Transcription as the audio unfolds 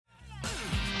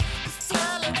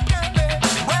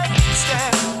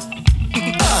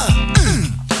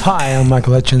Hi, I'm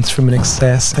Michael Hutchins from In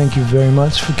Excess. Thank you very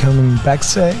much for coming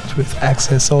backstage with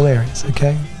Access All Areas,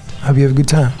 okay? Hope you have a good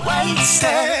time. Wasted.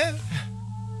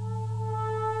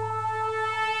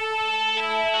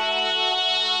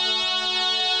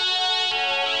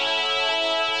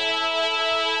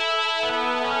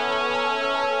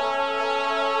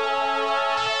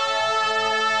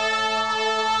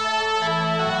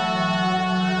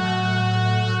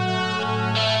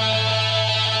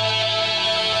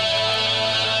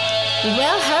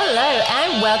 Well, hello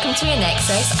and welcome to In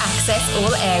Excess, Access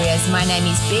All Areas. My name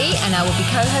is B and I will be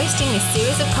co-hosting this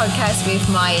series of podcasts with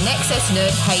my In Excess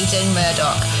nerd, Hayden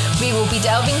Murdoch. We will be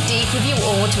delving deep with you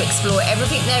all to explore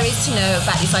everything there is to know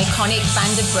about this iconic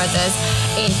band of brothers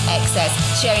In Excess,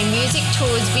 sharing music,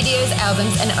 tours, videos,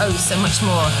 albums and oh, so much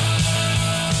more.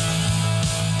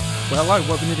 Well, hello,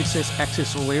 welcome to Excess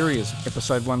Access All Areas,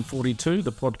 episode 142,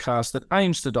 the podcast that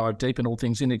aims to dive deep in all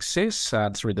things in excess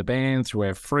through the band, through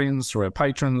our friends, through our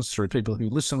patrons, through people who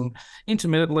listen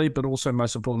intermittently, but also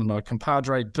most importantly, my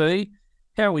compadre B.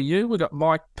 How are you? We've got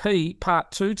Mike P, part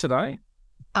 2 today.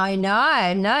 I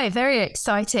know, very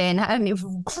exciting. It was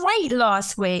great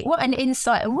last week. What an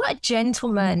insight and what a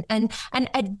gentleman and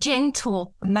a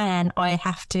gentle man, I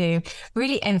have to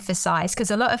really emphasize,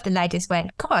 because a lot of the ladies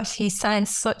went, gosh, he sounds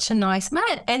such a nice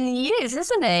man. And he is,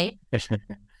 isn't he?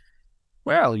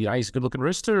 Well, yeah, he's a good-looking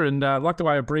rooster, and I like the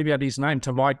way I abbreviated his name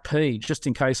to Mike P, just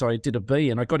in case I did a B,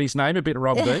 and I got his name a bit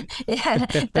wrong, B. Yeah,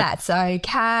 that's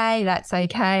okay.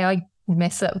 I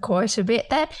mess up quite a bit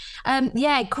there.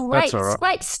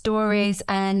 Great stories,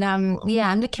 and I'm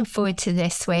looking forward to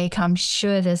this week. I'm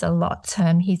sure there's a lot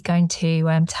he's going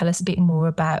to tell us a bit more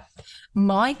about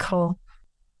Michael.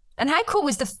 And how cool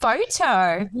was the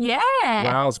photo? Yeah. Well,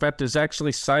 I was about to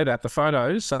actually say that, the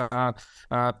photos.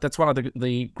 That's one of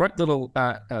the great little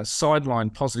sideline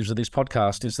positives of this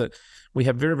podcast is that we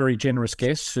have very, very generous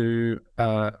guests who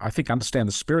I think understand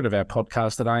the spirit of our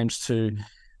podcast that aims to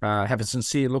have a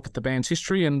sincere look at the band's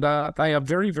history, and they are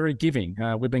very, very giving.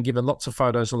 We've been given lots of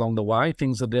photos along the way,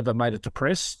 things that never made it to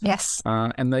press. Yes.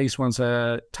 And these ones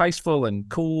are tasteful and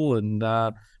cool and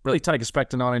really take us back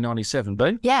to 1997,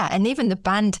 B. Yeah, and even the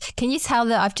band. Can you tell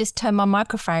that I've just turned my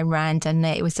microphone round and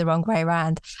it was the wrong way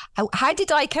around? How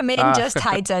did I come in just,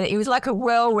 Hayden? It was like a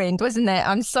whirlwind, wasn't it?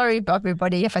 I'm sorry,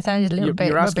 everybody, if I sounded a little bit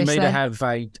You're asking me there. to have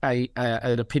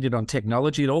an opinion on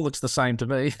technology. It all looks the same to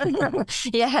me.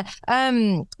 Yeah.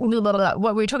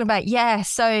 What we were talking about. Yeah.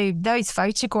 So those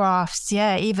photographs,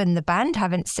 even the band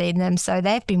haven't seen them. So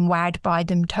they've been wowed by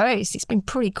them too. So it's been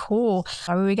pretty cool.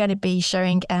 We're going to be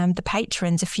showing the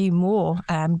patrons a few more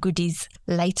goodies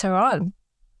later on.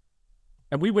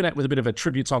 And we went out with a bit of a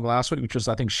tribute song last week, which was,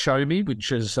 I think, Show Me,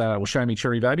 which is, Show Me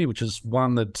Cherry Baby, which is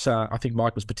one that I think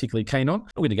Mike was particularly keen on.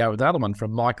 We're going to go with the other one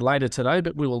from Mike later today,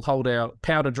 but we will hold our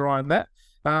powder dry on that.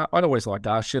 I'd always like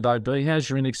to ask you though, B, how's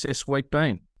your In Excess week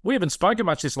been? We haven't spoken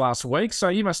much this last week, so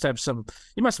you must have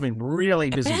been really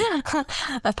busy.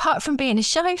 Apart from being a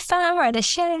chauffeur and a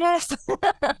chef,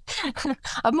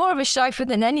 I'm more of a chauffeur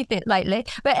than anything lately.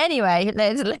 But anyway,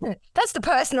 that's the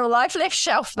personal life. Let's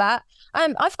shelf that.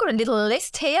 I've got a little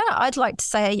list here. I'd like to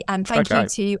say thank you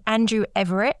to Andrew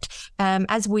Everett.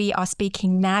 As we are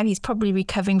speaking now, he's probably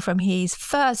recovering from his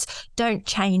first Don't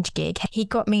Change gig. He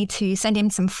got me to send him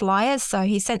some flyers, so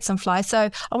he sent some flyers. So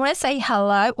I want to say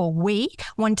hello, or we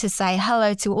want to say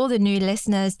hello to all the new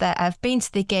listeners that have been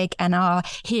to the gig and are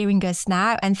hearing us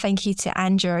now. And thank you to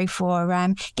Andrew for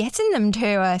getting them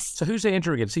to us. So who's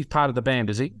Andrew again? Is he part of the band,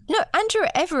 is he? No, Andrew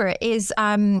Everett is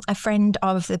a friend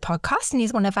of the podcast, and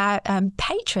he's one of our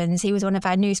patrons. He was one of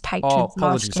our news patrons. Oh,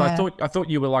 apologies. Last year. I thought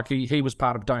you were like he was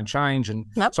part of Don't Change, and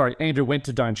nope. Sorry, Andrew went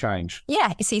to Don't Change.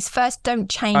 Yeah, it's his first Don't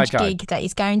Change gig that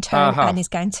he's going to, and he's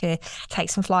going to take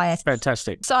some flyers.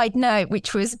 Fantastic. Side note,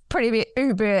 which was pretty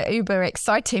uber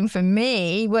exciting for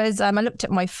me, was I looked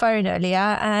at my phone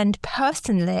earlier, and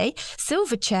personally,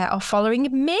 Silverchair are following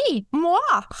me. Moi.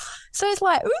 So it's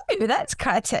like, ooh, that's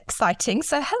quite exciting.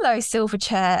 So hello,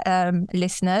 Silverchair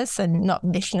listeners, and not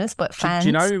listeners, but fans. Do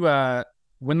you know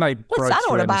when they broke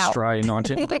through in Australia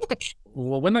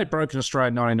when they broke in Australia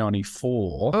in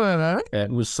 1994,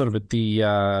 it was sort of at the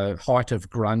height of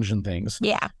grunge and things.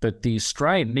 Yeah. But the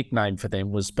Australian nickname for them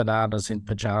was Bananas in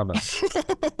Pajamas.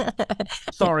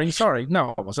 Sorry.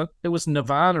 No, it wasn't. It was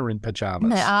Nirvana in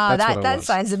Pajamas. That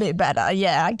sounds a bit better.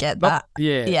 Yeah, I get that.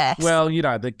 Yeah. Yes. Well, you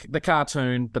know, the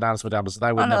cartoon Bananas in Pajamas,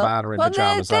 they were Nirvana in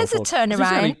Pajamas. There's a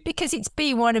turnaround because it's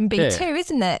B1 and B2,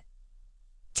 isn't it?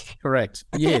 Correct.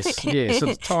 Yes. Yeah. So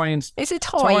it's tie-ins. It's a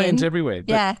tie-ins everywhere.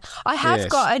 But, yeah. I have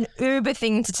got an Uber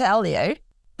thing to tell you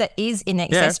that is In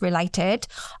Excess related.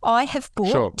 I have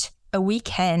booked a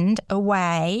weekend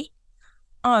away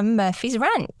on Murphy's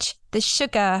Ranch, the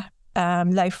sugar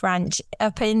loaf ranch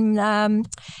up in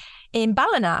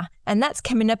Ballina, and that's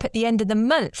coming up at the end of the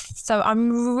month. So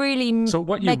I'm really So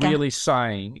what you're really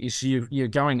saying is you're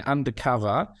going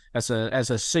undercover as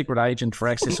a secret agent for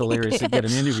Access All Areas to get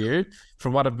an interview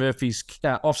from one of Murphy's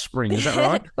offspring. Is that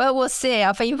right? Well, we'll see.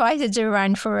 I've invited her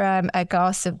around for a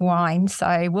glass of wine,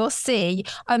 so we'll see.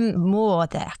 More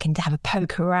that I can have a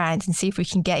poke around and see if we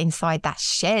can get inside that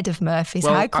shed of Murphy's.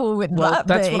 How cool would that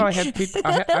be? That's what I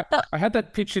had. I had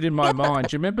that pictured in my mind.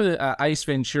 Do you remember Ace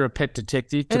Ventura: Pet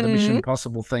Detective to the Mission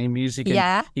Impossible theme music? And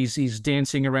yeah. He's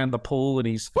dancing around the pool and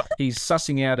he's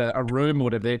sussing out a room or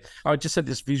whatever. I just had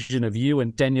this vision of you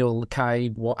and Daniel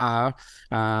K.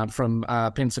 From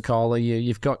Pensacola.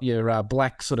 You've got your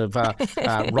black sort of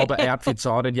robber outfits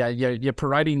on, and you're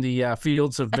parading the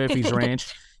fields of Murphy's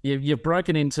Ranch. You've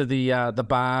broken into the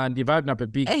barn. You've opened up a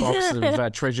big box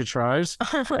of treasure troves,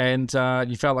 and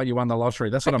you felt like you won the lottery.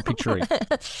 That's what I'm picturing.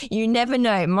 You never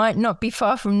know. It might not be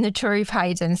far from the truth,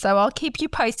 Hayden. So I'll keep you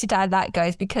posted how that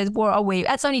goes, because what are we?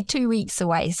 That's only 2 weeks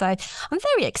away. So I'm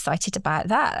very excited about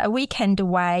that. A weekend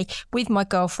away with my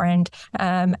girlfriend,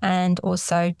 and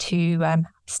also to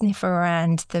sniff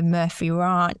around the Murphy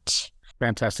Ranch.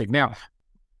 Fantastic. Now,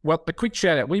 well, a quick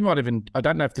shout out. We might even, I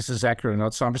don't know if this is accurate or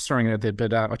not, so I'm just throwing it out there,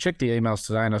 but I checked the emails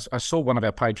today and I saw one of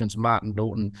our patrons, Martin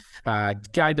Norton,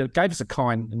 gave us a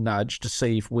kind nudge to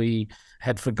see if we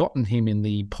had forgotten him in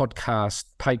the podcast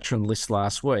patron list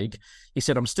last week. He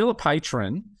said, I'm still a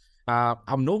patron.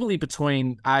 I'm normally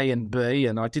between A and B,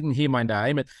 and I didn't hear my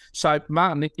name. So,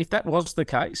 Martin, if that was the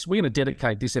case, we're going to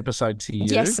dedicate this episode to you.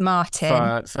 Yes,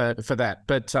 Martin. For that.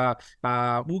 But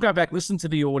we'll go back, listen to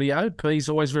the audio. B's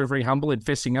always very, very humble in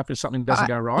fessing up if something doesn't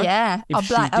go right. Yeah,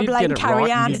 I'll blame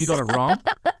Carrie Ann. You got it wrong.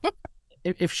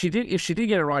 If she did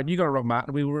get it right, and you got it wrong,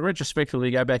 Martin, we will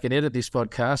retrospectively go back and edit this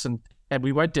podcast and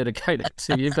we won't dedicate it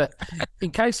to you. But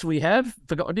in case we have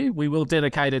forgotten you, we will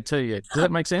dedicate it to you. Does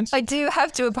that make sense? I do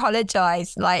have to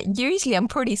apologise. Like, usually I'm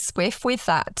pretty swift with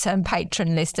that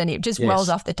patron list and it just rolls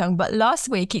off the tongue. But last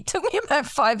week it took me about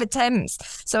 5 attempts.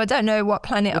 So I don't know what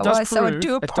planet I was. So I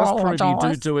do apologise. It does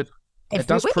prove you do it. It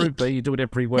does prove that you do it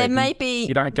every week. There may be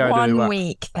you don't go one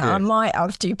week that I might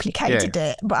have duplicated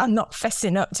it, but I'm not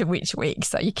fessing up to which week.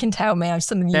 So you can tell me how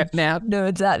some of you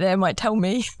nerds out there might tell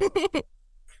me.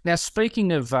 Now,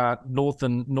 speaking of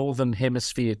northern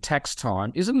hemisphere tax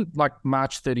time, isn't like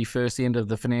March 31st the end of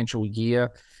the financial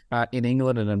year in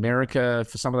England and America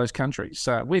for some of those countries?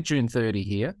 So we're June 30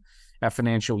 here, our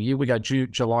financial year. We go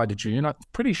July to June. I'm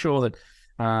pretty sure that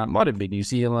might have been New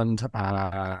Zealand,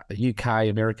 UK,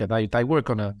 America. They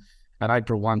work on an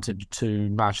April 1 to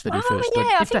March 31st. Oh,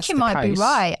 yeah, I think you might be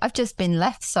right. I've just been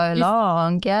left so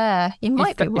long. Yeah, you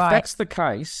might be right. If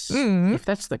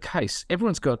that's the case,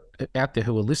 everyone's got out there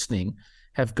who are listening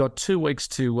have got 2 weeks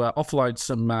to offload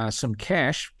some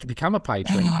cash to become a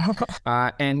patron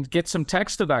and get some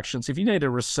tax deductions. If you need a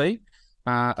receipt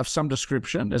of some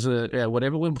description as a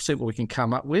whatever, we'll see what we can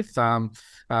come up with.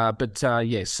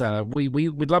 Yes,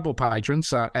 we'd love all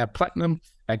patrons. Our platinum,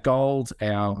 our gold,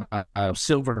 our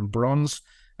silver and bronze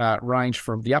range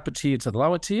from the upper tier to the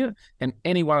lower tier, and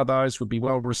any one of those would be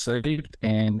well received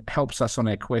and helps us on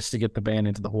our quest to get the band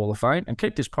into the Hall of Fame and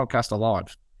keep this podcast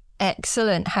alive.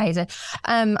 Excellent, Hayden.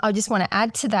 I just want to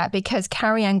add to that because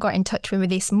Carrie Ann got in touch with me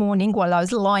this morning while I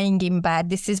was lying in bed.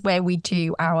 This is where we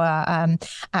do our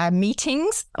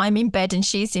meetings. I'm in bed and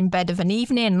she's in bed of an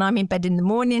evening and I'm in bed in the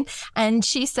morning. And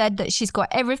she said that she's got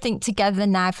everything together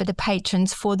now for the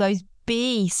patrons for those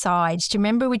B-sides. Do you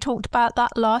remember we talked about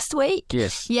that last week?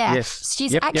 Yes. Yeah. Yes.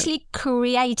 She's actually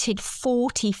created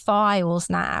 40 files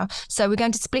now. So we're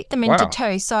going to split them into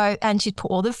two. So, and she's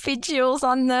put all the visuals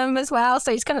on them as well.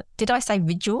 So it's going to, did I say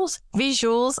visuals?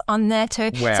 Visuals on there too.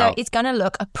 Wow. So it's going to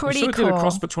look a pretty cool. We sort of did a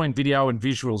cross between video and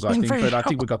visuals, I think, but I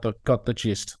think we got the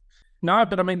gist. No,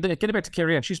 but I mean, getting back to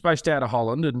Carrie Ann, she's based out of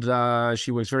Holland and she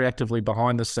works very actively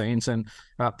behind the scenes and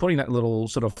putting that little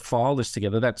sort of file list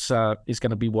together. That's is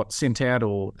going to be sent out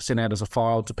as a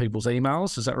file to people's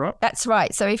emails. Is that right? That's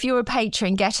right. So if you're a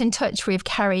patron, get in touch with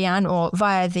Carrie Ann or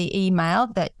via the email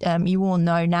that you all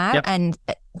know now. Yep. And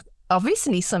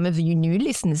obviously some of you new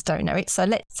listeners don't know it. So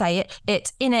let's say it.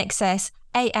 It's in excess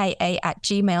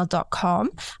aaa@gmail.com.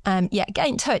 Get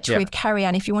in touch with Carrie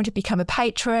Ann if you want to become a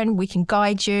patron. We can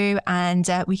guide you and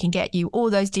we can get you all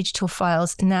those digital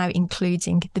files now,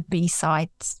 including the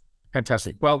B-sides.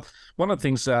 Fantastic. Well, one of the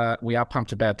things we are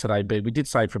pumped about today, B, we did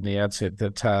say from the outset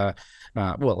that,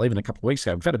 even a couple of weeks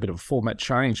ago, we've had a bit of a format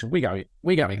change. We're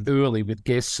going early with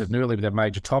guests and early with our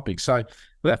major topics. So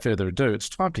without further ado, it's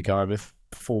time to go over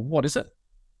for what is it?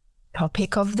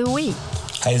 Topic of the week.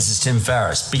 Hey, this is Tim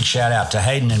Farris. Big shout out to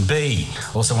Hayden and B.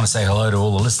 Also want to say hello to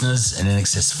all the listeners and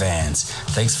NXS fans.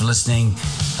 Thanks for listening.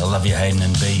 I love you, Hayden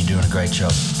and B. You're doing a great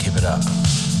job. Keep it up.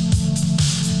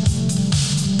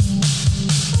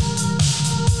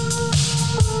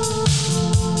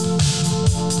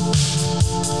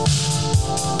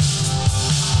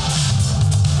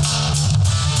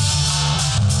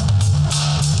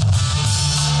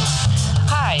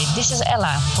 This is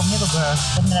Ella from Middelburg,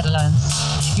 the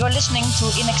Netherlands. You're listening to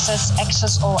In Excess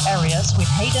Access All Areas with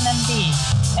Hayden and B.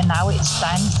 And now it's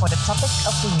time for the topic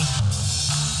of the week.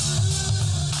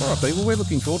 All right, people, we're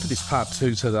looking forward to this part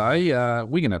 2 today.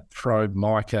 We're going to probe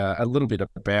Mike a little bit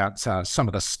about some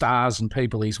of the stars and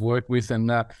people he's worked with, and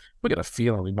we're going to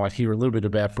feel we might hear a little bit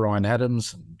about Bryan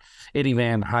Adams, and Eddie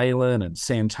Van Halen and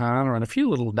Santana, and a few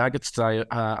little nuggets today,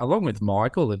 along with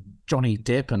Michael and Johnny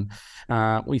Depp. And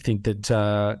we think that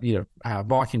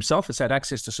Mike himself has had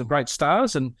access to some great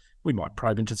stars, and we might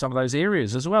probe into some of those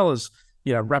areas, as well as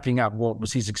wrapping up what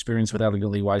was his experience with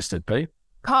Elegantly Wasted. B.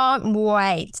 Can't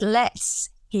wait. Let's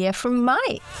hear from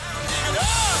Mike.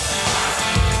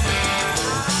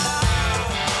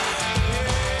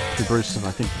 Bruce, and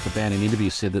I think the band in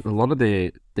interviews said that a lot of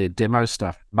their demo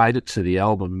stuff made it to the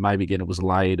album. Maybe again it was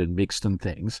laid and mixed and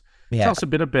things. Yeah. Tell us a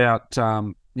bit about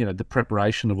the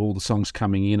preparation of all the songs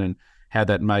coming in and how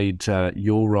that made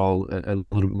your role a little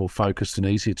bit more focused and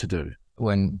easier to do.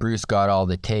 When Bruce got all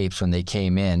the tapes, when they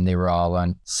came in, they were all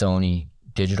on Sony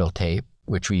digital tape,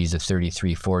 which we use a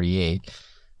 3348.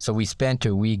 So we spent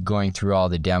a week going through all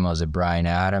the demos of Bryan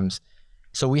Adams.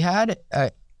 So we had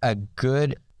a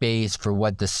good base for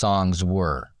what the songs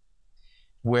were.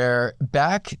 Where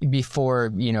back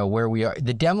before, where we are,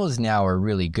 the demos now are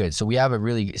really good. So we have a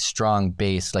really strong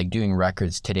base, like doing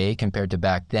records today compared to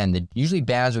back then. Usually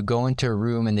bands would go into a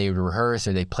room and they would rehearse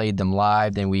or they played them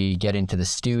live. Then we get into the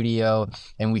studio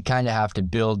and we kind of have to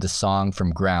build the song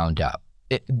from ground up.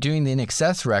 Doing the In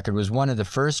Excess record was one of the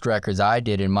first records I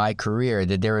did in my career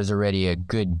that there was already a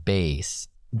good base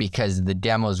because the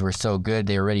demos were so good.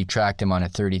 They already tracked them on a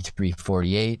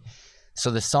 3348.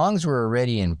 So the songs were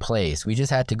already in place. We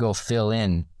just had to go fill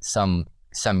in some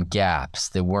gaps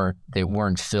that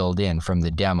weren't filled in from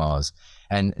the demos.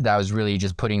 And that was really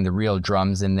just putting the real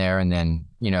drums in there. And then,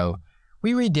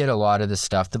 we redid a lot of the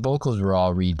stuff. The vocals were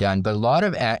all redone, but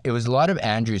it was a lot of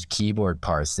Andrew's keyboard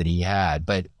parts that he had,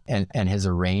 and his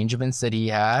arrangements that he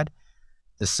had.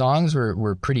 The songs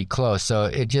were pretty close. So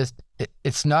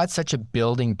it's not such a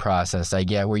building process, I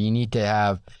get, where you need to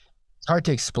have. It's hard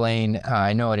to explain.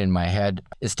 I know it in my head.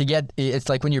 It's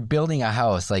like when you're building a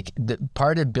house, like the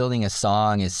part of building a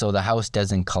song is so the house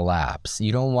doesn't collapse.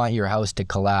 You don't want your house to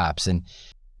collapse.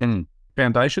 And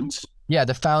foundations? Yeah,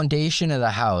 the foundation of the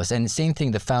house. And same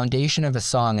thing, the foundation of a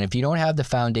song. And if you don't have the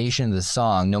foundation of the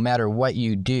song, no matter what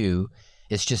you do,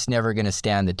 it's just never going to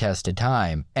stand the test of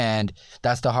time. And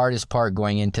that's the hardest part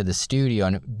going into the studio.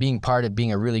 And being part of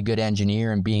being a really good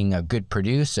engineer and being a good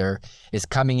producer is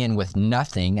coming in with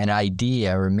nothing, an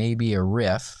idea or maybe a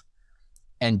riff,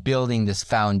 and building this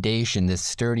foundation, this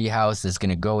sturdy house that's going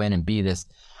to go in and be this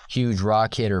huge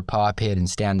rock hit or pop hit and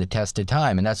stand the test of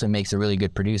time. And that's what makes a really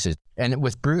good producer. And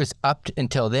with Bruce, up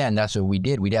until then, that's what we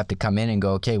did. We'd have to come in and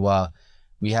go, okay, well,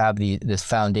 we have this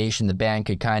foundation. The band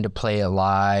could kind of play it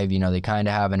live. They kind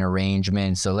of have an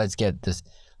arrangement. So let's get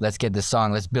the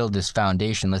song. Let's build this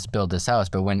foundation. Let's build this house.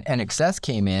 But when NXS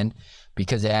came in,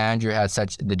 because Andrew had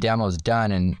the demos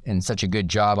done and such a good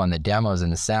job on the demos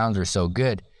and the sounds were so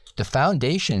good, the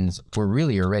foundations were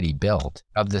really already built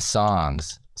of the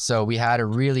songs. So we had a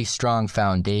really strong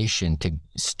foundation to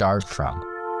start from.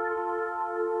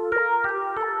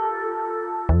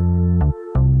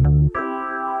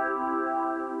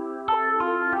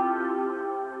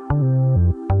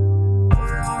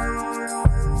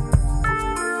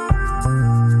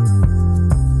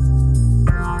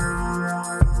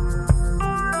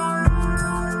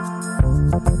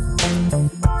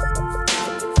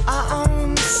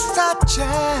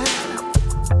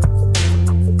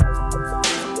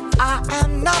 I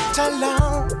am not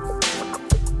alone.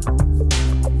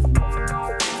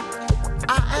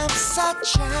 I am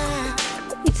such a.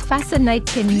 It's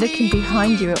fascinating looking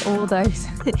behind you at all those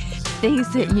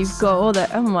things that you've got. All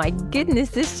that. Oh my goodness,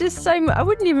 there's just so much. I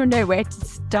wouldn't even know where to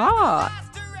start.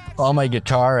 All my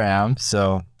guitar amps.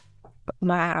 So.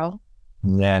 Wow.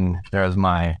 And then there's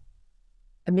a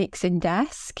mixing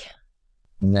desk.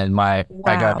 And then I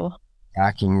got a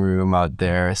packing room out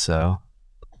there. So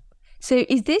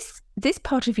is this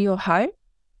part of your home?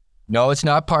 No, it's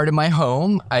not part of my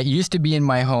home. I used to be in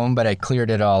my home, but I cleared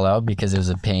it all out because it was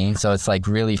a pain. So it's like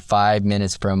really 5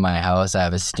 minutes from my house. I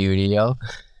have a studio.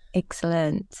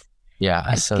 Excellent. Yeah.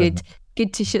 That's good.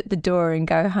 good to shut the door and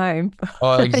go home.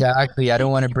 Oh, exactly. I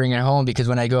don't want to bring it home because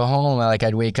when I go home, like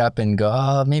I'd wake up and go,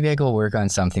 oh, maybe I go work on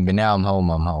something. But now I'm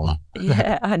home.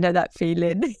 Yeah, I know that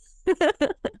feeling.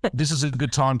 This is a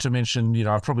good time to mention,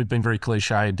 I've probably been very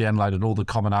cliche, downloaded all the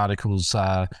common articles,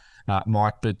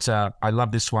 Mike, but I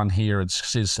love this one here. It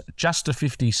says, just a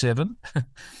 57.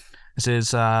 It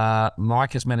says,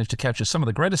 Mike has managed to capture some of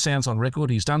the greatest sounds on record.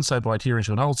 He's done so by adhering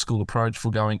to an old school approach,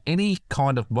 foregoing any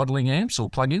kind of modelling amps or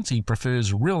plugins. He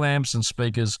prefers real amps and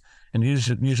speakers and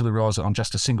usually relies on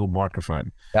just a single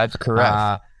microphone. That's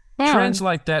correct.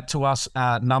 Translate that to us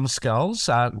numbskulls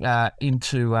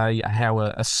into how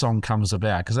a song comes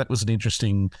about, because that was an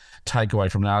interesting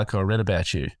takeaway from an article I read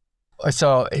about you.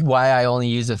 So why I only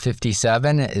use a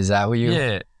 57? Is that what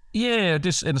you... Yeah,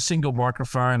 just in a single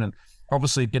microphone, and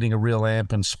obviously getting a real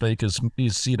amp and speakers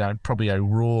is, probably a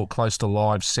raw, close to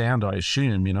live sound, I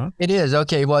assume, It is.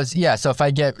 Okay, well, yeah, so if I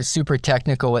get super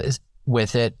technical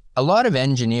with it, a lot of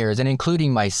engineers, and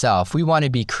including myself, we want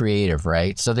to be creative,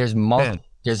 right? So there's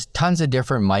tons of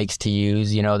different mics to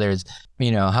use. There's,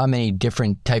 how many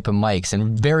different type of mics,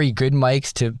 and very good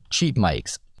mics to cheap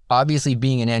mics. Obviously,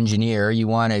 being an engineer, you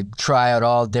want to try out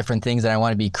all different things, and I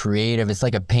want to be creative. It's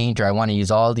like a painter. I want to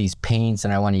use all these paints,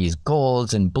 and I want to use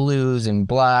golds and blues and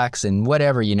blacks and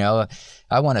whatever,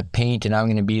 I want to paint, and I'm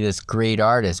going to be this great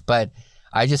artist. But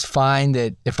I just find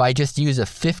that if I just use a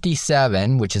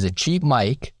 57, which is a cheap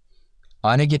mic,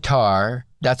 on a guitar,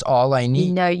 that's all I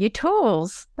need. Your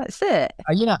tools. That's it.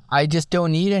 I just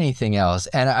don't need anything else.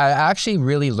 And I actually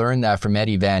really learned that from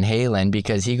Eddie Van Halen,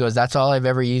 because he goes, that's all I've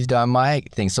ever used on my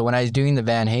thing. So when I was doing the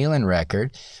Van Halen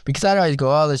record, because I'd always go,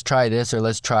 oh, let's try this or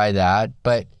let's try that.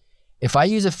 But if I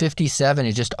use a 57,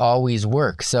 it just always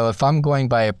works. So if I'm going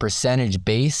by a percentage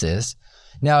basis,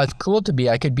 now it's cool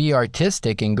I could be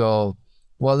artistic and go,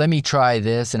 well, let me try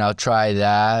this and I'll try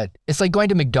that. It's like going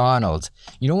to McDonald's.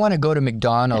 You don't want to go to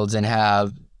McDonald's and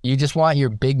you just want your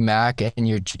Big Mac and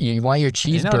you want your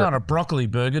cheeseburger. You don't want a broccoli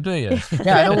burger, do you?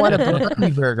 Yeah, I don't want a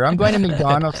broccoli burger. I'm going to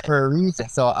McDonald's for a reason.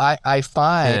 So I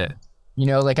find,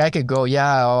 like I could go,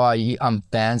 I'm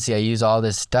fancy. I use all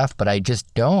this stuff, but I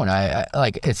just don't. I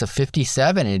it's a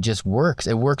 57. It just works.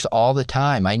 It works all the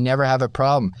time. I never have a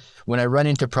problem. When I run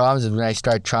into problems is when I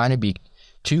start trying to be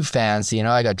too fancy,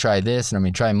 I got to try this, and I'm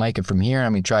going to try mic it from here, and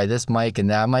I'm going to try this mic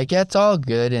and that mic. Yeah, it's all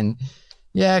good, and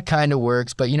yeah, it kind of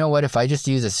works. But you know what? If I just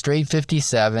use a straight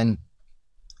 57,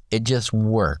 it just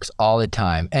works all the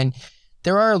time. And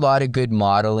there are a lot of good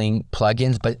modeling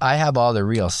plugins, but I have all the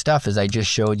real stuff, as I just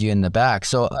showed you in the back.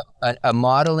 So a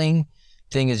modeling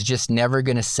thing is just never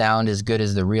going to sound as good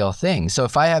as the real thing. So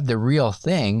if I have the real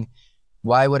thing,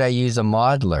 why would I use a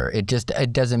modeler?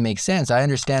 It doesn't make sense. I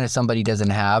understand if somebody doesn't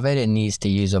have it and needs to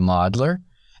use a modeler.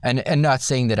 And not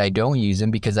saying that I don't use them,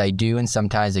 because I do, and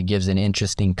sometimes it gives an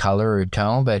interesting color or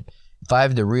tone. But if I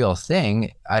have the real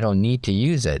thing, I don't need to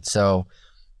use it. So,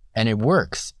 and it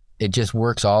works. It just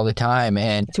works all the time.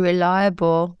 And it's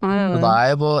reliable.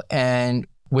 Reliable. And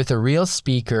with a real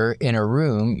speaker in a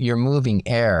room, you're moving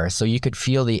air, so you could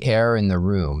feel the air in the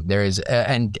room. There is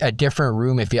a different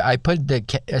room. If I put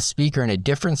a speaker in a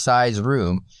different size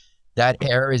room, that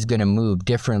air is going to move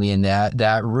differently in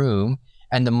that room,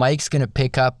 and the mic's going to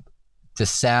pick up the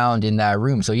sound in that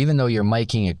room. So even though you're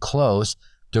miking it close,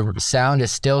 the sound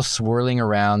is still swirling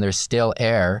around. There's still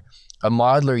air. A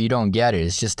modeler, you don't get it.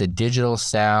 It's just a digital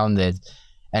sound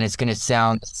and it's going to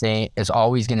sound the same. It's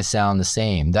always going to sound the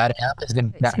same. That amp is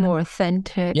going to... It's more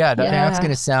authentic. Yeah, that amp's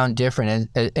going to sound different.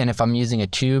 And if I'm using a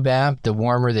tube amp, the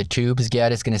warmer the tubes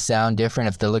get, it's going to sound different.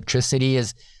 If the electricity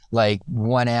is like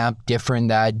 1 amp different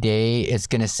that day, it's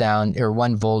going to sound, or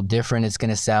 1 volt different, it's going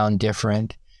to sound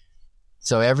different.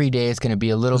 So every day it's going to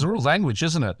be a little... There's a real language,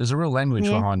 isn't it? There's a real language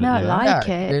behind it. I like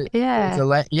it.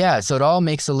 Yeah, so it all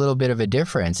makes a little bit of a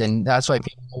difference. And that's why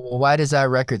people, well, why does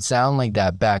that record sound like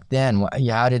that back then?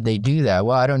 How did they do that?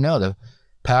 Well, I don't know. The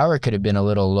power could have been a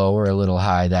little lower, a little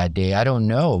high that day. I don't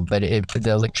know. But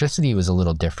the electricity was a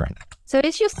little different. So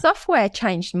is your software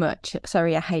changed much?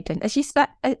 Sorry, Hayden.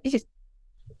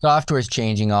 Software's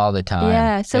changing all the time.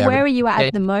 Yeah. So where are you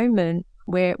at the moment?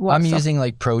 I'm using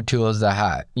like Pro Tools.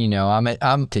 I'm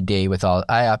to date with all.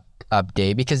 I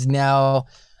update because now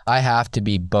I have to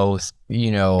be both,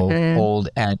 old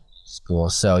and school.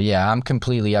 So yeah, I'm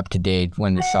completely up to date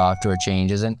when the software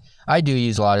changes, and I do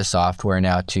use a lot of software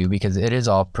now too because it is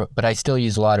all. But I still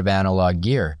use a lot of analog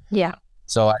gear. Yeah.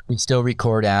 So we still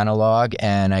record analog,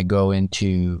 and I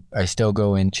still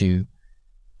go into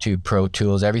Pro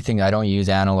Tools. Everything. I don't use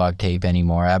analog tape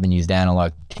anymore. I haven't used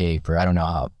analog tape for I don't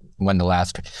know when the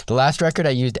last record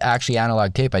I used actually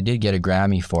analog tape, I did get a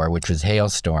Grammy for, which was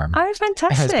Hailstorm. Oh,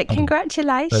 fantastic.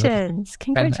 Congratulations.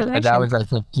 And that was, I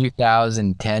think,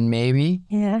 2010 maybe.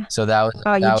 Yeah. So that was...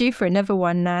 Oh, you're due for another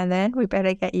one now then. We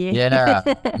better get you. Yeah.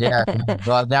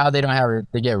 Well, now they don't have...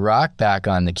 They get rock back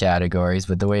on the categories,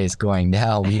 but the way it's going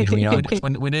now, we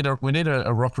don't... we need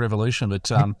a rock revolution, but...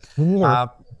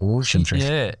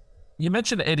 yeah. You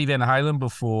mentioned Eddie Van Halen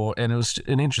before, and it was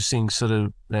an interesting sort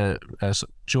of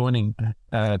joining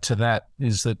to that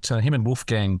is that him and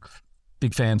Wolfgang,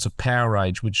 big fans of Power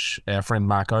Age, which our friend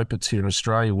Mark Opitz here in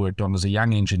Australia worked on as a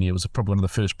young engineer. It was probably one of the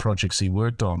first projects he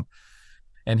worked on.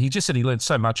 And he just said he learned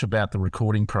so much about the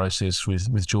recording process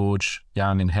with George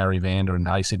Young and Harry Vander and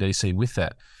AC/DC with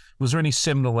that. Was there any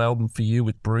seminal album for you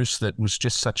with Bruce that was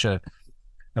just such a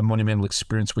monumental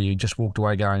experience where you just walked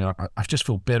away going, I just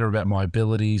feel better about my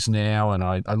abilities now, and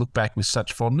I look back with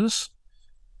such fondness?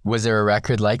 Was there a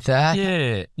record like that?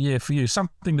 Yeah, for you.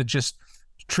 Something that just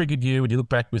triggered you and you look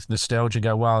back with nostalgia and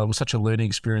go, wow, it was such a learning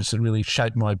experience that really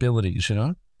shaped my abilities, you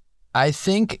know? I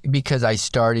think because I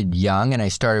started young and I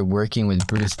started working with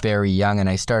Bruce very young and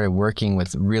I started working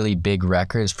with really big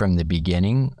records from the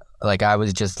beginning. Like I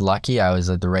was just lucky. I was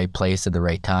at the right place at the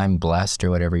right time, blessed or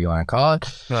whatever you want to call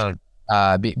it. Right.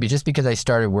 Just because I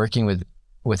started working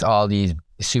with all these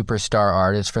superstar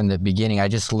artists from the beginning, I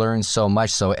just learned so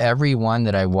much. So every one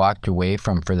that I walked away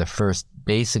from for the first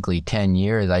basically 10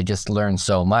 years, I just learned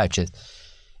so much.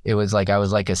 It was like I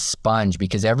was like a sponge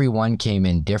because everyone came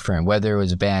in different, whether it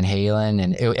was Van Halen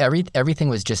and everything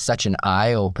was just such an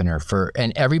eye opener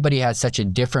and everybody had such a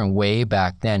different way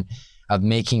back then of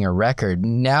making a record.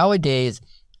 Nowadays,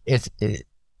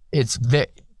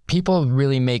 people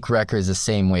really make records the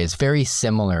same way. It's very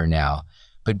similar now.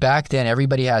 But back then,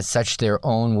 everybody has such their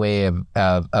own way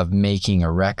of making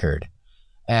a record.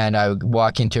 And I would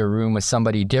walk into a room with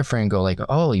somebody different and go like,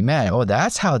 holy man,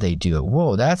 that's how they do it.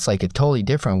 Whoa, that's like a totally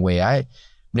different way. I've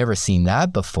never seen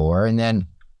that before. And then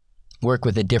work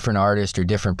with a different artist or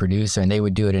different producer and they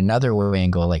would do it another way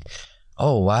and go like,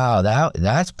 oh, wow,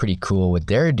 that's pretty cool what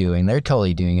they're doing. They're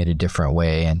totally doing it a different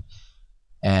way.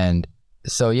 And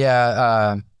so,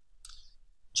 yeah,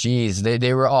 geez,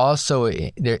 they were also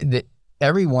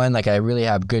everyone. Like I really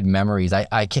have good memories.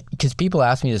 I because people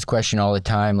ask me this question all the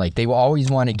time. Like they will always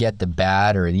want to get the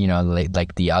bad or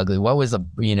like the ugly. What was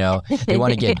they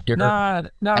want to get dirt.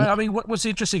 No. I mean, what was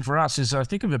interesting for us is I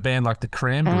think of a band like the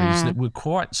Cranberries that were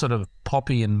quite sort of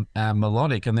poppy and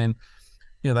melodic, and then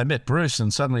they met Bruce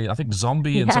and suddenly I think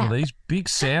Zombie and some of these big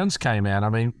sounds came out. I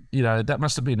mean, that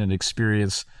must have been an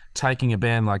experience taking a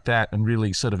band like that and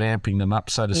really sort of amping them up,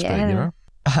 so to speak.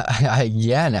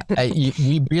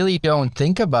 We really don't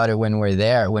think about it when we're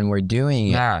there, when we're doing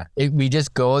it. Nah. We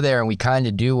just go there and we kind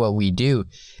of do what we do.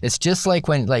 It's just like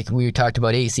when, like we talked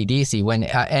about AC/DC, when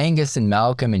Angus and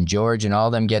Malcolm and George and all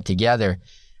them get together,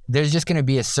 there's just going to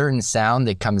be a certain sound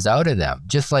that comes out of them.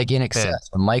 Just like In Excess,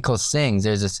 when Michael sings,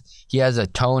 he has a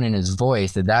tone in his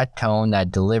voice that tone,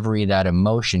 that delivery, that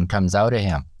emotion comes out of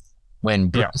him. When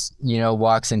Bruce,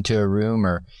 walks into a room,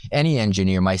 or any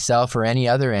engineer, myself or any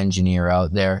other engineer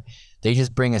out there, they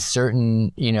just bring a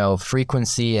certain,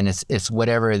 frequency, and it's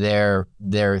whatever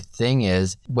their thing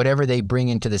is, whatever they bring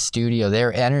into the studio,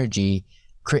 their energy.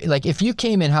 Like if you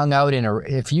came and hung out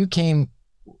if you came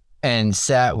and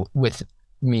sat with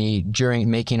me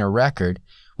during making a record,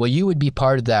 well, you would be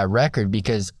part of that record,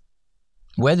 because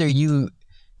whether you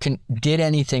did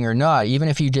anything or not, even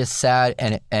if you just sat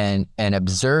and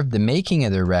observed the making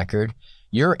of the record,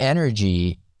 your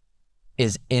energy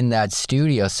is in that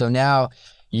studio. So now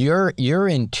you're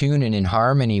in tune and in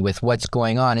harmony with what's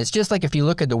going on. It's just like if you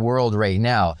look at the world right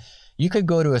now, you could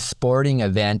go to a sporting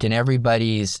event and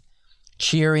everybody's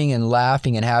cheering and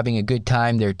laughing and having a good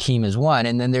time. Their team has won.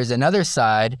 And then there's another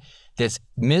side that's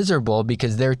miserable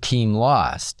because their team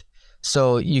lost.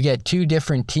 So you get two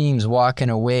different teams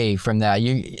walking away from that.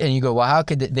 You go, well, how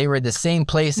could they were at the same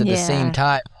place at the same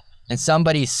time, and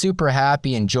somebody's super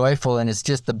happy and joyful and it's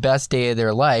just the best day of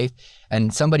their life,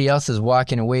 and somebody else is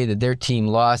walking away that their team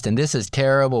lost and this is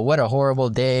terrible. What a horrible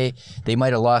day. They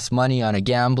might have lost money on a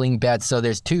gambling bet. So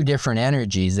there's two different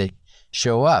energies that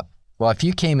show up. Well, if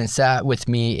you came and sat with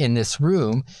me in this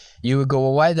room, you would go,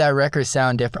 well, why did that record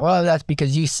sound different? Well, that's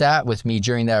because you sat with me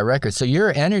during that record. So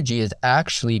your energy is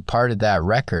actually part of that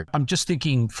record. I'm just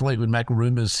thinking Fleetwood Mac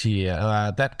rumors here,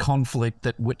 that conflict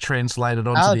that translated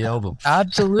onto the album.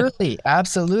 Absolutely,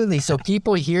 absolutely. So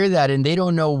people hear that and they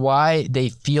don't know why they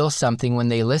feel something when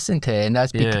they listen to it. And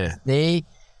that's because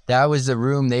that was the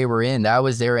room they were in. That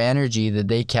was their energy that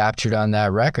they captured on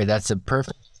that record. That's a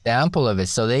perfect example of it.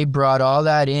 So they brought all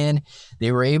that in.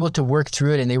 They were able to work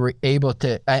through it, and they were able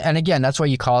to, and again, that's why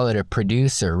you call it a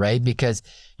producer, right? Because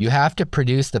you have to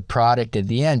produce the product at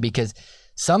the end, because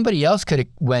somebody else could have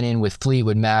went in with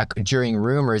Fleetwood Mac during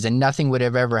Rumors and nothing would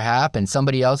have ever happened.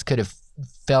 Somebody else could have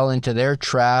fell into their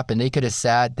trap, and they could have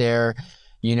sat there,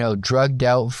 drugged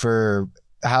out for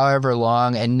however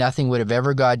long, and nothing would have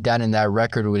ever got done, and that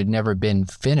record would have never been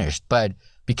finished. But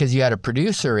because you had a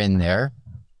producer in there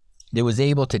that was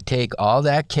able to take all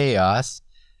that chaos,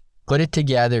 put it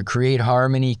together, create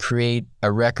harmony, create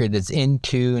a record that's in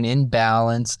tune, in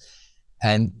balance,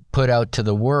 and put out to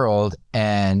the world,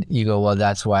 and you go, well,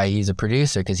 that's why he's a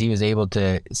producer, because he was able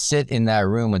to sit in that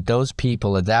room with those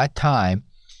people at that time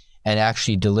and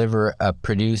actually deliver a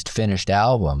produced, finished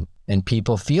album. And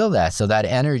people feel that. So that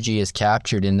energy is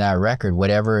captured in that record,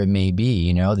 whatever it may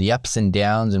be, the ups and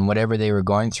downs and whatever they were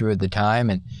going through at the time.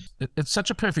 And it's such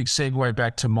a perfect segue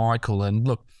back to Michael. And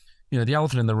look, the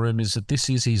elephant in the room is that this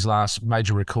is his last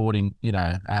major recording,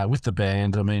 with the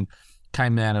band. I mean,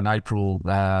 came out in April,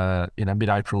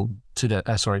 mid-April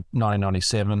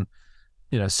 1997.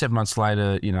 7 months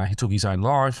later, he took his own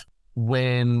life.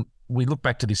 When we look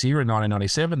back to this era in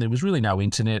 1997, there was really no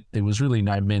internet. There was really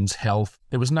no men's health.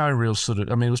 There was no real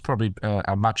it was probably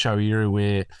a macho era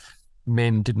where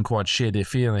men didn't quite share their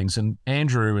feelings. And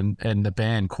Andrew and the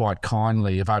band quite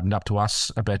kindly have opened up to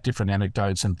us about different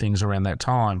anecdotes and things around that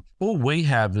time. All we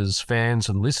have as fans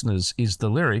and listeners is the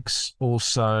lyrics,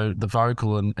 also the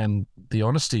vocal and the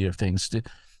honesty of things.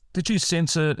 Did you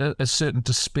sense a certain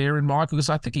despair in Michael? Because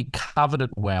I think he covered it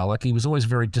well. Like, he was always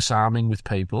very disarming with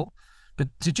people. But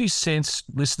did you sense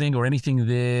listening or anything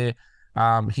there,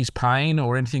 his pain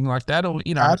or anything like that? Or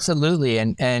Absolutely.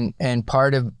 And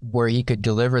part of where he could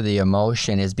deliver the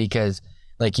emotion is because,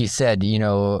 like you said,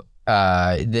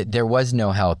 there was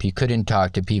no help. You couldn't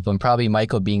talk to people. And probably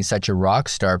Michael, being such a rock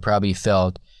star, probably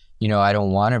felt, I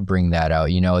don't want to bring that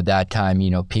out. At that time,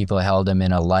 people held him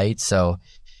in a light. So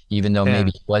even though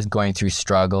maybe he was going through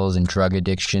struggles and drug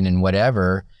addiction and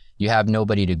whatever, you have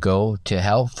nobody to go to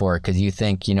help for it, because you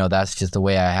think, that's just the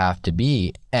way I have to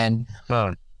be. And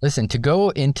listen, to go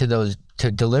into those,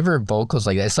 to deliver vocals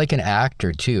like that, it's like an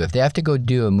actor too. If they have to go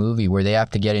do a movie where they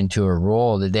have to get into a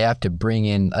role that they have to bring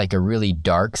in like a really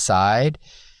dark side,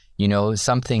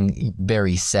 something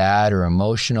very sad or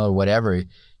emotional or whatever,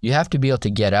 you have to be able to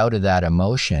get out of that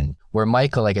emotion. Where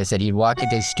Michael, like I said, he'd walk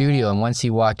into the studio, and once he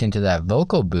walked into that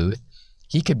vocal booth,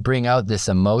 he could bring out this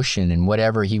emotion and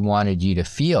whatever he wanted you to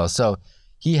feel. So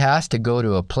he has to go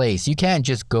to a place. You can't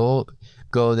just go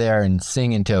there and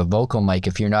sing into a vocal mic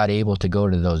if you're not able to go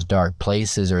to those dark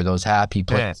places or those happy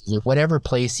places, or whatever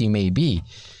place you may be.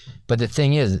 But the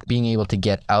thing is, being able to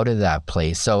get out of that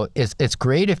place. So it's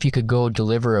great if you could go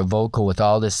deliver a vocal with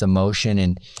all this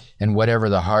emotion and whatever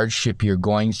the hardship you're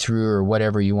going through or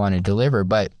whatever you want to deliver.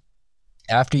 But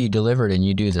after you deliver it and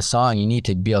you do the song, you need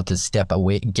to be able to step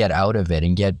away, get out of it,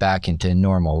 and get back into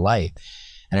normal life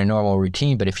and a normal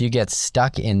routine. But if you get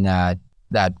stuck in that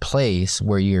place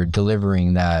where you're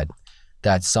delivering that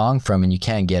song from and you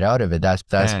can't get out of it,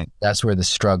 that's where the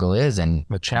struggle is. And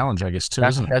the challenge, I guess, too,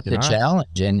 isn't it? That's the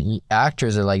challenge. And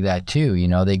actors are like that too.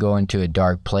 They go into a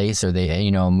dark place, or they,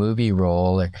 a movie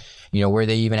role, or, where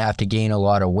they even have to gain a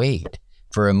lot of weight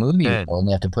for a movie role, and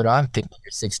they have to put on 50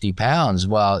 or 60 pounds.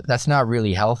 Well, that's not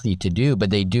really healthy to do, but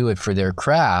they do it for their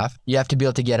craft. You have to be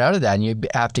able to get out of that, and you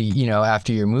have to,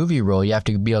 after your movie role, you have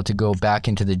to be able to go back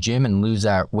into the gym and lose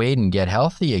that weight and get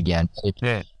healthy again.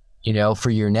 For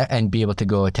your and be able to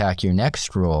go attack your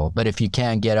next role. But if you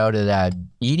can't get out of that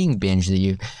eating binge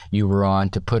that you were on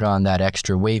to put on that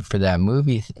extra weight for that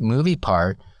movie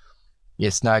part,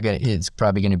 it's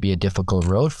probably going to be a difficult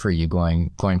road for you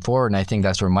going forward. And I think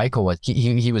that's where Michael was.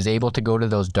 He was able to go to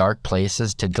those dark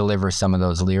places to deliver some of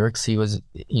those lyrics he was,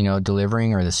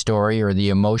 delivering, or the story or the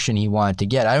emotion he wanted to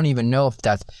get. I don't even know if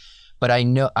that's, but I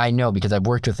know because I've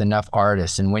worked with enough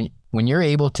artists. And when you're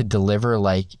able to deliver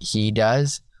like he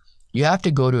does, you have to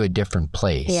go to a different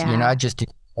place. Yeah. You're not just a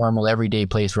normal everyday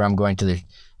place where I'm going to the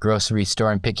grocery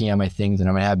store and picking up my things and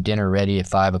I'm going to have dinner ready at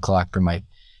 5 o'clock for my,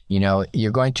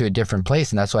 you're going to a different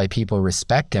place, and that's why people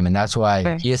respect him, and that's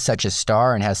why he is such a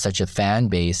star and has such a fan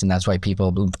base, and that's why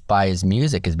people buy his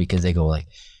music, is because they go like,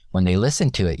 when they listen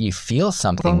to it, you feel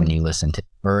something when you listen to it,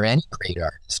 or any great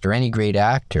artist or any great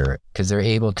actor, because they're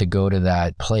able to go to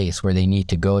that place where they need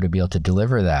to go to be able to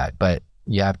deliver that. But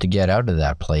you have to get out of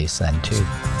that place then too.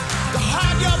 The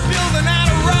heart you're building out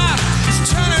of rock is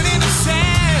turning into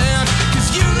sand,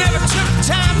 'cause you never took the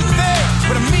time to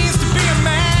think what it means to be a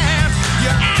man. You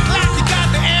act like you got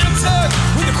the answers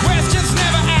when the questions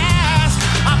never asked.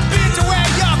 I've been to where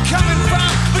you're coming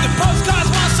from, but the postcards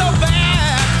weren't so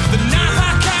bad.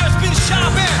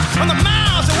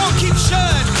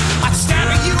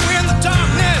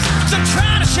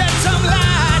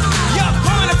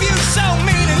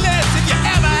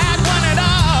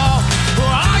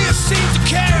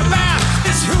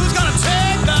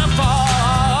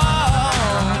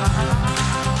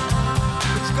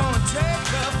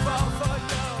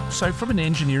 So from an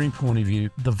engineering point of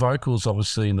view, the vocals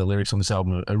obviously and the lyrics on this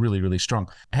album are really, really strong.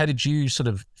 How did you sort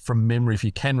of, from memory, if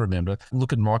you can remember,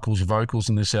 look at Michael's vocals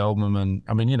in this album? And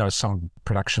I mean, you know, song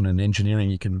production and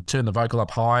engineering, you can turn the vocal up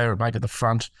higher or make it the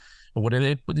front or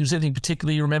whatever. But was there anything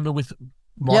particularly you remember with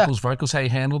Michael's vocals, how you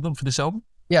handled them for this album?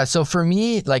 Yeah, so for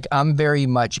me, like I'm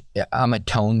a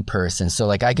tone person. So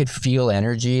like I could feel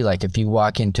energy. Like if you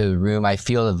walk into a room, I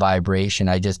feel the vibration.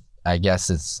 I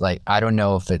guess it's like, I don't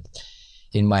know if it's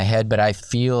in my head, but I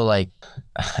feel like,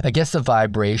 I guess the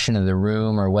vibration of the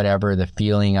room or whatever, the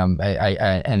feeling, I'm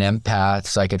an empath,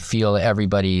 so I could feel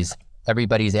everybody's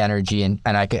energy and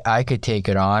I could take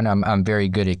it on. I'm very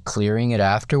good at clearing it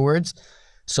afterwards.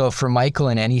 So for Michael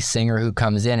and any singer who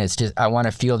comes in, it's just, I want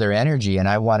to feel their energy and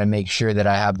I want to make sure that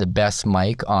I have the best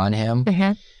mic on him.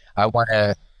 Mm-hmm. I want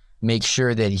to make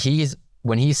sure that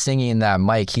when he's singing in that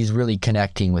mic, he's really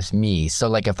connecting with me. So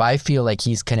like if I feel like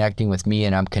he's connecting with me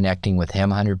and I'm connecting with him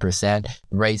 100%,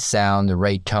 the right sound, the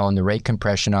right tone, the right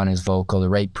compression on his vocal, the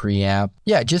right preamp.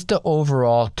 Yeah, just the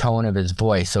overall tone of his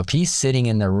voice. So if he's sitting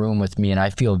in the room with me and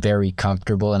I feel very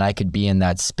comfortable and I could be in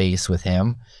that space with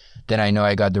him, then I know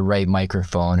I got the right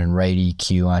microphone and right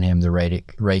EQ on him, the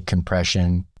right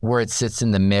compression, where it sits in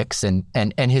the mix and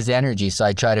his energy. So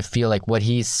I try to feel like what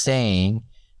he's saying,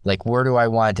 like where do I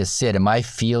want it to sit? Am I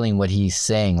feeling what he's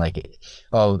saying? Like,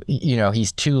 oh, you know,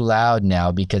 he's too loud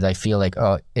now because I feel like,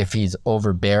 oh, if he's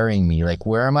overbearing me, like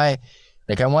where am I?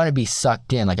 Like I want to be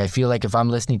sucked in. Like I feel like if I'm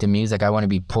listening to music, I want to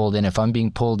be pulled in. If I'm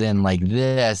being pulled in like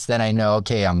this, then I know,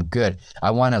 okay, I'm good.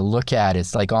 I want to look at it.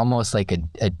 It's like almost like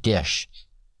a dish.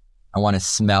 I want to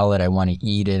smell it. I want to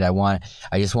eat it.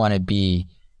 I just want to be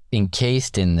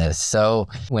encased in this. So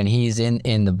when he's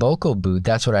in the vocal booth,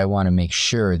 that's what I want to make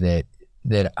sure that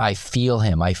I feel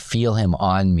him. I feel him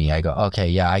on me. I go, okay,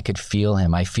 yeah, I could feel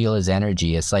him. I feel his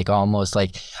energy. It's like almost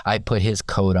like I put his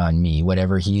coat on me,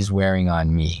 whatever he's wearing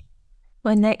on me.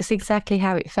 Well, that's exactly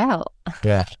how it felt.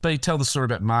 Yeah. But you tell the story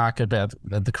about Mark, about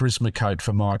the charisma coat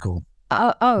for Michael.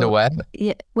 Oh, the what?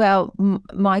 Yeah. Well,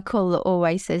 Michael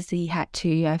always says he had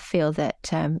to feel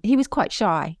that he was quite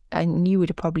shy, and you would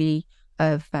have probably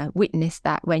witnessed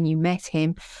that when you met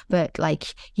him. But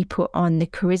like he put on the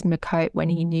charisma coat when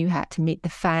he knew how to meet the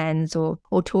fans or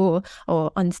tour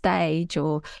or on stage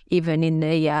or even in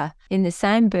the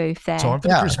sound booth there. Time for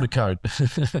the charisma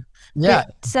coat. Yeah.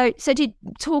 But, so did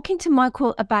talking to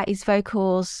Michael about his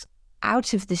vocals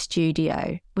out of the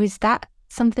studio, was that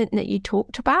something that you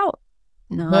talked about?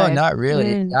 No, not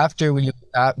really. After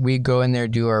we go in there,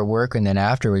 do our work, and then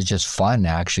after it was just fun,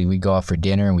 actually. We go out for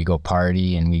dinner and we go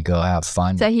party and we go have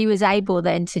fun. So he was able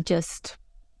then to just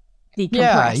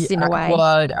decompress in a way.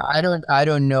 Well, I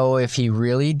don't know if he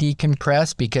really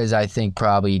decompressed, because I think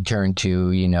probably he turned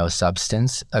to,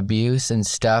 substance abuse and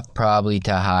stuff, probably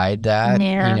to hide that,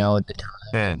 at the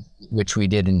time, which we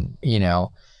didn't,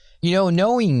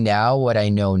 knowing now what I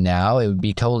know now, it would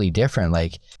be totally different.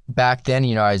 Like back then,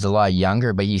 I was a lot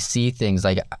younger, but you see things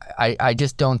like, I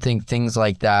just don't think things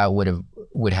like that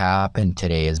would happen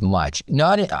today as much.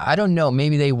 I don't know,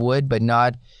 maybe they would, but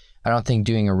not, I don't think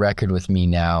doing a record with me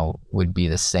now would be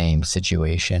the same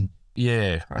situation.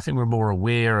 Yeah, I think we're more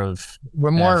aware of.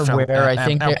 We're more aware. I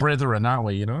think our brethren, aren't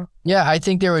we? Yeah, I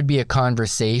think there would be a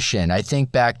conversation. I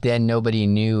think back then nobody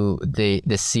knew the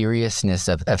seriousness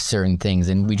of certain things,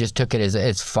 and we just took it as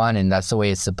it's fun, and that's the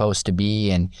way it's supposed to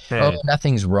be. And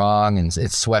nothing's wrong, and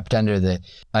it's swept under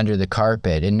the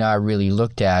carpet and not really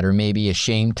looked at, or maybe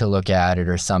ashamed to look at it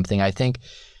or something. I think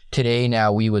today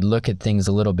now we would look at things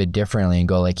a little bit differently and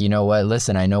go like, you know what?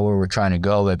 Listen, I know where we're trying to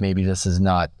go, but maybe this is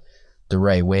not the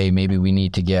right way. Maybe we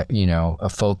need to get, a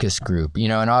focus group,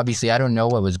 and obviously I don't know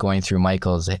what was going through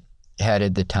Michael's head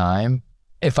at the time.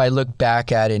 If I look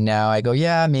back at it now, I go,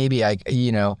 yeah, maybe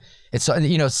it's,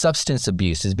 substance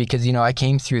abuse is because, I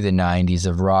came through the 90s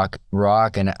of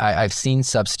rock and I've seen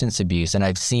substance abuse and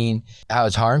I've seen how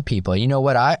it's harmed people. You know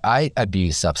what? I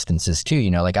abuse substances too,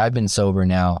 like I've been sober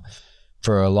now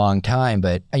for a long time,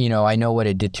 but I know what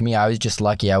it did to me. I was just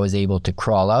lucky I was able to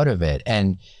crawl out of it.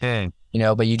 And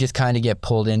but you just kind of get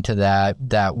pulled into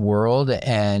that world,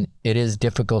 and it is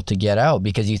difficult to get out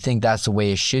because you think that's the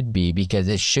way it should be, because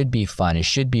it should be fun. It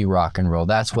should be rock and roll.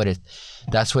 That's what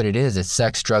it is. It's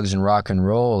sex, drugs, and rock and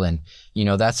roll. And,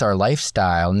 that's our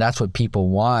lifestyle, and that's what people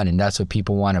want, and that's what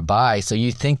people want to buy. So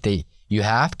you think that you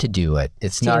have to do it.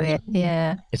 It's not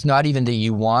even that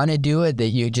you want to do it, that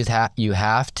you just you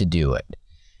have to do it.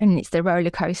 And it's the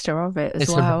roller coaster of it as well.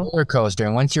 It's the roller coaster.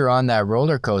 And once you're on that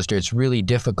roller coaster, it's really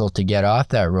difficult to get off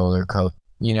that roller coaster,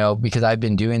 because I've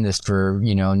been doing this for,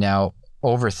 now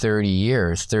over 30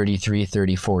 years, 33,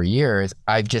 34 years,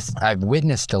 I've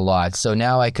witnessed a lot. So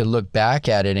now I could look back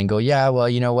at it and go, yeah, well,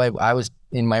 you know what? I was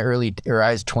in my I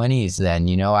was 20s then,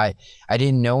 you know, I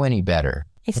didn't know any better.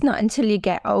 It's not until you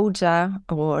get older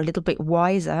or a little bit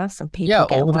wiser. Some people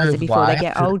get older wiser is before they wise.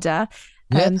 get older.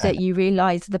 That you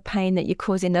realize the pain that you're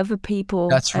causing other people.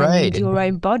 That's right. And your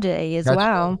own body as That's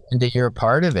well. right. And that you're a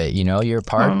part of it, you know, you're a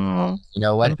part. You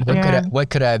know, what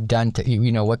could I have done to,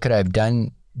 you know, what could I have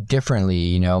done differently?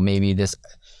 You know, maybe this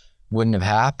wouldn't have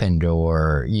happened,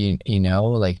 or you know,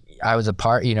 like I was a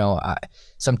part. You know,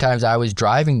 sometimes I was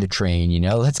driving the train. You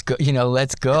know, let's go. You know,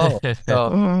 let's go.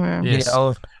 So, Yes. you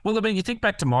know, Well, I mean, you think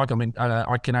back to Mike. I mean,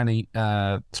 I can only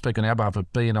speak on our behalf,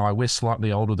 but B and I, we're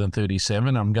slightly older than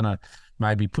 37. I'm going to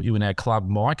maybe put you in our club,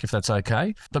 Mike, if that's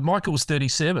okay. But Michael was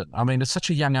 37. I mean, it's such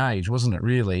a young age, wasn't it,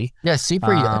 really? yeah,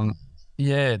 super young.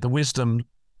 Yeah, the wisdom,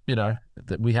 you know,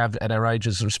 that we have at our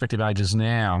ages, respective ages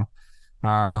now,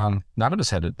 none of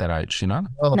us had at that age, you know?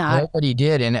 Well, No. nobody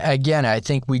did. And again, I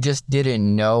think we just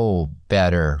didn't know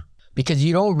better, because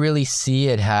you don't really see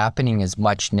it happening as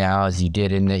much now as you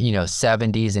did in the, you know,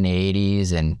 70s and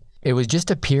 80s. And it was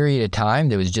just a period of time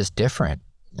that was just different.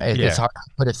 It's hard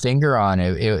to put a finger on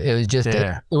it. It was just,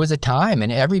 it was a time,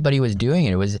 and everybody was doing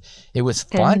it. It was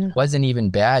fun. It wasn't even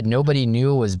bad. Nobody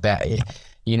knew it was bad,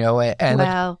 you know,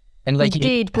 and we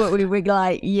did, but we were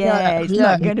like, it's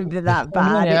not going to be that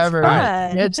bad. Whatever.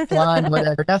 It's fun,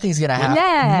 whatever. Nothing's going to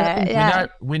happen.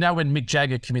 We know when Mick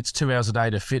Jagger commits 2 hours a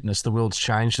day to fitness, the world's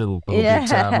changed a little bit,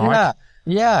 Mike.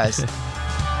 Yes.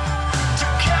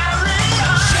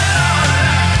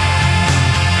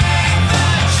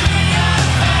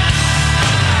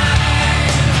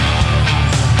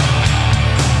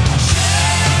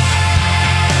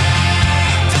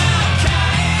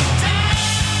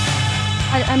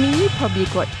 I mean, you probably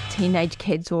got teenage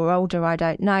kids or older, I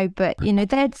don't know, but, you know,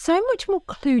 they're so much more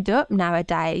clued up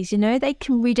nowadays, you know, they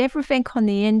can read everything on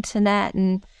the internet,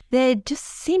 and they just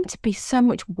seem to be so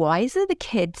much wiser, the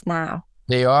kids now.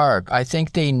 They are. I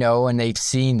think they know, and they've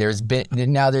seen, there's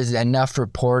enough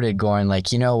reported going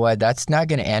like, you know what, that's not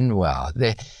going to end well.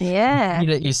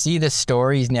 You see the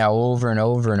stories now over and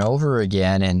over and over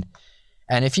again,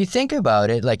 and if you think about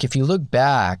it, like if you look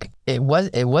back, it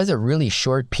was a really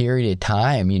short period of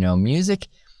time. You know, music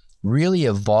really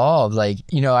evolved. Like,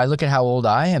 you know, I look at how old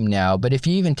I am now, but if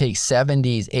you even take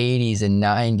 70s, 80s, and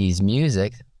 90s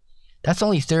music, that's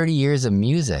only 30 years of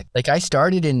music. Like, I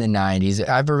started in the 90s.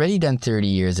 I've already done 30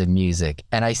 years of music.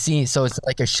 And so it's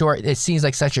like it seems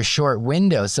like such a short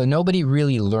window. So nobody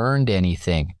really learned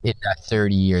anything in that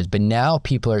 30 years. But now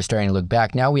people are starting to look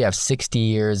back. Now we have 60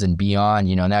 years and beyond.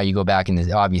 You know, now you go back in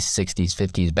the obvious 60s,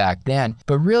 50s back then.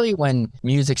 But really when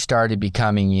music started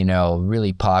becoming, you know,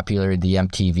 really popular, the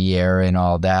MTV era and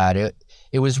all that,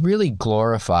 it was really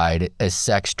glorified as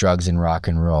sex, drugs, and rock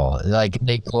and roll. Like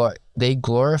they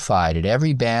glorified it.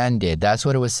 Every band did. That's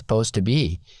what it was supposed to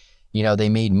be. You know, they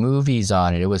made movies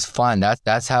on it. It was fun.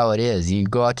 That's how it is. You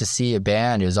go out to see a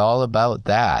band, it was all about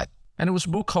that. And it was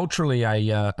more culturally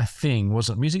a thing,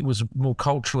 wasn't it? Music was more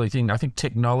culturally a thing. I think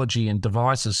technology and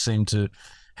devices seem to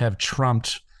have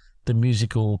trumped the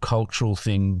musical cultural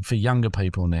thing for younger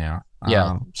people now.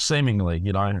 Yeah. Seemingly,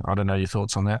 you know, I don't know your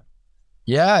thoughts on that.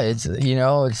 Yeah, it's, you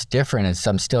know, it's different.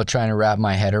 I'm still trying to wrap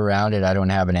my head around it. I don't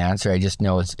have an answer. I just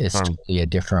know it's totally a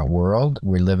different world.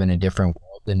 We live in a different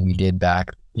world than we did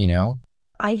back, you know.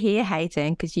 I hear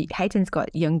Hayden, because Hayden's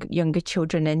got younger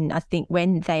children, and I think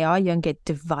when they are younger,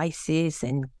 devices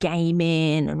and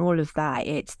gaming and all of that,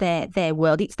 it's their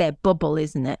world, it's their bubble,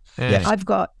 isn't it? Yes. I've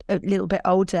got a little bit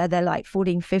older, they're like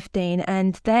 14, 15,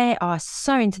 and they are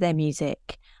so into their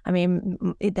music. I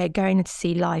mean, they're going to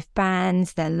see live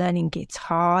bands, they're learning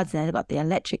guitars, they've got the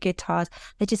electric guitars.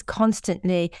 They're just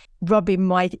constantly robbing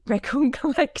my record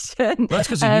collection. That's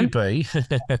because of you, B.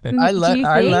 I don't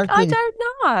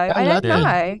know.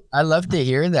 I love to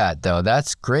hear that, though.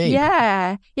 That's great.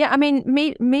 Yeah. I mean,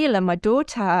 Mila, my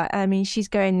daughter, I mean, she's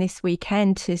going this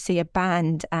weekend to see a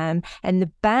band, and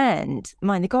the band,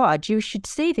 my God, you should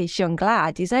see this young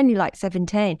lad. He's only like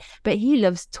 17, but he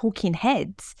loves Talking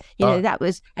Heads. You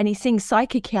know, and he sings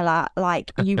Psycho Killer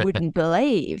like you wouldn't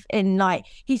believe. And like,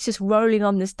 he's just rolling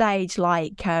on the stage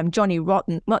like Johnny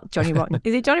Rotten. Not Johnny Rotten.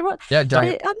 Is it Johnny Rotten? Yeah,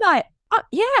 Johnny. I'm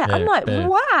like,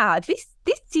 wow, this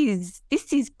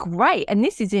is great. And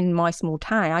this is in my small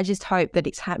town. I just hope that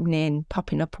it's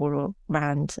popping up all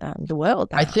around the world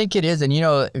now. I think it is. And, you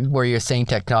know, where you're saying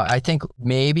technology, I think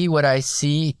maybe what I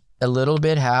see a little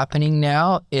bit happening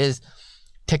now is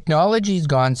technology's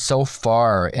gone so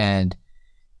far, and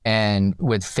And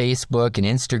with Facebook and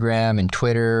Instagram and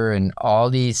Twitter and all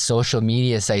these social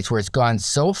media sites where it's gone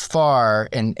so far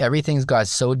and everything's got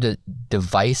so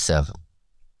divisive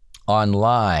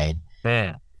online,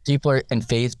 people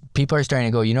are starting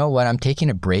to go, you know what? I'm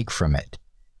taking a break from it.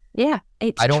 Yeah,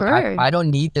 it's true. I don't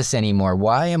need this anymore.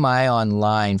 Why am I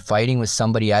online fighting with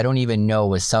somebody I don't even know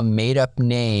with some made up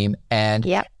name? And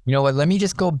you know what? Let me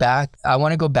just go back. I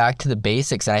want to go back to the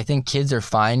basics. And I think kids are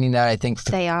finding that. I think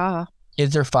they are.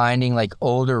 Kids are finding like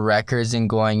older records and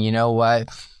going, you know what?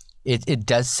 It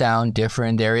does sound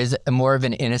different. There is more of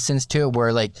an innocence to it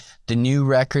where like the new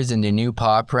records and the new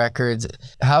pop records,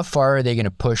 how far are they going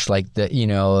to push like the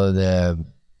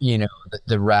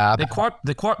rap?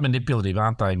 They're quite manipulative,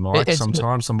 aren't they, Mike?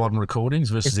 Sometimes the modern recordings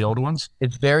versus the older ones.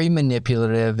 It's very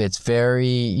manipulative. It's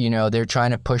very, they're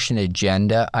trying to push an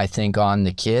agenda, I think, on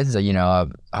the kids.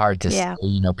 Hard to say,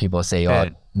 people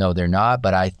say, no, they're not,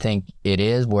 but I think it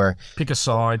is where... Pick a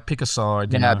side. Pick a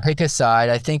side.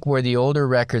 I think where the older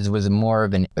records was more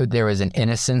of there was an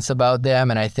innocence about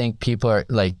them, and I think people are,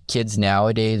 like kids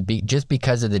nowadays, just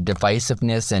because of the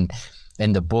divisiveness and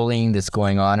the bullying that's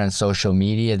going on social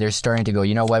media, they're starting to go,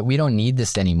 you know what, we don't need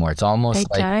this anymore. It's almost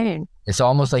it's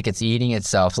almost like it's eating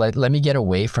itself. Like, let me get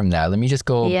away from that. Let me just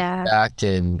go back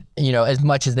to, as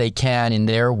much as they can in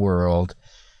their world.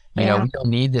 We don't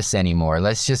need this anymore.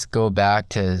 Let's just go back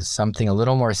to something a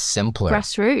little more simpler.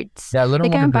 Grassroots. Yeah, They're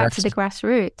going back to the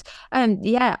grassroots.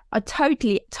 I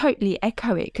totally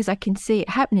echo it because I can see it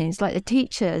happening. It's like the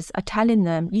teachers are telling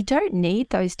them, you don't need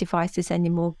those devices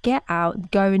anymore. Get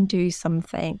out, go and do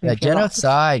something. Yeah, get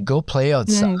outside, go play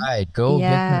outside, go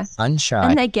get the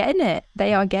sunshine. And they're getting it.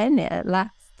 They are getting it at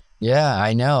last. Yeah,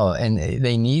 I know. And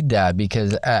they need that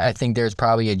because I think there's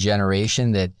probably a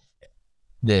generation that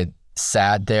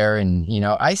sat there and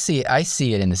I see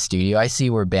it in the studio. I see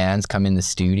where bands come in the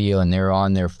studio and they're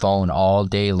on their phone all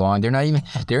day long.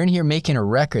 They're in here making a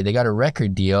record. They got a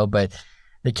record deal, but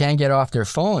they can't get off their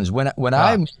phones. When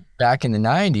I'm back in the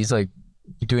 90s, like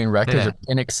doing records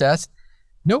in excess,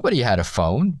 nobody had a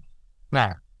phone.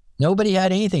 Nobody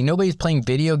had anything. Nobody's playing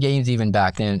video games even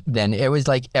back then. It was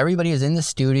like everybody is in the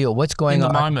studio. What's going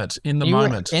on? In the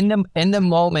moment. In the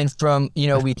moment from,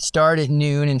 we'd start at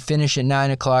noon and finish at 9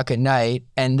 o'clock at night.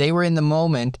 And they were in the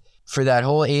moment for that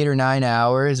whole 8 or 9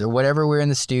 hours or whatever we're in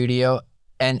the studio.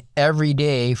 And every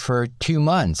day for 2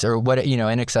 months or what,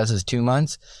 in excess is 2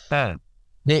 months. In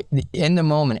the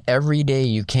moment, every day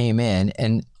you came in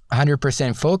and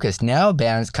 100% focused. Now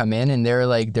bands come in and they're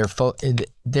like they're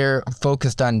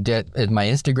focused on is my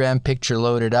Instagram picture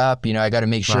loaded up. I got to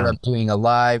make sure I'm doing a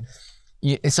live.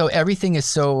 So everything is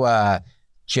so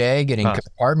jagged and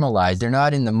compartmentalized. They're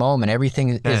not in the moment.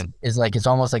 Everything is like it's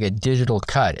almost like a digital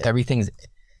cut.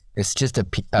 It's just you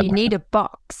need a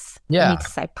box. Yeah. You need to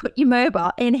say, put your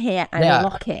mobile in here and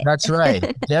lock it. That's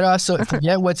right. That also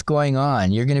forget what's going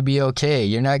on. You're gonna be okay.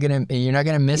 You're not gonna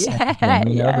miss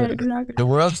anything. The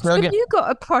world's still Have you got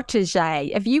a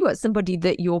protege? Have you got somebody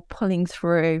that you're pulling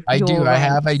through? I do. I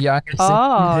have a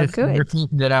younger good.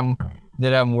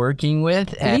 that I'm working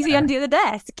with. And he's under the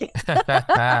desk.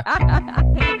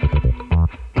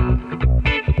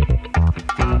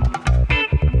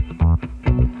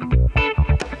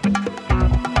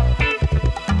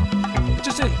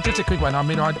 Just a quick one. I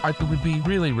mean, I would be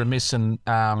really remiss and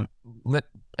let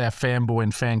our fanboy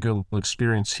and fangirl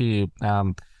experience here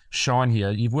shine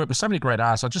here. You've worked with so many great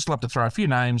artists. I'd just love to throw a few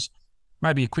names,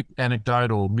 maybe a quick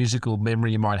anecdote or musical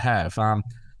memory you might have.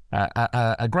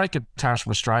 A great guitarist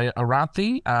from Australia,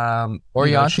 Orianthi.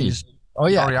 Orianthi.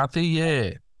 Orianthi,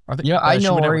 yeah. I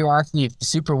know Orianthi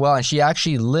super well, and she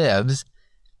actually lives.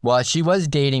 Well, she was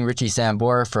dating Richie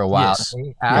Sambora for a while. Yes.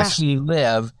 They actually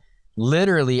live.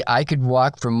 Literally, I could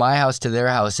walk from my house to their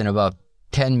house in about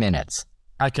 10 minutes.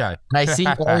 Okay. And I see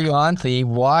Orianthi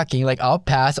walking, like I'll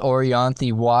pass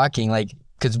Orianthi walking, like,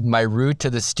 because my route to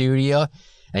the studio,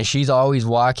 and she's always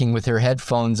walking with her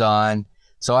headphones on.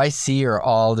 So I see her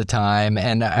all the time.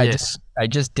 And I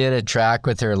just did a track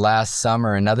with her last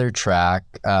summer, another track.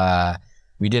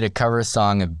 We did a cover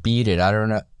song of Beat It. I don't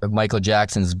know, of Michael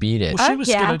Jackson's Beat It. Well,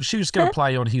 she was going to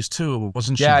play on his tour,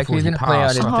 wasn't she? Yeah, she was going to play on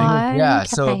his tour. Yeah, okay.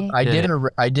 so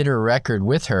I did a record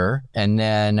with her, and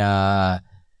then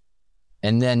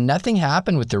nothing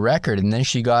happened with the record, and then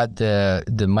she got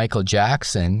the Michael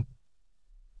Jackson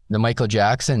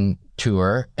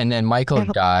tour, and then Michael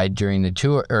died during the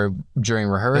tour or during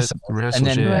rehearsal,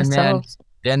 and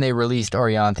then they released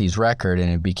Orianthi's record,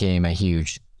 and it became a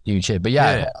huge hit. But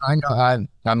I know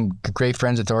I'm great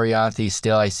friends with Orianthi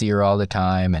still. I see her all the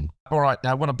time. And all right,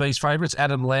 now one of B's favorites,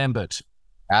 Adam Lambert.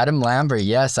 Adam Lambert,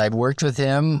 yes, I've worked with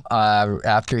him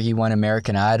after he won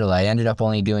American Idol. I ended up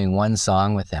only doing one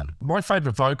song with him. My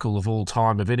favourite vocal of all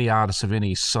time, of any artist of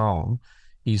any song,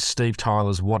 is Steve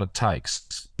Tyler's "What It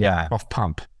Takes." Yeah. Off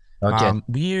Pump. Okay.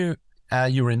 Were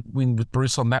you were in with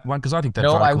Bruce on that one? Because I think that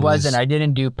No, vocal I wasn't. is- I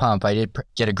didn't do Pump. I did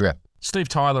Get a Grip. Steve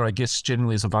Tyler, I guess,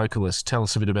 generally is a vocalist. Tell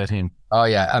us a bit about him. Oh,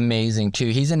 yeah. Amazing, too.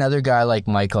 He's another guy like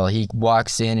Michael. He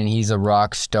walks in and he's a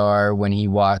rock star. When he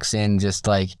walks in, just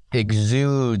like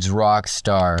exudes rock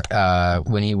star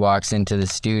when he walks into the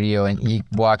studio, and he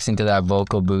walks into that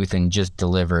vocal booth and just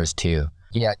delivers, too.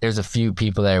 Yeah, there's a few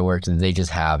people that I worked with. They just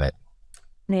have it.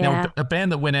 Yeah. Now, a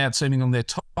band that went out seeming on their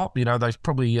top, they've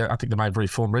probably, I think they may have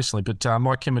reformed recently, but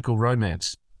My Chemical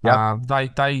Romance. Yep.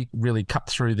 They really cut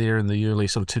through there in the early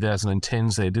sort of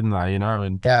 2010s there, didn't they?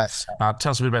 And Yes.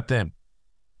 tell us a bit about them.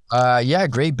 Yeah,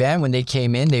 great band. When they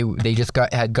came in, they just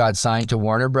got signed to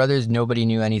Warner Brothers. Nobody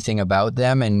knew anything about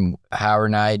them, and Howard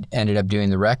and I ended up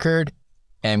doing the record.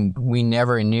 And we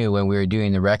never knew when we were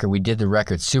doing the record. We did the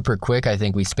record super quick. I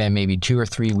think we spent maybe 2 or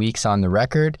 3 weeks on the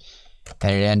record,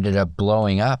 and it ended up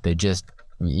blowing up. It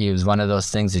was one of those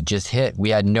things that just hit.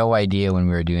 We had no idea when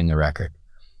we were doing the record.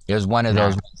 It was one of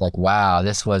those like, wow,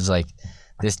 this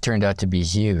turned out to be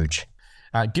huge.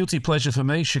 Guilty pleasure for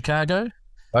me, Chicago.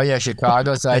 Oh yeah,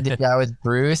 Chicago. So I did that with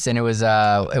Bruce, and it was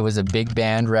a big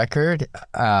band record,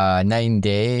 night and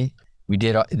day.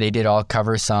 They did all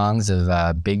cover songs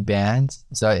of big bands.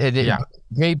 So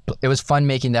great. It was fun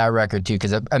making that record too,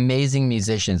 because amazing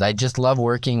musicians. I just love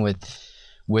working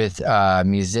with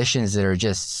musicians that are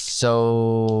just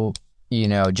so,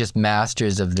 just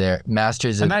masters of. And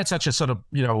they had such a sort of,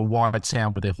 a wide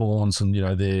sound with their horns and,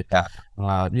 they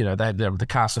had the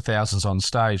cast of thousands on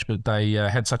stage, but they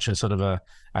had such a sort of a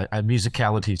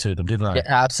musicality to them, didn't they? Yeah,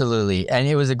 absolutely. And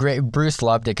it was Bruce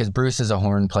loved it because Bruce is a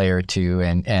horn player too.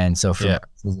 And so for it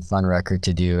was a fun record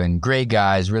to do, and great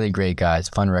guys, really great guys,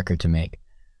 fun record to make.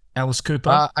 Alice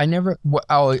Cooper?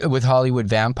 With Hollywood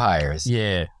Vampires.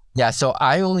 Yeah. Yeah, so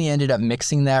I only ended up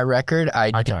mixing that record.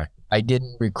 I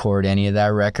didn't record any of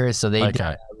that record, so they did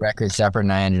that record separate,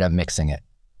 and I ended up mixing it.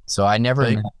 So I never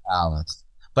met Alice,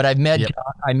 but I met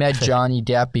Johnny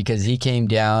Depp because he came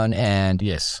down and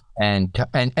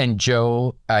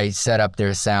Joe. I set up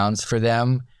their sounds for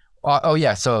them.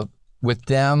 So with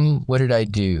them, what did I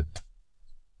do?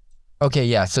 Okay,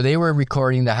 yeah. So they were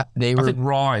recording I think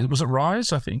Rise. Was it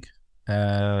Rise? I think.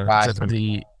 Rise.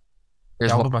 The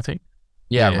album, I think.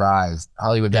 Yeah, Rise.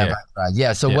 Hollywood Vampires Rise.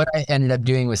 Yeah, so what I ended up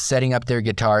doing was setting up their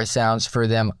guitar sounds for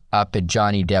them up at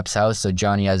Johnny Depp's house. So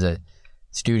Johnny has a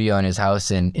studio in his house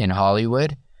in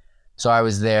Hollywood. So I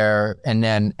was there and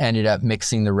then ended up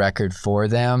mixing the record for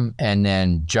them. And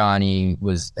then Johnny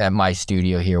was at my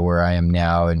studio here where I am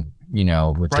now. And,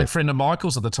 great friend of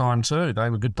Michael's at the time too. They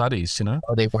were good buddies,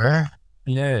 Oh, they were?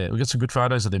 Yeah, we got some good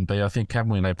photos of them, I think,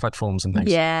 haven't we, on their platforms and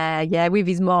things. Yeah, with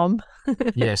his mom.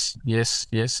 Yes.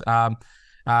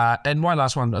 And my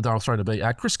last one that I'll throw to B,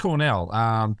 Chris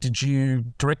Cornell. Did you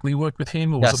directly work with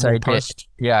him, or was it more post?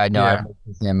 Yeah, no, I worked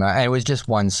with him. It was just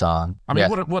one song. I mean,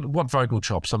 what vocal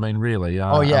chops? I mean, really.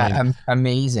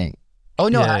 Amazing. Oh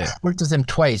no, I worked with him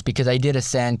twice because I did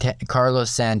a Carlos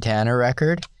Santana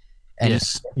record, and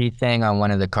he sang on one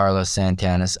of the Carlos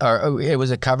Santanas. It was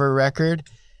a cover record.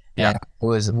 Yeah, it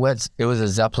was a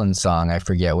Zeppelin song. I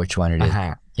forget which one it is.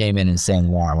 Came in and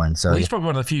sang that one. So he's probably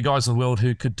one of the few guys in the world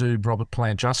who could do Robert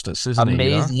Plant justice, isn't he?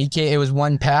 Amazing. It was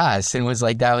one pass and was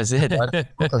like, that was it. It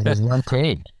was one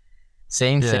take.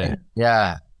 Same thing.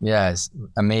 Yeah. Yes.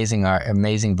 Amazing art,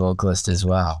 amazing vocalist as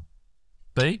well.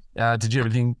 B, did you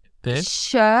have anything there?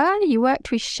 Sure. You worked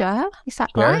with Cher. Is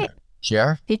that right?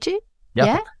 Cher. Did you? Yep.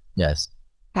 Yeah. Yes.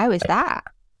 How was that?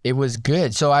 It was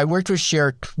good. So I worked with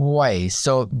Cher twice.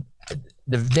 So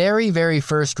the very, very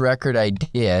first record I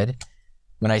did,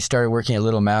 when I started working at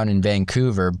Little Mountain in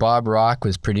Vancouver, Bob Rock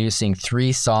was producing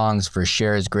 3 songs for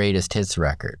Cher's Greatest Hits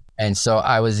record. And so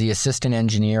I was the assistant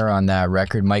engineer on that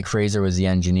record. Mike Fraser was the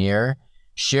engineer.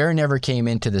 Cher never came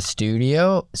into the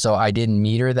studio, so I didn't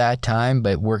meet her that time,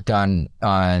 but worked on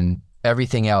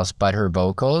everything else but her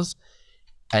vocals.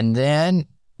 And then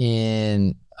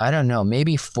in, I don't know,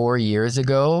 maybe 4 years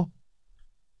ago,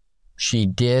 she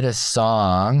did a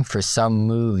song for some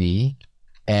movie.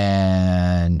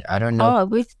 And I don't know. Oh,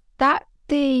 was that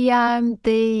the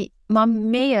Mamma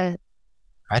Mia?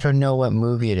 I don't know what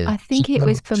movie it is. I think it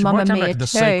was for Mamma Mia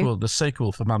too. The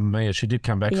sequel for Mamma Mia. She did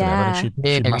come back for that. I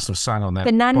think she must have sung on that.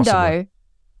 Fernando. Possibly.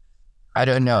 I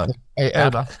don't know.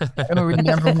 I don't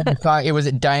remember what the song. It was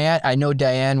Diane. I know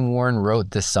Diane Warren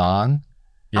wrote the song.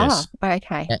 Yes. Oh,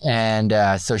 okay. And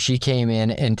so she came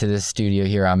into the studio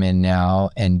here I'm in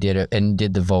now and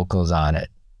did the vocals on it.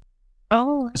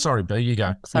 Oh, Sorry, B, you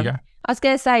go. sorry. You go. I was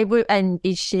going to say, and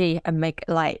is she a make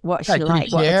like what's she Yeah,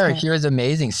 like? What is her- she was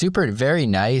amazing, super, very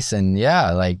nice, and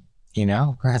yeah, like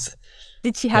that's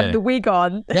Did she have Yeah. the wig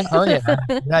on? yeah, oh yeah,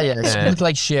 yeah. She looked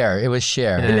like Cher. It was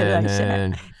Cher.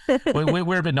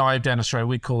 We're a bit naive down Australia.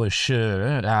 We call her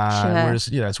Cher, whereas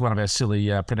it's one of our silly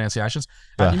pronunciations.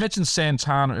 You mentioned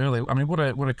Santana earlier. I mean, what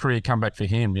a career comeback for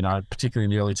him. Particularly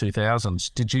in the early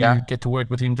 2000s. Did you get to work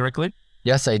with him directly?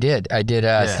 Yes, I did. I did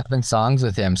 7 songs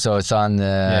with him. So it's on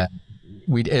the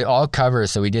we did all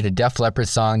covers. So we did a Def Leppard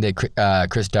song that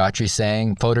Chris Daughtry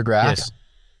sang, "Photograph."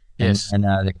 Yes. And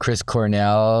the Chris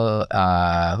Cornell.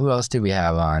 Who else did we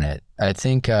have on it? I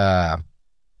think I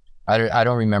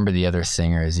don't remember the other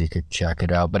singers. You could check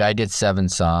it out. But I did 7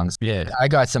 songs. Yeah. I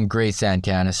got some great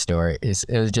Santana stories.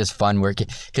 It was just fun working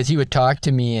because he would talk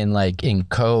to me in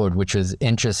code, which was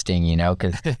interesting,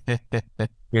 because he'd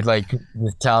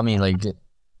just tell me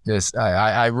this.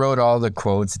 I wrote all the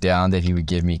quotes down that he would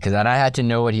give me because I had to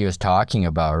know what he was talking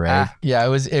about, right? Yeah, it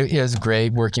was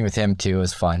great working with him too. It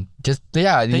was fun. Just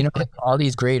all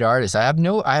these great artists. I have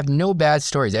no bad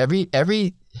stories.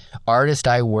 Every artist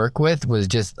I work with was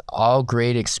just all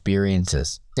great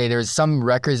experiences. There's some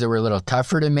records that were a little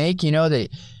tougher to make, that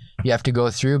you have to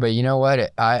go through. But you know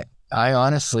what? I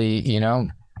honestly,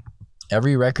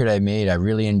 every record I made, I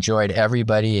really enjoyed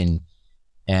everybody,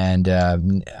 and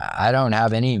I don't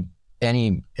have any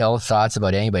ill thoughts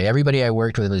about anybody. Everybody I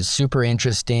worked with was super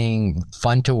interesting,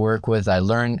 fun to work with. I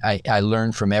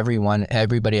learned from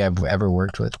everybody I've ever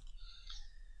worked with.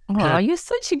 Oh, you're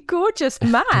such a gorgeous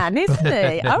man, isn't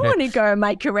he? I want to go and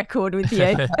make a record with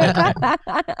you.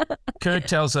 Kirk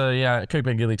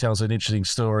Bengilly tells an interesting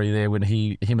story there when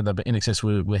him and the INXS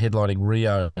were headlining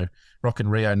Rio, Rock in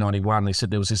Rio 91. They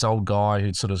said there was this old guy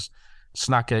who'd sort of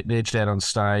edged out on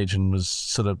stage and was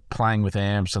sort of playing with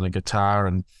amps and a guitar,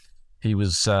 and he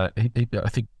was I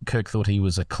think Kirk thought he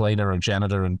was a cleaner or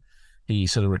janitor, and he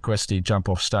sort of requested he jump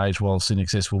off stage while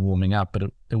INXS were warming up, but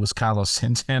it was Carlos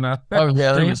Santana. Oh,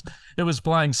 really? It was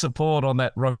playing support on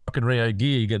that Rock in Rio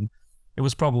gig, and it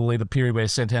was probably the period where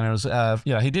Santana was,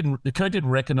 Kirk didn't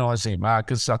recognize him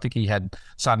because I think he had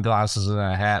sunglasses and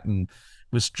a hat and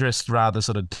was dressed rather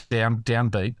sort of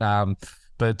downbeat.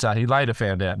 But he later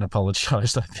found out and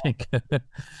apologized, I think.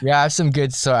 Yeah, I have some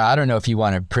good. So I don't know if you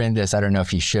want to print this. I don't know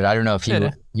if you should. I don't know if you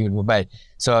would. But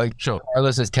so sure.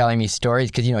 Carlos was telling me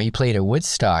stories because he played at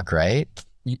Woodstock, right?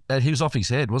 He was off his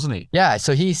head, wasn't he? Yeah.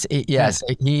 So he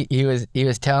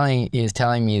was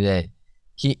telling me that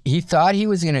he thought he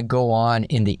was going to go on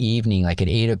in the evening, like at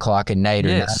 8 o'clock at night or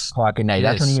 9 o'clock at night.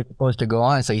 That's when he was supposed to go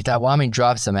on. So he thought, well, I'm going to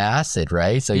drop some acid,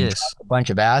 right? So he dropped a bunch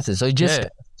of acid. So he just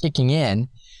started kicking in.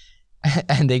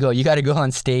 And they go, you got to go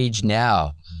on stage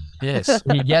now. Yes.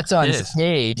 He gets on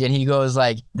stage and he goes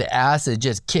the acid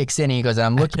just kicks in. And he goes,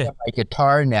 I'm looking at my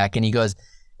guitar neck. And he goes,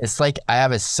 it's like I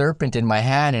have a serpent in my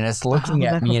hand and it's looking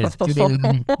at me and it's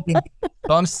doing.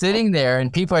 So I'm sitting there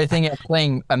and people are thinking I'm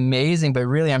playing amazing, but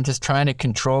really I'm just trying to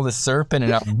control the serpent.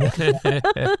 And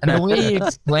the way he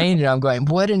explained it, I'm going,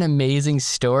 what an amazing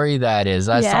story that is.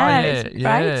 It's a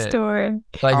great story.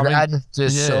 That's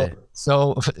just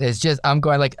so it's just, I'm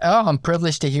going I'm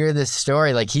privileged to hear this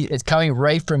story. It's coming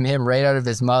right from him, right out of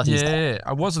his mouth.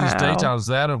 I wasn't as detailed as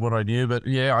that of what I knew, but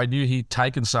I knew he'd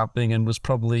taken something and was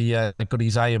probably got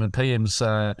his AM and PMs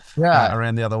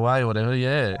around the other way or whatever.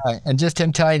 Yeah. And just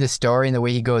him telling the story and the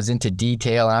way he goes into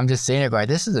detail. And I'm just saying, going,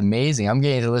 this is amazing. I'm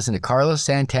getting to listen to Carlos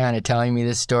Santana telling me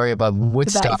this story about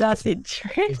Woodstock. That's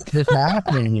interesting. This is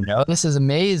happening, This is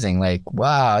amazing.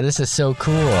 Wow, this is so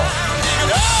cool.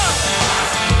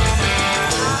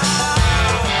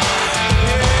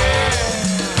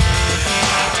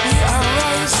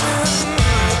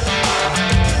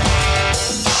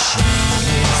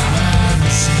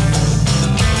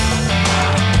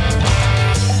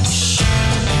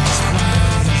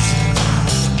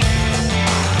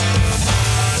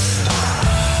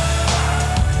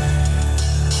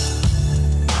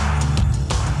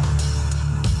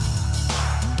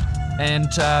 And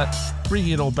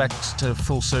bringing it all back to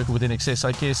full circle with INXS,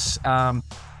 I guess,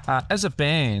 as a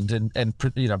band and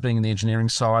being in the engineering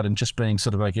side and just being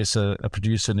sort of, I guess, a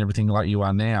producer and everything like you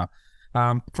are now,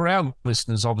 for our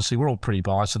listeners, obviously, we're all pretty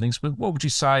biased and things, but what would you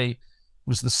say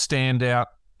was the standout,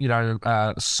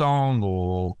 song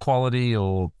or quality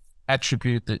or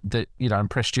attribute that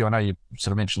impressed you? I know you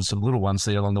sort of mentioned some little ones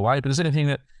there along the way, but is there anything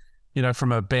that,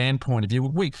 from a band point of view,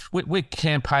 we're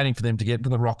campaigning for them to get to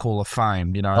the Rock Hall of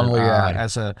Fame,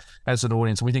 as an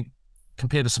audience. And we think,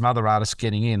 compared to some other artists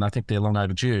getting in, I think they're long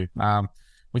overdue.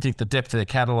 We think the depth of their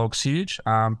catalog's huge.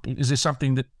 Is there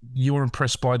something that you were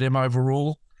impressed by them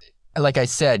overall? Like I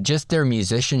said, just their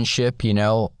musicianship,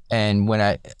 And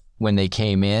when they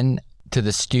came in to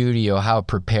the studio, how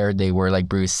prepared they were, like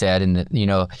Bruce said, and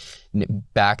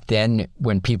back then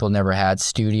when people never had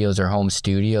studios or home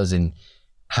studios, and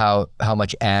how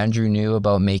much Andrew knew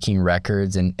about making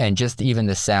records, and just even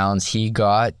the sounds he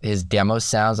got, his demo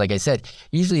sounds. Like I said,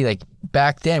 usually like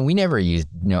back then we never used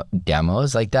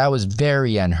demos. Like that was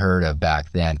very unheard of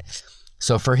back then.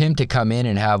 So for him to come in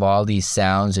and have all these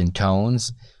sounds and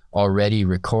tones already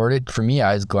recorded, for me,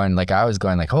 I was going like,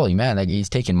 holy man, like he's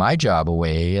taking my job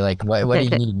away. Like what do you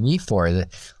need me for?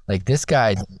 Like this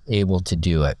guy's able to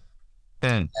do it.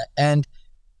 And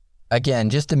again,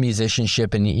 just the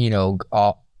musicianship, and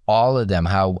all of them,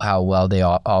 how well they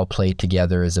all play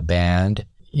together as a band.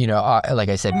 Like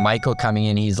I said, Michael coming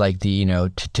in, he's like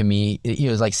to me, he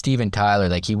was like Steven Tyler.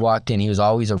 Like he walked in, he was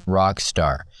always a rock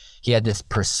star. He had this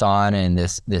persona and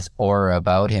this aura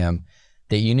about him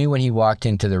that you knew when he walked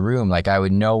into the room. Like I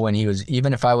would know when he was,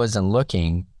 even if I wasn't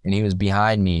looking and he was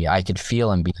behind me, I could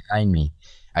feel him behind me.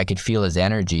 I could feel his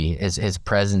energy, his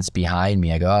presence behind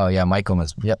me. I go, oh yeah, Michael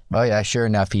must. Yep. Oh yeah, sure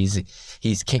enough, he's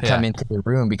come into the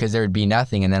room, because there would be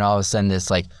nothing, and then all of a sudden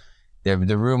this like the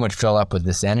room would fill up with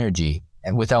this energy,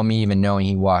 and without me even knowing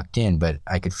he walked in, but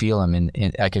I could feel him,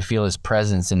 and I could feel his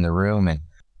presence in the room. And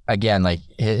again, like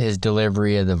his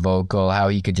delivery of the vocal, how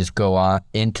he could just go on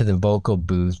into the vocal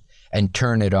booth and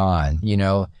turn it on,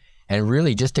 and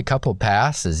really just a couple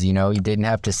passes, he didn't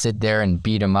have to sit there and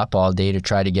beat him up all day to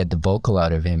try to get the vocal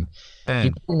out of him. He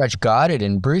pretty much got it,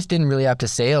 and Bruce didn't really have to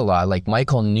say a lot. Like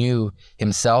Michael knew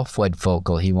himself what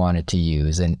vocal he wanted to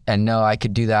use, and no, I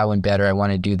could do that one better. I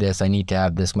want to do this. I need to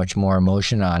have this much more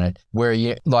emotion on it. Where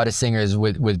a lot of singers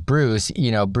with Bruce,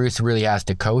 Bruce really has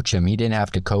to coach him. He didn't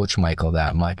have to coach Michael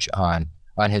that much on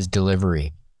his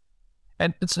delivery.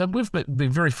 And we've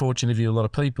been very fortunate to you, a lot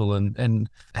of people, and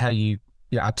how you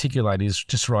articulate is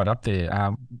just right up there.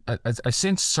 I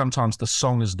sense sometimes the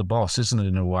song is the boss, isn't it,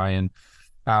 in a way? And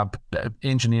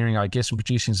engineering, I guess, and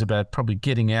producing is about probably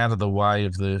getting out of the way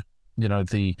of the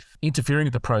interfering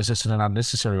with the process in an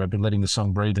unnecessary way, but letting the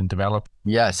song breathe and develop.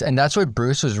 Yes, and that's what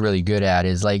Bruce was really good at,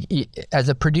 is like, as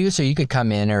a producer, you could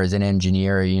come in, or as an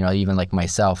engineer, even like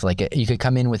myself, like you could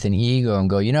come in with an ego and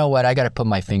go, you know what, I got to put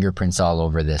my fingerprints all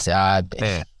over this.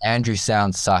 Andrew's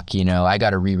sounds suck, I got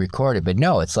to re-record it. But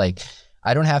no, it's like,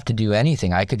 I don't have to do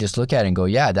anything. I could just look at it and go,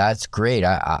 yeah, that's great.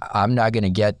 I'm not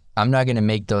going to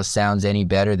make those sounds any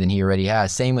better than he already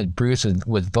has. Same with Bruce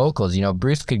with vocals.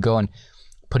 Bruce could go and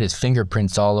put his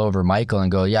fingerprints all over Michael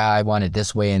and go, yeah, I want it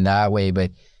this way and that way. But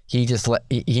he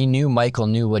knew Michael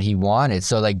knew what he wanted.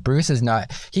 So like Bruce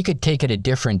he could take it a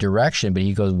different direction, but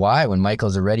he goes, why? When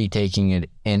Michael's already taking it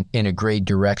in a great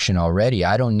direction already,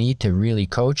 I don't need to really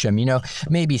coach him,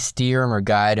 maybe steer him or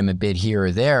guide him a bit here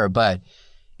or there. But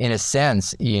in a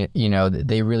sense,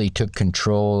 they really took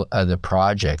control of the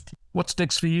project. What's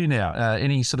next for you now?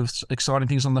 Any sort of exciting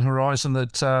things on the horizon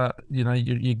that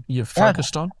you're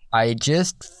focused on? I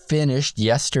just finished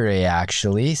yesterday,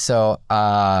 actually. So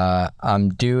I'm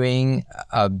doing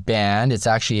a band. It's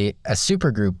actually a super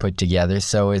group put together.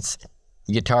 So it's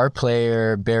guitar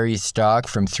player Barry Stock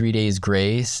from 3 Days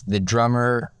Grace, the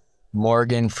drummer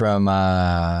Morgan from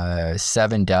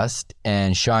Seven Dust,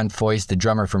 and Sean Foyce, the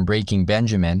drummer from Breaking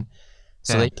Benjamin.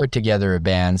 So they put together a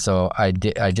band. So I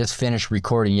just finished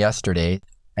recording yesterday.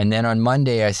 And then on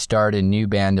Monday, I started a new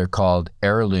band. They're called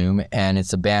Heirloom. And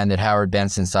it's a band that Howard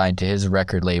Benson signed to his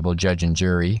record label, Judge and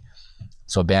Jury.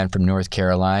 So a band from North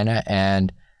Carolina.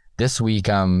 And this week,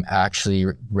 I'm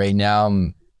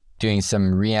doing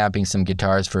some reamping some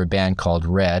guitars for a band called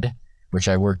Red, which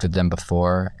I worked with them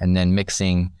before. And then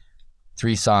mixing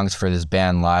 3 songs for this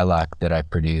band Lilac that I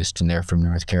produced, and they're from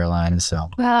North Carolina. So,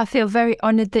 well, I feel very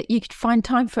honoured that you could find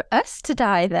time for us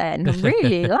today. Then,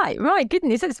 really, my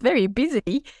goodness, it's very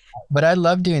busy. But I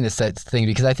love doing this thing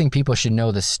because I think people should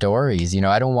know the stories.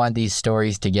 I don't want these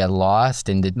stories to get lost.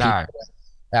 And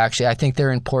actually, I think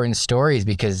they're important stories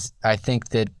because I think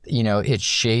that it's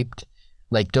shaped,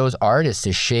 like those artists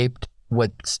have shaped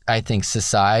what I think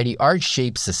art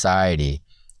shapes society.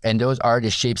 And those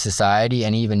artists shape society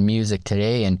and even music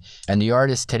today. And the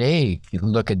artists today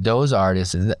look at those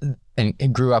artists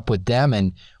and grew up with them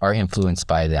and are influenced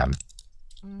by them.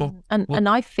 And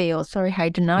I feel, sorry,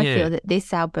 Hayden, feel that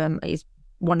this album is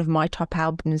one of my top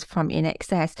albums from In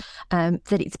Excess, that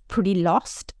it's pretty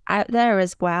lost out there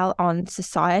as well on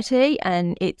society.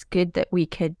 And it's good that we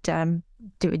could do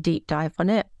a deep dive on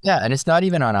it. Yeah, and it's not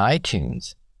even on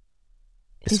iTunes.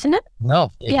 Isn't it? No.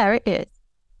 Yeah, it is.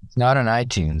 It's not on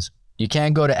iTunes. You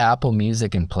can't go to Apple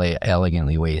Music and play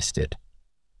Elegantly Wasted.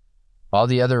 All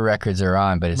the other records are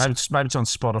on, but maybe it's on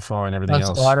Spotify and everything on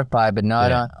else. Spotify, but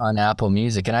not on Apple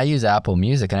Music. And I use Apple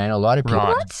Music, and I know a lot of people.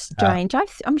 Right. That's strange.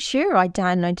 I'm sure I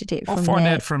downloaded it from I'll find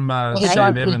there. out from It's Sam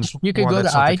on- Evans. You could why go to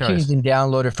that's not the case. iTunes and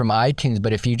download it from iTunes,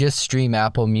 but if you just stream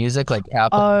Apple Music, like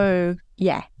Apple, Oh,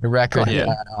 yeah. the record Got is you.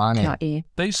 not on it. Got you.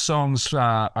 These songs,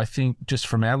 I think, just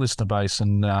from our listener base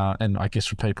and I guess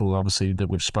for people obviously that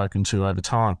we've spoken to over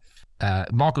time,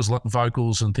 Michael's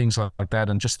vocals and things like that,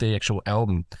 and just the actual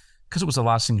album, because it was the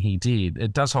last thing he did,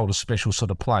 it does hold a special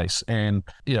sort of place. And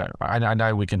I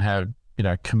know we can have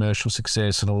commercial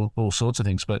success and all sorts of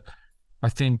things, but I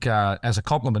think as a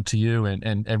compliment to you,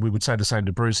 and we would say the same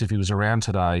to Bruce if he was around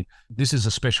today, this is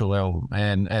a special album,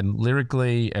 and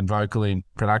lyrically and vocally and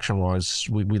production wise,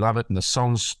 we love it. And the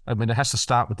songs, I mean, it has to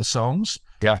start with the songs.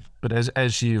 Yeah. But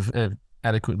as you've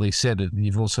adequately said it,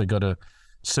 you've also got to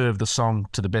serve the song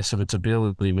to the best of its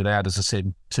ability without, as I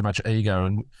said, too much ego.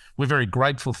 And we're very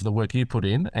grateful for the work you put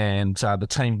in, and the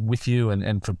team with you,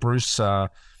 and for Bruce,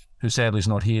 who sadly is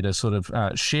not here to sort of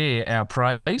share our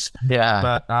praise. Yeah.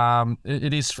 But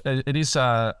it is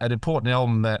an important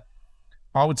album that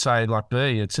I would say, like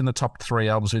B, it's in the top 3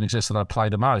 albums in Excess that I play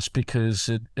the most, because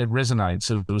it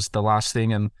resonates. It was the last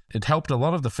thing, and it helped a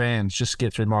lot of the fans just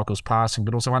get through Michael's passing,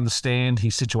 but also understand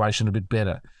his situation a bit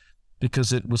better,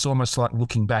 because it was almost like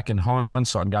looking back in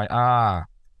hindsight and going,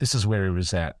 this is where he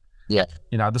was at. Yeah.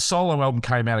 The solo album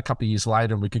came out a couple of years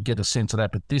later and we could get a sense of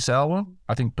that. But this album,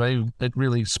 I think, it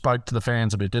really spoke to the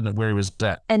fans a bit, didn't it, where he was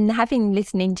at? And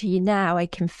listening to you now, I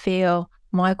can feel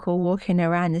Michael walking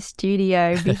around the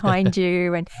studio behind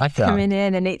you and coming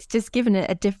in, and it's just given it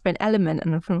a different element.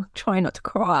 And I'm trying not to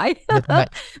cry.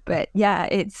 But yeah,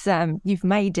 it's you've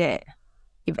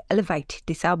elevated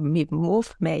this album even more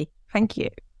for me. Thank you.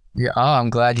 Yeah, I'm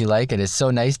glad you like it. It's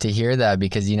so nice to hear that,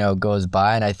 because, it goes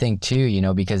by. And I think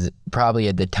too, because probably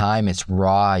at the time it's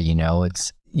raw,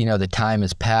 it's, the time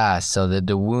has passed, so that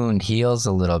the wound heals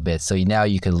a little bit. So now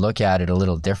you can look at it a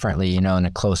little differently, in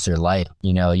a closer light.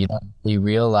 You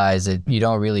realize it, you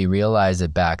don't really realize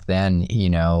it back then,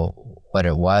 what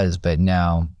it was, but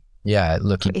now, yeah,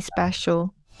 looking. It's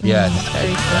special. Yeah.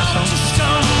 Very special. Just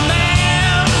a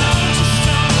man,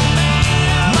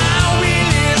 my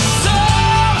will is so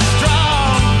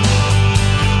strong.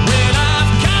 When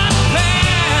I've got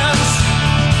plans,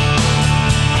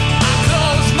 I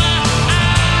close my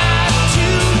eyes to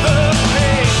the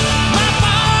pain. My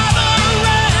father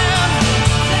ran,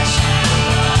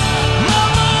 my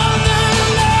mother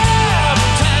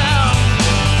left town,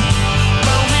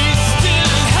 but we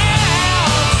still have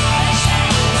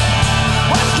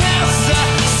what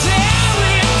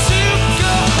necessary to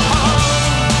go on.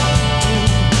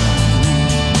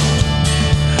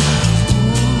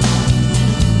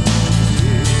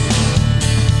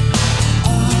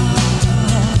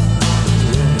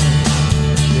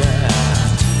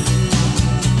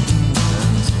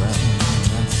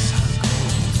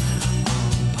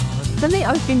 Something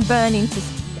I've been burning to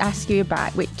ask you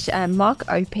about, which Mark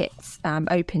Opitz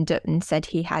opened up and said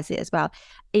he has it as well,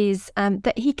 is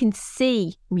that he can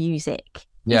see music.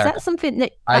 Yeah. Is that something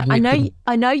that I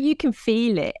know you can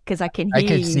feel it, because I can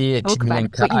hear you see it, talk about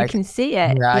it, but you can see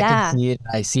it. Yeah, I can see it.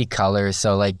 I see colors.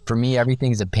 So like for me,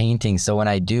 everything's a painting. So when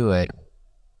I do it,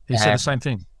 He said the same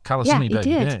thing. Colour Yeah, Cine, he baby.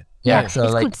 did. yeah. So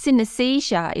it's like, called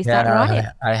synesthesia. Is that right?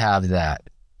 I have that.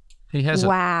 He has it.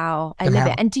 Wow, I love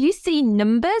it. And do you see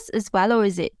numbers as well, or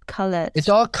is it colours? It's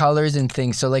all colors and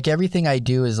things. So like everything I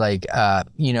do is like,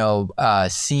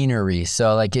 scenery.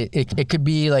 So like it could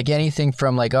be like anything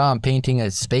from like, I'm painting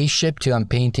a spaceship to I'm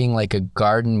painting like a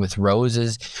garden with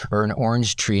roses or an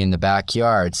orange tree in the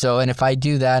backyard. So, and if I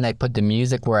do that and I put the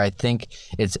music where I think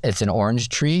it's an orange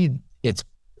tree, it's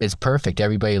perfect.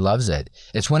 Everybody loves it.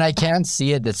 It's when I can't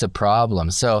see it that's a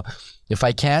problem. So if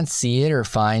I can't see it or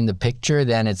find the picture,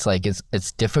 then it's like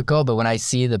it's difficult. But when I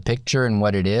see the picture and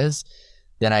what it is,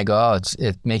 then I go,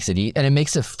 it makes it easy. And it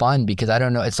makes it fun, because I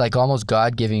don't know, it's like almost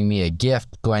God giving me a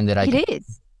gift, going that I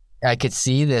could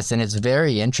see this, and it's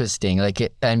very interesting.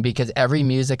 And because every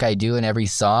music I do and every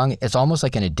song, it's almost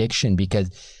like an addiction, because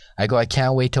I go, I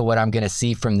can't wait till what I'm going to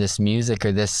see from this music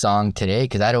or this song today,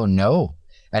 because I don't know.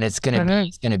 And it's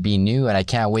going to be new, and I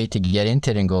can't wait to get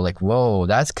into it and go like, whoa,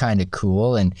 that's kind of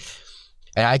cool. And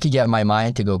I could get my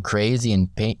mind to go crazy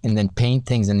and paint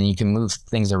things, and then you can move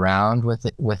things around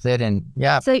with it. And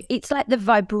yeah. So it's like the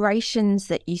vibrations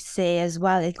that you see as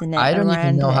well, isn't it? I don't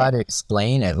even know how to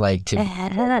explain it.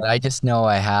 But I just know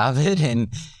I have it, and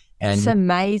it's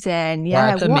amazing.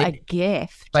 Yeah, what a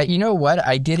gift. But you know what?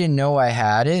 I didn't know I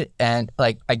had it, and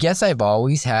like I guess I've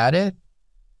always had it,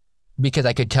 because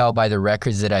I could tell by the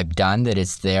records that I've done that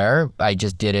it's there. I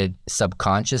just did it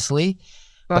subconsciously.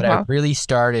 but I really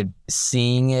started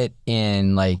seeing it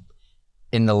in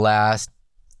the last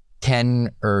 10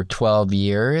 or 12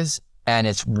 years. And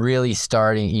it's really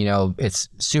starting, it's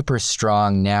super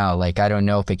strong now. Like, I don't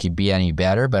know if it could be any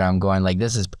better, but I'm going like,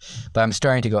 but I'm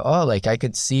starting to go, oh, like I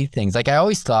could see things. Like I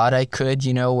always thought I could,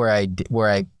 where I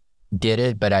did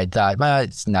it, but I thought, well,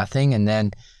 it's nothing. And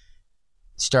then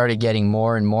started getting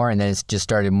more and more, and then it's just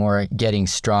started getting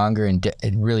stronger, and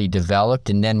it really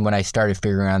developed. And then when I started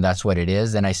figuring out that's what it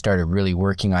is, then I started really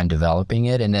working on developing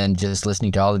it, and then just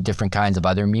listening to all the different kinds of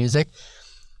other music.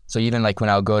 So even like when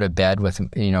I'll go to bed with,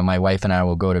 my wife and I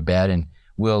will go to bed, and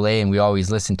we'll lay, and we always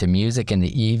listen to music in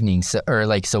the evening. So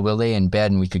we'll lay in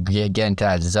bed and we could get into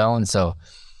that zone. So,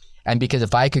 and because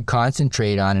if I could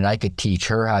concentrate on it, I could teach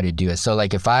her how to do it. So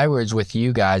like if I was with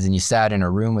you guys and you sat in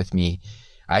a room with me,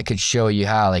 I could show you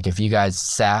how, like if you guys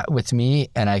sat with me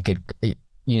and I could,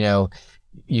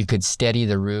 you could steady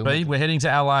the room. B, we're heading to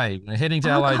LA. We're heading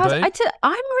to LA, God, B.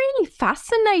 I'm really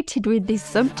fascinated with this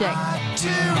subject. Too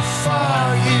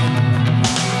far you,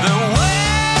 the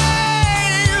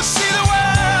way you see the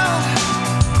world,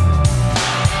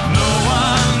 no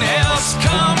one else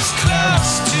comes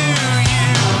close to you.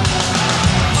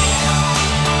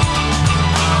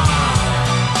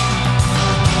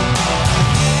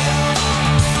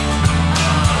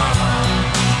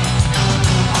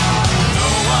 No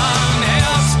one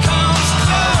else comes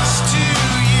close to you.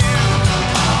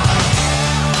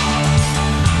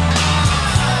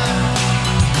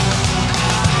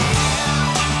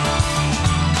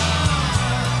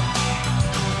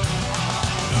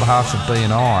 On behalf of B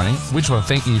and I, we just want to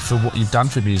thank you for what you've done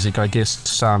for music. I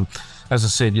guess, as I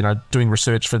said, doing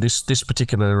research for this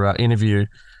particular interview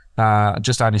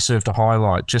just only served to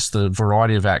highlight just the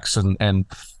variety of acts and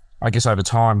I guess over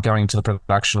time going into the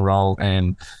production role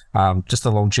and just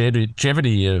the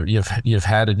longevity you've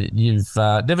had, and you've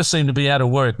never seemed to be out of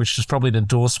work, which is probably an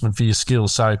endorsement for your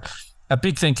skills. So a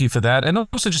big thank you for that, and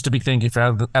also just a big thank you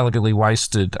for Elegantly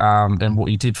Wasted and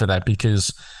what you did for that,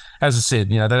 because as I said,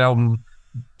 that album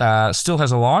still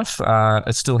has a life.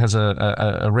 It still has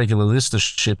a regular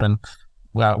listenership, and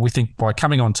we think by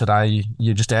coming on today,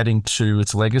 you're just adding to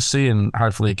its legacy, and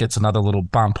hopefully it gets another little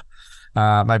bump.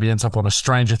 Maybe ends up on a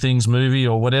Stranger Things movie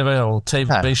or whatever, or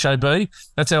TV show B.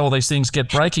 That's how all these things get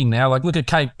breaking now. Like, look at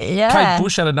Kate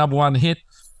Bush had a #1 hit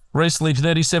recently,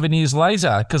 37 years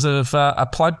later, because of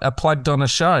a plugged on a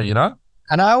show,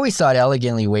 And I always thought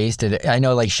Elegantly Wasted. I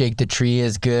know like Shake the Tree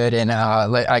is good, and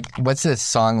what's this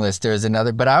song list? There's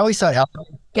another, but I always thought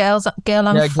Girl on Girl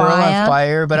on Fire.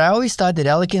 Fire. But I always thought that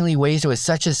Elegantly Wasted was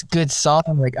such a good song.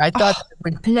 Like I thought,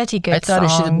 bloody good. I thought song. it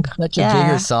should have been such a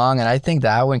bigger song, and I think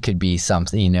that one could be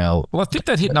something. Well, I think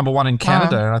that hit #1 in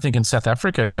Canada, and I think in South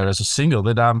Africa as a single.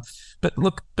 But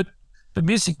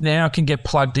music now can get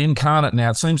plugged in, can't it?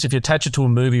 Now it seems if you attach it to a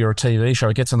movie or a TV show,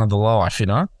 it gets another life.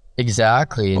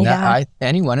 Exactly, and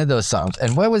any one of those songs.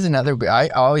 And what was another? I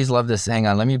always love this. Hang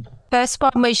on, let me. First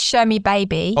one was Show Me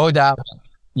Baby. Oh, that one.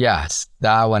 Yes,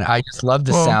 that one. I just love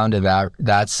the sound of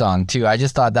that song too. I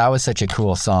just thought that was such a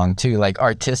cool song too, like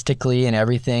artistically and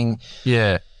everything.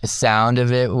 Yeah, the sound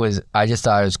of it was. I just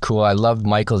thought it was cool. I loved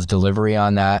Michael's delivery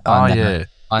on that.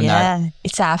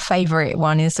 It's our favourite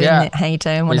one, isn't it,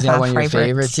 Hayden? One is of that our one of your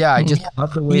favorites? Yeah, I just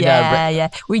love the way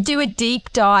that. We do a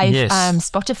deep dive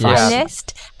Spotify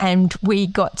list, and we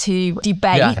got to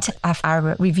debate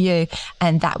our review,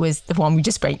 and that was the one we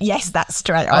just went, yes, that's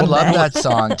straight on. I love that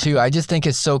song too. I just think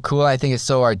it's so cool. I think it's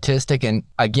so artistic, and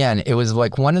again, it was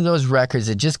like one of those records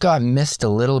that just got missed a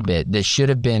little bit. That should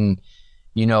have been,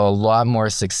 a lot more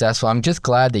successful. I'm just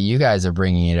glad that you guys are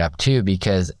bringing it up too,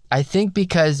 because I think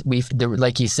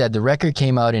like you said, the record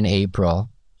came out in April,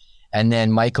 and then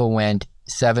Michael went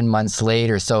 7 months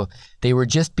later. So they were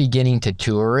just beginning to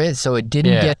tour it. So it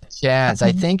didn't get a chance.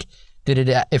 I think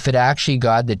that if it actually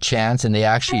got the chance and they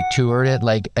actually toured it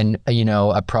like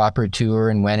a proper tour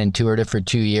and went and toured it for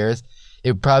 2 years,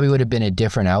 it probably would have been a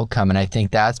different outcome. And I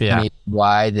think that's maybe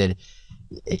why that,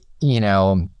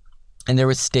 and there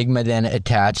was stigma then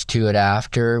attached to it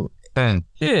after.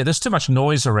 There's too much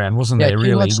noise around, wasn't there?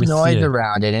 Too much noise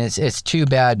around it, and it's too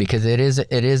bad because it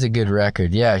is a good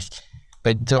record, yes.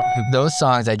 But those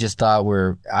songs I just thought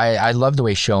were I love the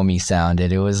way Show Me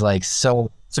sounded. It was like so.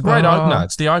 It's a great opener.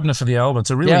 It's the opener for the album. It's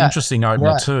a really interesting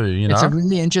opener too. It's a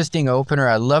really interesting opener.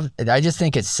 I just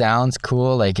think it sounds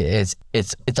cool. Like it's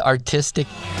artistic.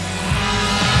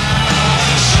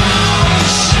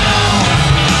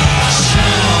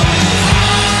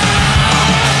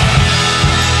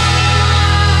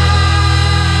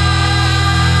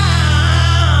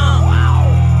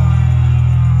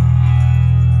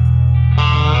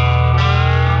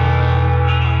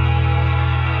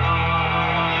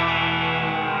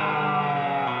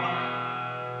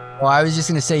 I was just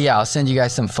going to say, yeah, I'll send you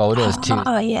guys some photos too.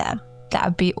 Oh, yeah. That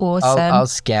would be awesome. I'll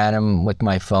scan them with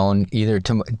my phone either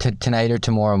tonight or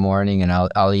tomorrow morning, and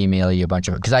I'll email you a bunch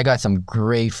of, because I got some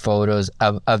great photos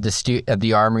of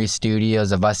the Armory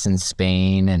Studios of us in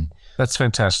Spain, and That's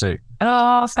fantastic.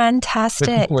 Oh,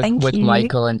 fantastic. Thank with you.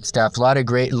 Michael and stuff. A lot of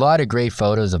great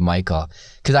photos of Michael.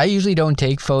 Because I usually don't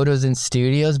take photos in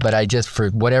studios, but I just, for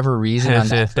whatever reason on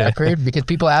that record, because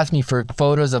people ask me for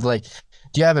photos of like,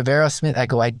 do you have a Aerosmith? I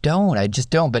go, I just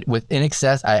don't. But with In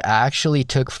Excess, I actually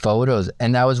took photos,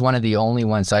 and that was one of the only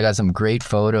ones. So I got some great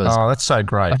photos. Oh, that's so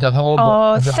great. The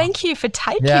whole thank you for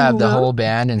taking the them. whole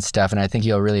band and stuff, and I think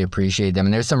you'll really appreciate them.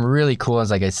 And there's some really cool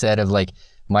ones, like I said, of like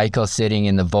Michael sitting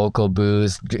in the vocal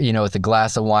booth, you know, with a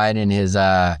glass of wine in his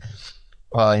like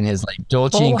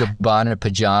Dolce and Gabbana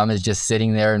pajamas, just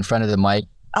sitting there in front of the mic.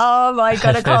 Oh my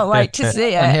God, I can't wait to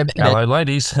see it. Hello,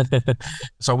 ladies.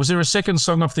 So was there a second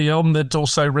song off the album that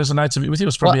also resonates a bit with you? It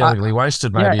was probably Elegantly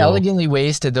Wasted, maybe. Yeah, Elegantly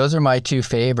Wasted. Those are my two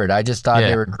favorite. I just thought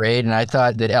they were great, and I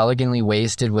thought that Elegantly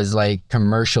Wasted was like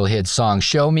commercial hit song.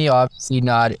 Show Me, obviously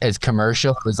not as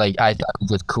commercial. It was like, I thought it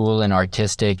was cool and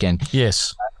artistic, and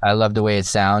yes, I loved the way it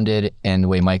sounded and the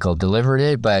way Michael delivered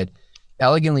it, but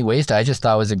Elegantly Wasted, I just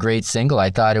thought was a great single. I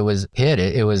thought it was hit.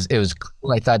 It was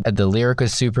cool. I thought the lyric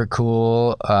was super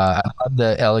cool. I love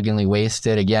the Elegantly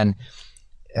Wasted. Again,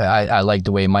 I liked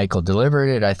the way Michael delivered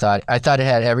it. I thought it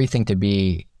had everything to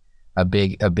be a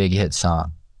big hit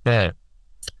song. Yeah.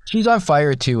 She's on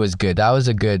Fire too was good. That was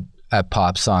a good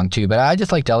pop song too. But I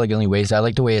just liked Elegantly Wasted. I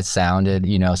liked the way it sounded.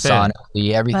 You know,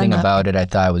 sonically, everything about it. I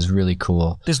thought was really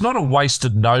cool. There's not a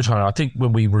wasted note on it. I think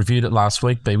when we reviewed it last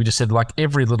week, we just said like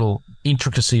every little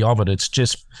intricacy of it. It's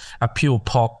just a pure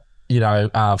pop, you know,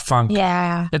 funk.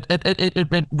 Yeah. It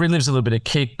relives a little bit of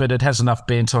kick, but it has enough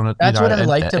bent on it. That's you know, what I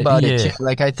liked about it yeah. too.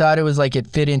 Like I thought it was like it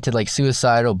fit into like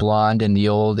Suicidal Blonde and the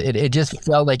old. It just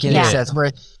felt like In Excess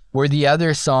where the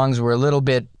other songs were a little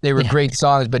bit. They were great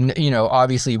songs, but you know,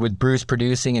 obviously with Bruce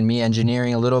producing and me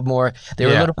engineering a little more, they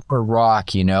were a little more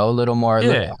rock. You know, a little more.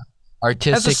 Little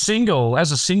artistic.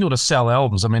 As a single to sell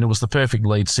albums, I mean, it was the perfect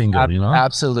lead single, you know?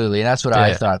 Absolutely. And that's what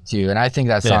I thought too. And I think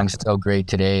that song's so great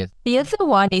today. The other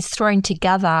one is Thrown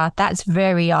Together. That's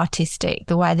very artistic,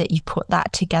 the way that you put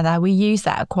that together. We use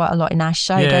that quite a lot in our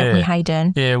show, don't we,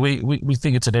 Hayden? Yeah, we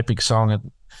think it's an epic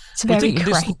song. It's very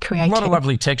creative. A lot of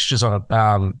lovely textures on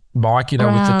it. Mike, you know,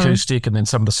 with the acoustic and then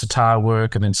some of the sitar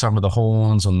work and then some of the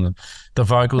horns and the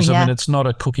vocals. I mean, it's not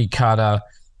a cookie cutter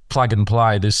plug and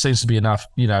play. There seems to be enough,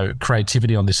 you know,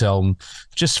 creativity on this album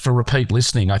just for repeat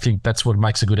listening. I think that's what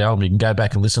makes a good album. You can go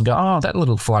back and listen and go, oh, that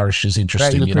little flourish is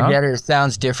interesting. Right, you know? It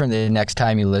sounds different the next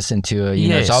time you listen to it. You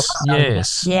know,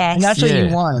 Yes. And that's what you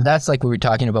want. That's like what we were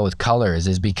talking about with colors,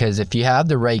 is because if you have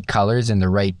the right colors and the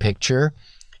right picture,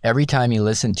 every time you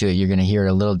listen to it, you're going to hear it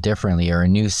a little differently, or a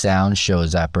new sound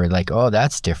shows up, or like, oh,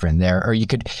 that's different there. Or you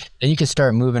could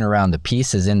start moving around the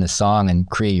pieces in the song and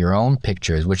create your own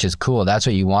pictures, which is cool. That's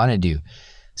what you want to do.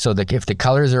 So if the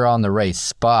colors are on the right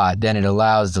spot, then it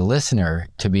allows the listener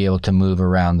to be able to move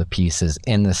around the pieces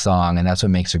in the song, and that's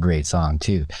what makes a great song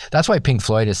too. That's why Pink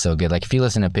Floyd is so good. Like if you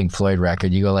listen to a Pink Floyd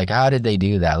record, you go like, how did they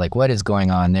do that? Like what is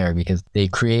going on there? Because they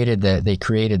created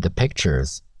the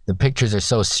pictures. The pictures are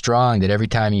so strong that every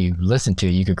time you listen to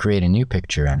it, you could create a new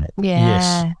picture in it.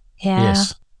 Yeah.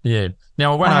 Yes. Yeah.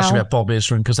 Now, I won't ask you about Bob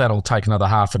Ezrin because that'll take another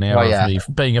half an hour of me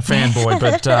being a fanboy.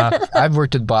 But I've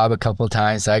worked with Bob a couple of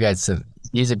times. So I got some.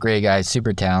 He's a great guy,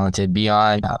 super talented,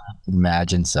 beyond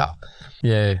imagine. So,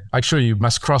 yeah, I'm sure you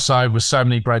must cross over with so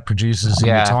many great producers in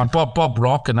your time. Bob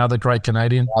Rock, another great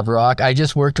Canadian. Bob Rock. I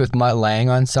just worked with Mutt Lange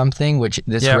on something, which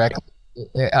this record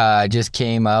just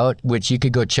came out, which you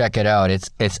could go check it out. It's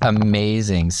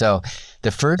amazing. So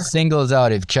the first single is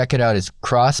out. If check it out, is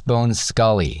Crossbones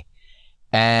Scully,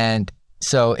 and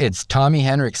so it's Tommy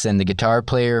Henriksen, the guitar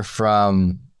player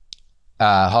from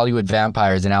Hollywood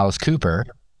Vampires, and Alice Cooper.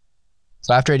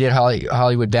 So after I did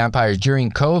Hollywood Vampires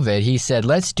during COVID, he said,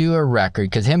 let's do a record,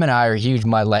 because him and I are huge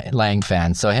Mutt Lange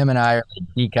fans. So him and I are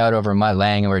geek out over Mutt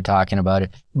Lange, and we're talking about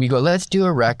it. We go, let's do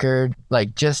a record,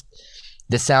 like just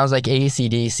this sounds like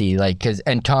AC/DC, like,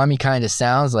 and Tommy kind of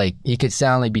sounds like, he could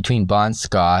sound like between Bon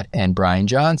Scott and Brian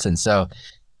Johnson. So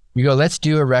we go, let's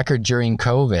do a record during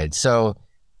COVID. So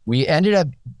we ended up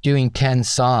doing 10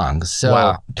 songs.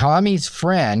 So Tommy's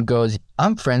friend goes,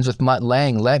 I'm friends with Mutt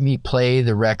Lange. Let me play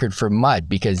the record for Mutt,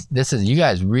 because you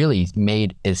guys really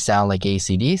made it sound like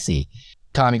AC/DC.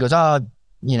 Tommy goes, oh,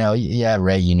 you know, yeah,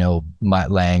 Ray, you know, Mutt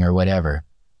Lange or whatever.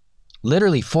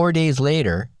 Literally 4 days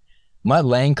later, Mutt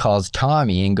Lange calls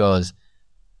Tommy and goes,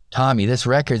 Tommy, this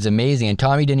record's amazing. And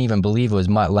Tommy didn't even believe it was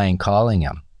Mutt Lange calling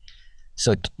him.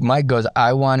 So Mike goes,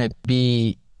 I want to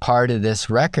be part of this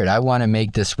record. I want to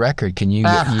make this record. Can you,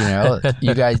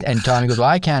 you guys, and Tommy goes, well,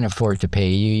 I can't afford to pay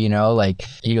you, like,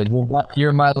 he goes, well,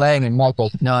 you're my leg. And Mike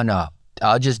goes, no,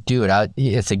 I'll just do it.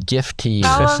 It's a gift to you.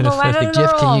 It's a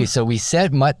gift to you. So we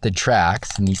sent Mutt the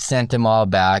tracks and he sent them all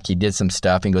back. He did some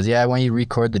stuff and goes, yeah, I want you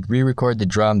to re-record the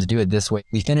drums, do it this way.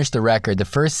 We finished the record. The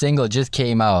first single just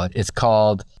came out. It's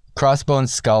called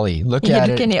Crossbones Scully. You're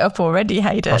looking it up already,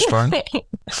 Hayden.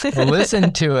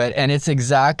 Listen to it, and it's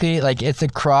exactly like it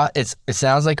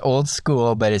sounds like old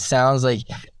school, but it sounds like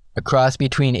a cross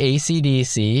between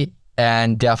AC/DC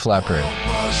and Def Leppard.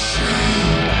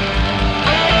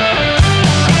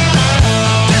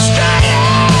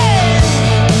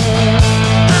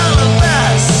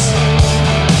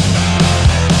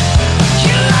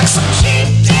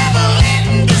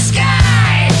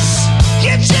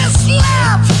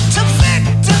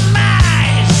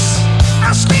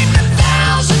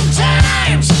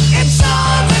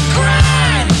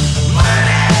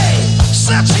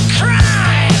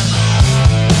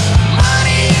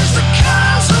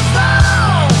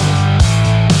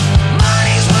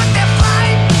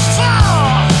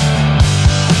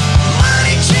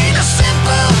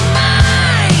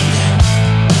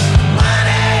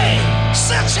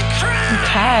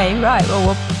 Right,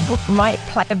 well, we might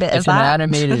play a bit of that. It's an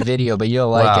animated video, but you'll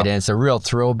like it, and it's a real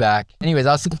throwback. Anyways,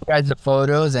 I'll send you guys the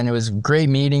photos, and it was great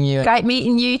meeting you. Great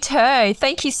meeting you too.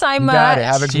 Thank you so much. Got it.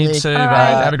 Have a great, you too,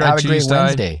 have a great Tuesday.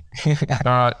 Wednesday.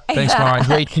 All right, thanks, Mike.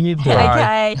 Great Tuesday.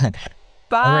 Okay,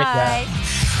 bye.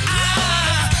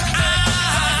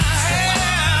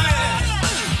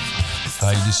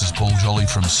 Hey, this is Paul Jolly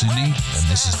from Sydney, and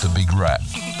this is The Big Rat.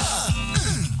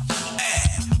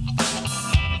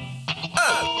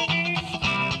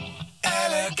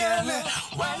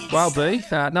 Well, B,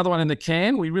 another one in the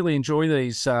can. We really enjoy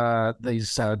these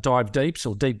dive deeps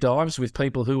or deep dives with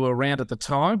people who were around at the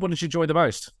time. What did you enjoy the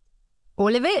most?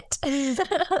 All of it.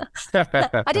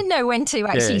 I didn't know when to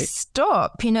actually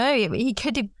stop.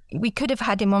 We could have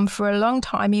had him on for a long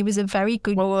time. He was a very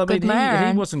good, good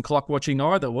man. He wasn't clock watching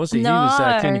either, was he? No. He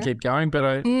was keen to keep going,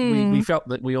 but we felt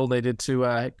that we all needed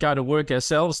to go to work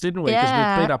ourselves, didn't we? Because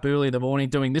we'd been up early in the morning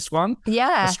doing this one.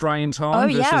 Yeah. Australian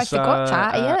time versus I forgot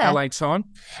that. LA time.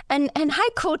 And how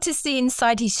cool to see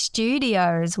inside his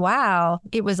studio as well.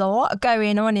 It was a lot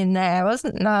going on in there,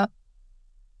 wasn't there?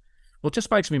 Well, it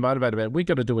just makes me motivated about it. We've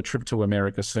got to do a trip to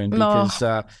America soon because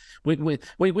we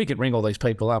could ring all these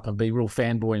people up and be real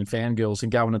fanboy and fangirls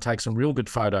and go in and take some real good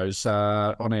photos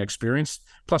on our experience,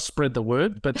 plus spread the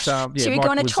word. But should we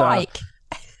go on a trike?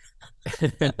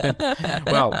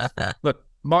 Well, look,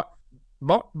 Mike,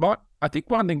 I think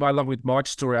one thing I love with Mike's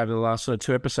story over the last sort of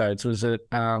 2 episodes was that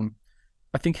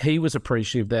I think he was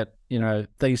appreciative that,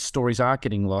 these stories are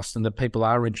getting lost and that people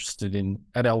are interested in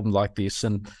an album like this.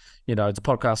 And, it's a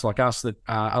podcast like us that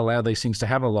allow these things to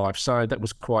have a life. So that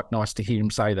was quite nice to hear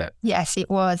him say that. Yes, it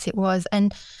was.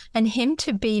 And him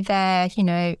to be there,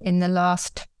 in the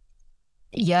last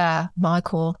year,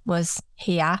 Michael was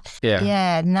here.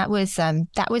 Yeah. And that was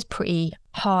pretty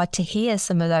hard to hear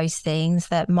some of those things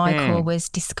that Michael was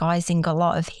disguising a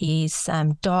lot of his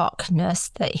darkness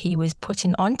that he was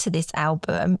putting onto this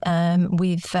album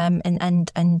with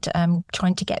and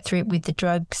trying to get through it with the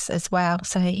drugs as well.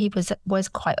 So he was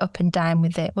quite up and down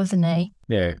with it, wasn't he?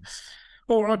 Yeah.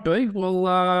 All right, B.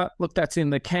 Well, look, that's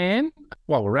in the can.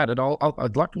 While we're at it,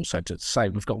 I'd like also to say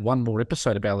we've got one more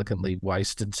episode of Elegantly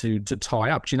Wasted to tie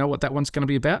up. Do you know what that one's going to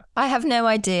be about? I have no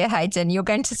idea, Hayden. You're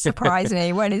going to surprise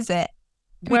me. When is it?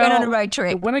 We're going on a road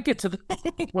trip. When I get to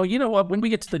you know what? When we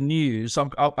get to the news,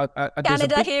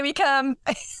 Canada, here we come.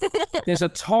 There's a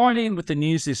tie-in with the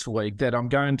news this week that I'm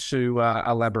going to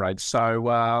elaborate.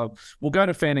 So we'll go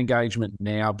to fan engagement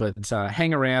now, but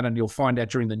hang around and you'll find out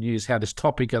during the news how this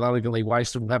topic of Elegantly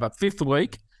Wasted will have a 5th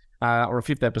week or a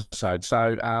 5th episode.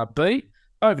 So B,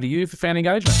 over to you for fan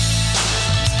engagement.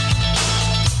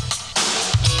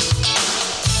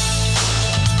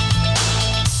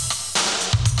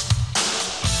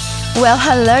 Well,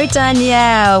 hello,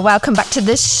 Danielle. Welcome back to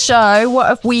this show. What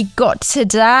have we got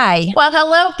today? Well,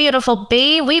 hello, beautiful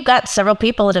bee. We've got several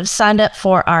people that have signed up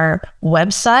for our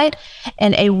website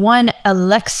and one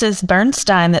Alexis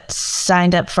Bernstein that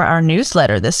signed up for our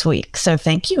newsletter this week. So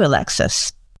thank you,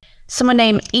 Alexis. Someone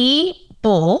named E.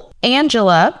 Bull,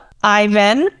 Angela,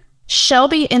 Ivan,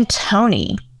 Shelby, and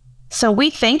Tony. So we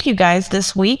thank you guys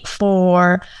this week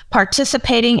for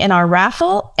participating in our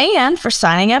raffle and for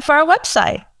signing up for our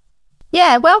website.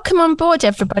 Yeah, welcome on board,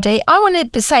 everybody. I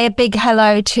wanted to say a big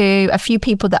hello to a few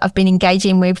people that I've been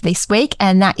engaging with this week,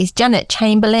 and that is Janet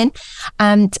Chamberlain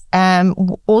and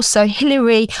also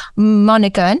Hilary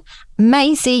Monaghan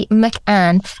Maisie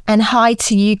McAnn, and hi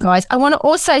to you guys. I want to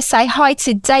also say hi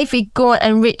to David Gaunt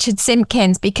and Richard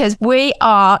Simpkins, because we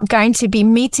are going to be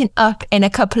meeting up in a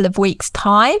couple of weeks'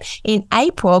 time in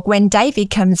April when David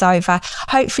comes over.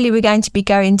 Hopefully we're going to be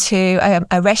going to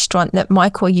a restaurant that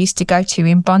Michael used to go to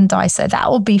in Bondi, so that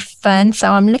will be fun.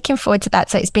 So I'm looking forward to that.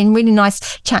 So it's been really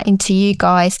nice chatting to you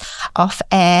guys off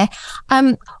air.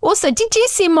 Also, did you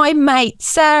see my mate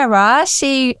Sarah?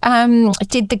 She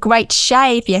did the Great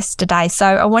Shave yesterday. So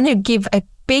I want to give a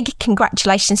big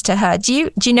congratulations to her. Do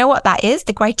you know what that is?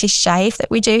 The Greatest Shave that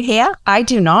we do here? I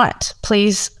do not.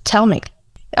 Please tell me.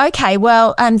 Okay,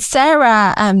 well,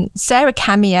 Sarah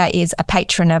Camia is a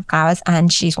patron of ours,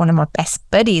 and she's one of my best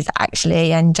buddies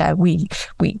actually. And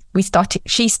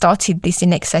she started this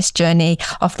In Excess journey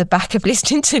off the back of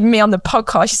listening to me on the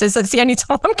podcast. She says that's the only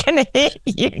time I'm going to hear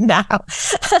you now.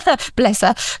 Bless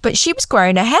her. But she was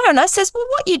growing her hair, and I says, "Well,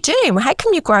 what are you doing? How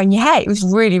come you're growing your hair?" It was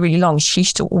really, really long. She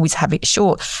used to always have it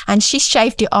short, and she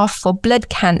shaved it off for blood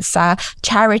cancer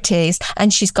charities,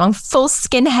 and she's gone full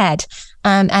skinhead.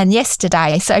 And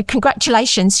yesterday, so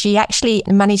congratulations, she actually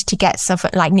managed to get something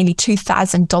like nearly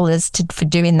 $2,000 for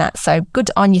doing that. So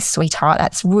good on you, sweetheart.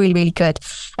 That's really, really good.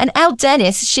 And Elle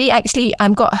Dennis, she actually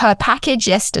got her package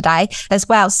yesterday as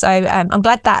well. So I'm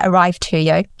glad that arrived to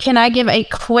you. Can I give a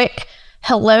quick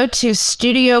hello to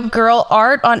Studio Girl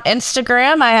Art on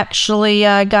Instagram? I actually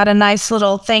got a nice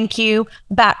little thank you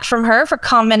back from her for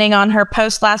commenting on her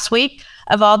post last week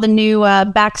of all the new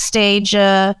backstage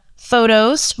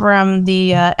photos from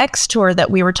the X tour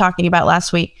that we were talking about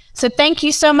last week. So thank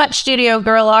you so much, Studio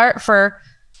Girl Art, for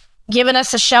giving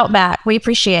us a shout back. We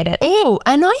appreciate it. Oh,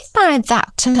 and I found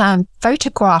that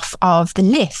photograph of the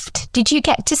lift. Did you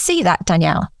get to see that,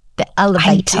 Danielle? The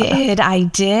elevator. I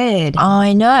did.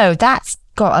 I know. That's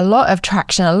got a lot of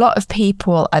traction. A lot of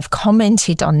people have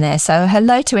commented on there. So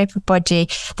hello to everybody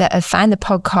that have found the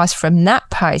podcast from that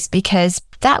post, because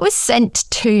that was sent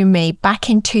to me back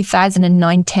in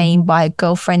 2019 by a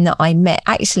girlfriend that I met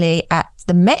actually at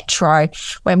the Metro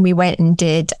when we went and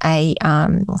did a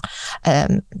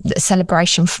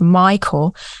celebration for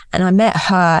Michael, and I met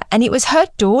her, and it was her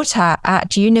daughter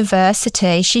at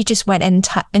university. She just went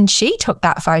and she took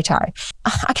that photo.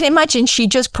 I can imagine she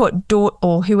just put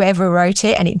or whoever wrote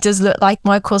it, and it does look like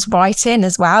Michael's writing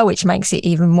as well, which makes it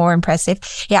even more impressive.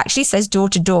 He actually says door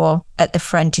to door at the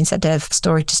front instead of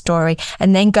story to story,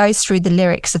 and then goes through the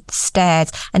lyrics of the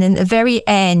stairs, and in the very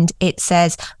end it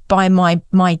says by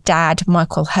my dad,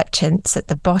 Michael Hutchins, at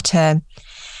the bottom.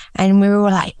 And we were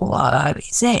like, whoa,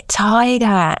 is it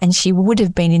Tiger? And she would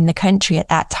have been in the country at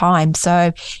that time.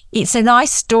 So it's a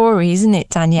nice story, isn't it,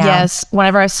 Danielle? Yes.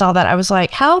 Whenever I saw that, I was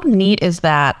like, how neat is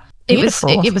that?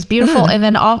 Beautiful. It was beautiful. And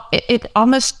then it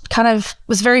almost kind of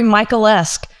was very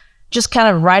Michael-esque, just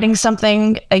kind of writing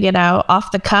something,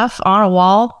 off the cuff on a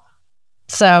wall.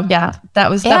 So yeah, that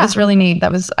was really neat.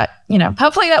 That was,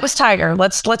 hopefully that was Tiger.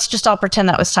 Let's just all pretend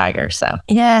that was Tiger. So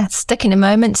yeah, stuck in a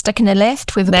moment, stuck in a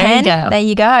lift with a pen. There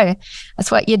you go.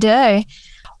 That's what you do.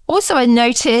 Also, I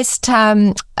noticed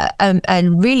a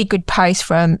really good post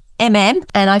from MM,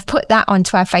 and I've put that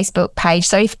onto our Facebook page.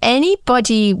 So if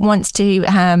anybody wants to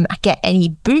get any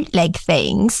bootleg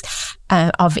things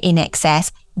of In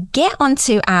Excess, get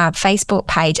onto our Facebook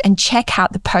page and check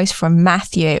out the post from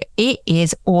Matthew. It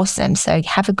is awesome. So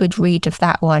have a good read of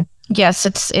that one. Yes,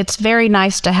 it's very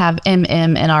nice to have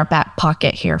MM in our back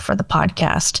pocket here for the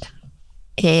podcast.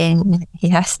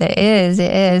 Yes, it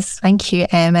is. Thank you,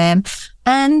 MM.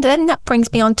 And then that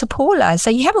brings me on to Paula. So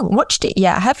you haven't watched it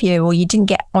yet, have you? Or you didn't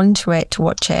get onto it to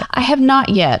watch it? I have not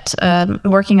yet.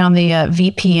 Working on the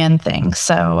VPN thing.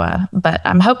 So, but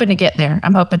I'm hoping to get there.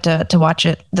 I'm hoping to watch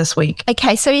it this week.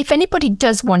 Okay, so if anybody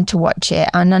does want to watch it,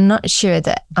 and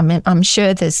I'm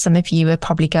sure there's some of you are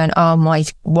probably going, oh my,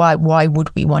 why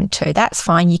would we want to? That's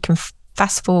fine. You can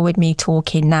fast forward me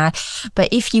talking now.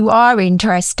 But if you are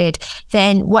interested,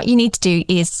 then what you need to do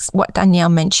is what Danielle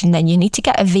mentioned. Then you need to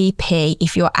get a VP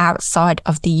if you're outside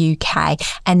of the UK,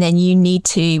 and then you need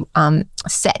to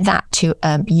set that to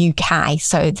UK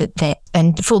so that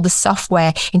and fool the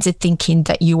software into thinking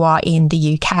that you are in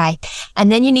the UK.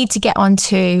 And then you need to get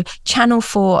onto Channel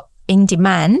 4 in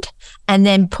demand, and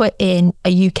then put in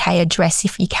a UK address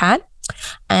if you can.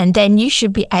 And then you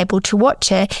should be able to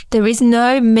watch it. There is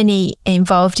no money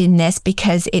involved in this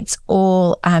because it's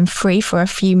all free for a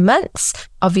few months.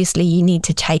 Obviously, you need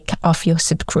to take off your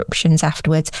subscriptions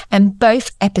afterwards. And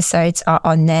both episodes are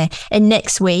on there. And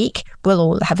next week, we'll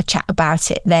all have a chat about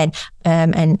it then.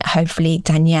 And hopefully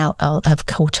Danielle will have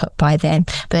caught up by then.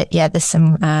 But yeah, there's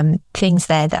some things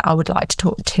there that I would like to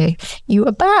talk to you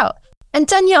about. And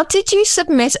Danielle, did you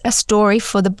submit a story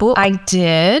for the book? I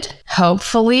did.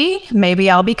 Hopefully, maybe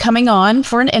I'll be coming on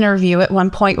for an interview at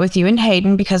one point with you and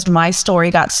Hayden because my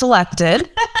story got selected.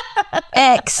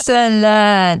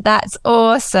 Excellent. That's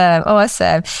awesome.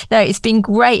 Awesome. No, it's been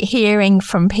great hearing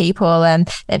from people, and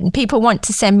people want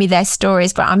to send me their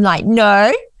stories, but I'm like,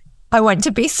 no, I want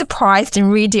to be surprised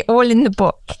and read it all in the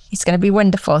book. It's going to be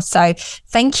wonderful. So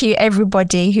thank you,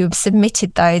 everybody who've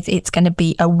submitted those. It's going to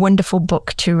be a wonderful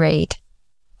book to read.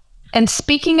 And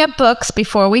speaking of books,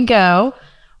 before we go,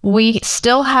 we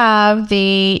still have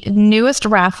the newest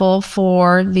raffle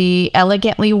for the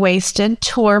Elegantly Wasted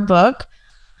tour book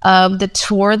of the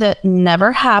tour that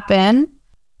never happened.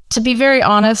 To be very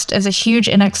honest, as a huge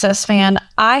NXS fan,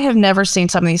 I have never seen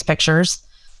some of these pictures.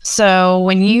 So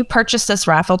when you purchase this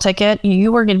raffle ticket,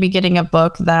 you are going to be getting a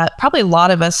book that probably a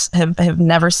lot of us have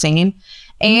never seen.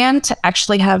 And to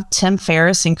actually have Tim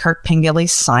Ferriss and Kirk Pengilly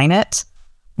sign it,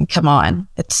 come on,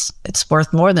 it's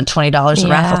worth more than $20 a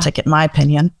raffle ticket, in my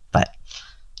opinion. But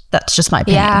that's just my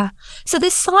opinion. Yeah. So the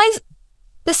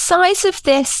size of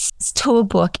this tour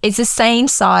book is the same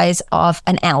size of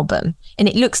an album, and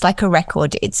it looks like a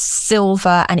record. It's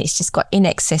silver and it's just got In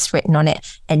Excess written on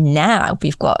it. And now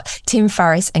we've got Tim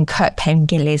Ferriss and Kurt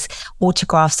Pengilly's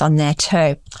autographs on there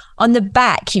too. On the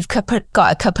back, you've got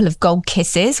a couple of gold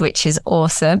kisses, which is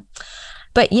awesome.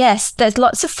 But yes, there's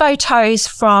lots of photos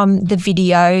from the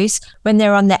videos when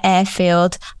they're on the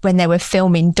airfield, when they were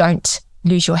filming Don't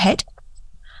Lose Your Head.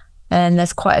 And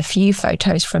there's quite a few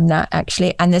photos from that,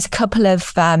 actually. And there's a couple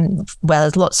of,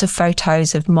 there's lots of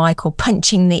photos of Michael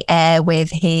punching the air with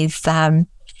his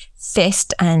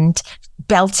fist and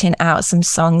belting out some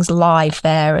songs live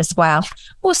there as well.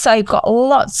 Also got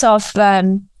lots of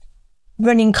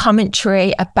running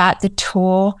commentary about the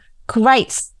tour.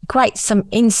 Great some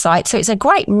insight. So it's a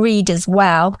great read as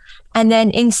well. And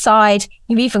then inside,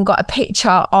 you've even got a picture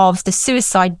of the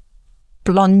Suicide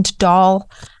Blonde doll,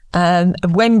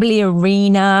 Wembley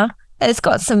Arena. It's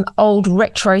got some old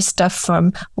retro stuff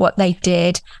from what they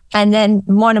did. And then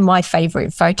one of my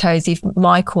favorite photos is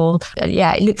Michael.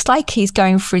 It looks like he's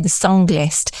going through the song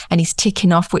list and he's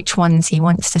ticking off which ones he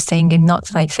wants to sing and not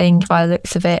to sing by the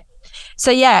looks of it.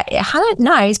 So I don't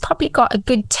know, he's probably got a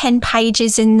good 10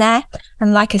 pages in there.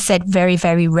 And like I said, very,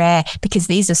 very rare, because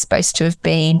these are supposed to have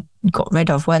been got rid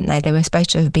of, weren't they? They were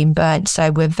supposed to have been burnt.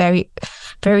 So we're very,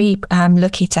 very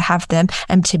lucky to have them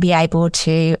and to be able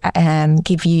to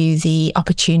give you the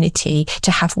opportunity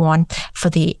to have one for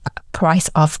the price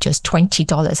of just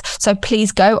 $20. So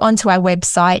please go onto our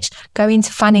website, go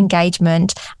into Fan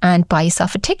Engagement and buy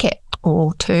yourself a ticket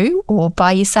or two, or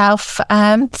buy yourself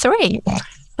 3.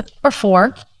 Or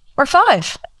 4 or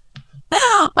 5.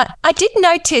 I did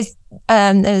notice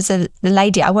there's the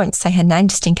lady, I won't say her name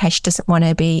just in case she doesn't want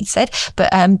to be said,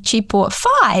 but she bought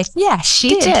 5. Yeah,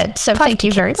 she did. So thank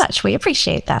you very much. We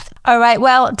appreciate that. All right.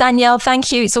 Well, Danielle,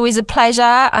 thank you. It's always a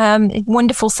pleasure.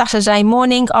 Wonderful Saturday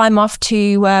morning. I'm off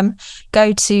to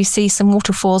go to see some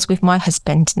waterfalls with my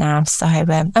husband now. So,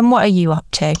 and what are you up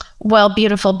to? Well,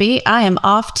 beautiful Bee, I am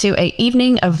off to an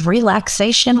evening of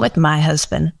relaxation with my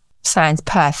husband. Sounds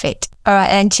perfect. All right,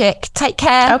 then, chick. Take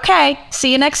care. Okay.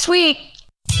 See you next week.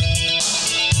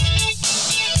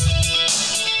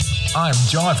 I'm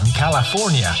John from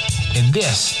California, and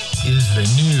this is the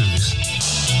news.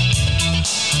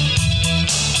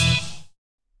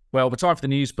 Well, it's time for the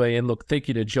news, B. And look, thank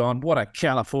you to John. What a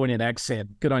Californian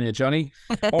accent. Good on you, Johnny.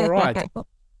 All right.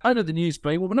 Over the news,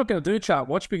 B. Well, we're not going to do Chart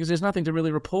Watch because there's nothing to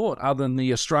really report other than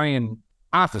the Australian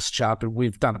artist chart, but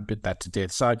we've done a bit that to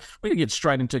death. So we're going to get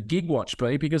straight into Gig Watch,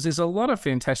 B, because there's a lot of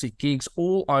fantastic gigs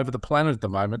all over the planet at the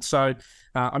moment. So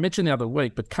I mentioned the other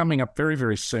week, but coming up very,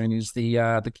 very soon is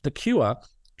the Cure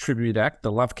tribute act,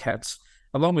 the Love Cats,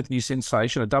 along with New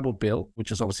Sensation, a double bill,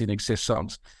 which is obviously an Excess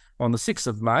Songs, on the 6th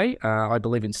of May, I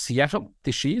believe in Seattle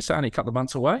this year, so only a couple of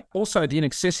months away. Also, the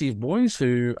Inaccessive Boys,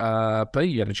 who B,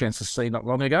 you had a chance to see not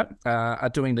long ago, are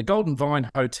doing the Golden Vine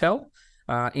Hotel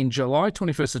in July,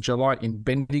 21st of July in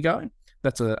Bendigo.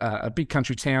 That's a big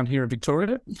country town here in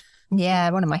Victoria. Yeah,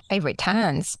 one of my favourite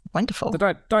towns. Wonderful.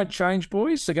 So don't change,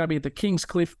 boys. They're going to be at the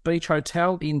Kingscliff Beach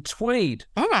Hotel in Tweed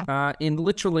in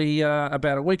literally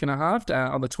about a week and a half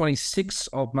on the 26th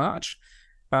of March,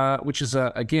 which is,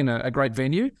 again, a great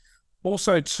venue.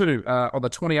 Also, too, on the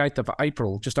 28th of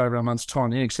April, just over a month's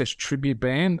time, the INXS tribute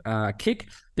band, Kick,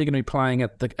 they're going to be playing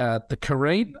at the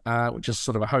Careen, which is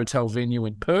sort of a hotel venue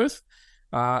in Perth.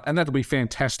 And that'll be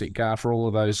fantastic for all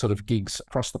of those sort of gigs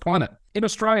across the planet. In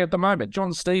Australia at the moment,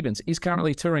 John Stevens is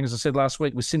currently touring, as I said last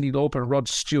week, with Cyndi Lauper and Rod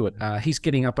Stewart. He's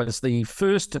getting up as the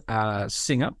first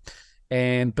singer,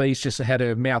 and Bee's just had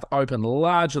her mouth open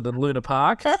larger than Luna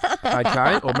Park,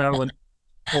 okay, or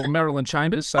or Marilyn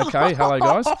Chambers. Okay, hello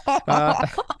guys.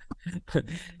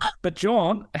 But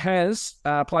John has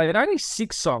played only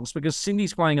 6 songs because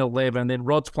Cindy's playing 11, then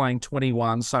Rod's playing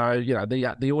 21. So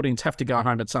the audience have to go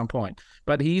home at some point.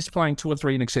 But he's playing 2 or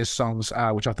 3 In Excess songs,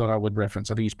 which I thought I would reference.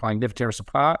 I think he's playing Never Tear Us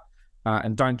Apart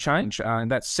and Don't Change,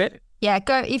 and that's set. Yeah,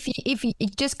 go if you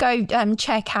just go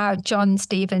check out John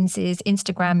Stevens'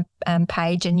 Instagram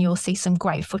page, and you'll see some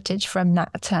great footage from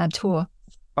that tour.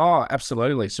 Oh,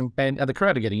 absolutely. And the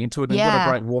crowd are getting into it. And what a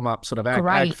great warm-up sort of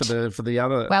act for the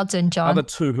other, well done, John. Other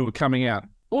 2 who are coming out.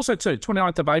 Also, too,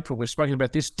 29th of April, we've spoken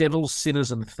about this, Devils,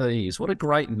 Sinners and Thieves. What a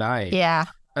great name. Yeah.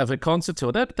 Of a concert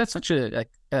tour. That's such a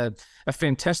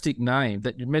fantastic name.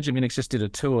 That imagine In Excess did a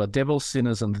tour, Devils,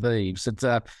 Sinners and Thieves. It's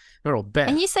they're all back.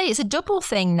 And you say it's a double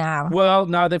thing now. Well,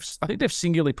 no, I think they've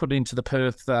singularly put it into the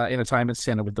Perth Entertainment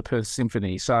Centre with the Perth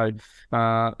Symphony. So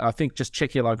I think just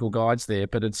check your local guides there.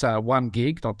 But it's 1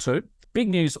 gig, not 2. Big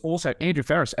news also, Andrew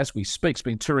Farriss, as we speak, has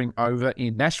been touring over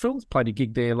in Nashville. Played a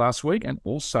gig there last week, and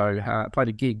also played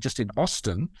a gig just in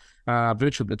Austin,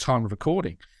 virtually at the time of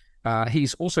recording.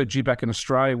 He's also due back in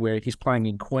Australia, where he's playing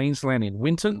in Queensland in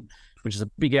Winton, which is a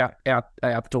big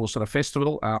outdoor sort of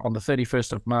festival on the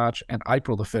 31st of March and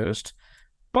April the 1st.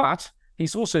 But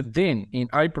he's also then in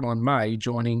April and May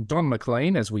joining Don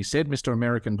McLean, as we said, Mr.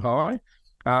 American Pie,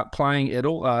 playing at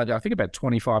all, I think about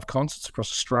 25 concerts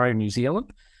across Australia and New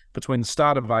Zealand between the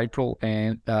start of April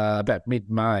and about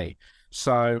mid-May.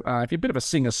 So if you're a bit of a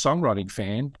singer-songwriting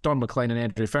fan, Don McLean and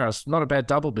Andrew Farriss, not a bad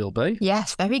double bill, B.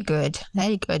 Yes, very good.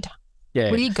 Very good.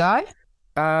 Yeah. Will you go?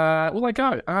 Will I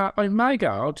go? I may go.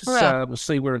 I'll just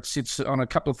see where it sits on a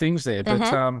couple of things there.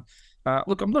 But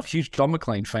look, I'm not a huge Don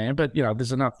McLean fan, but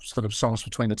there's enough sort of songs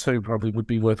between the two probably would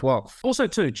be worthwhile. Also,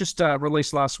 too, just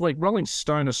released last week, Rolling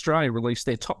Stone Australia released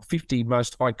their top 50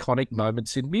 most iconic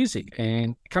moments in music,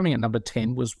 and coming at number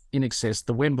 10 was In Excess,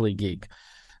 the Wembley gig.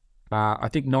 I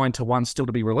think 9 to 1 still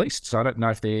to be released, so I don't know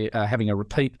if they're having a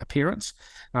repeat appearance.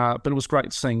 But it was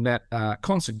great seeing that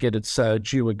concert get its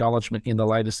due acknowledgement in the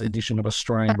latest edition of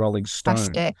Australian Rolling Stone.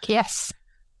 Fantastic, yes.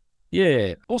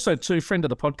 Yeah. Also, too, friend of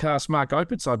the podcast, Mark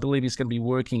Opitz, I believe he's going to be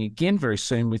working again very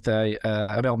soon with an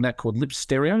album out called Lip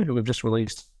Stereo, who have just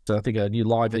released, I think, a new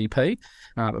live EP.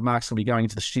 But Mark's going to be going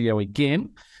into the studio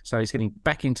again. So he's getting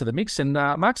back into the mix. And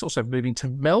Mark's also moving to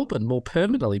Melbourne more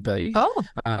permanently,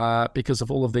 because of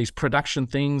all of these production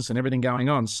things and everything going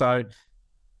on. So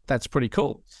that's pretty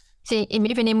cool. So you're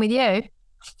moving in with you?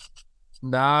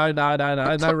 No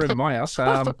room in my house.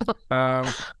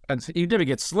 And you never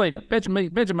get sleep.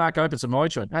 Imagine Mark opens a my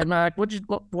joint. Hey, Mark,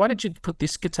 why did you put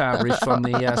this guitar riff on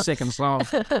the second song?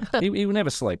 He will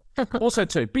never sleep. Also,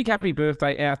 too, big happy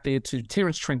birthday out there to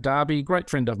Terence Trent D'Arby, great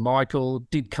friend of Michael,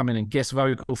 did come in and guest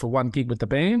vocal for 1 gig with the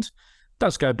band.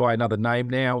 Does go by another name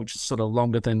now, which is sort of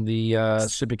longer than the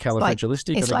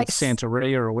supercalifragilistic. I think it's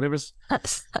Santeria or whatever. It's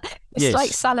like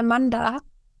Salamander.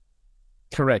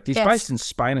 Correct. He's based in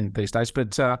Spain these days.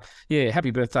 But,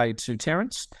 happy birthday to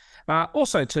Terence.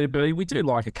 Also, too, B, we do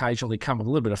like occasionally come with a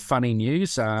little bit of funny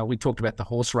news. We talked about the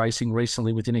horse racing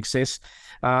recently with In Excess.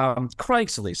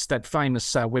 Craigslist, that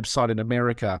famous website in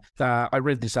America, I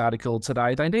read this article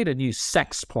today. They need a new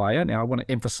sax player. Now, I want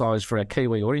to emphasise for our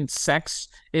Kiwi audience, sax,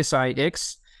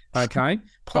 S-A-X, okay,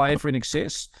 player for In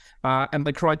Excess. And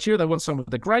the criteria, they want someone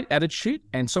with a great attitude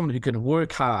and someone who can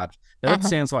work hard. Now, that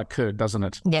sounds like Kurt, doesn't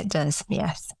it? Yeah, it does,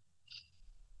 yes.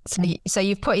 So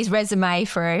you've put his resume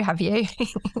through, have you?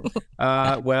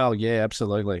 Well, yeah,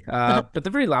 absolutely. But the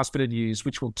very last bit of news,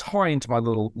 which will tie into my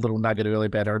little nugget earlier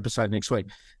about our episode next week,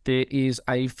 there is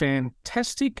a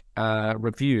fantastic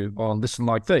review on Listen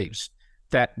Like Thieves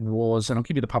that was, and I'll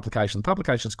give you the publication. The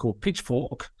publication is called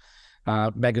Pitchfork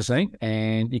magazine,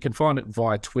 and you can find it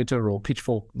via Twitter or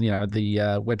Pitchfork, the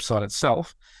website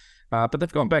itself. But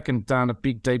they've gone back and done a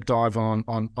big deep dive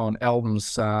on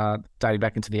albums dating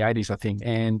back into the 80s, I think.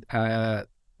 And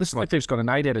Listen Like Thieves got an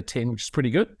 8 out of 10, which is pretty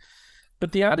good.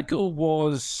 But the article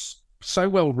was so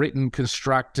well written,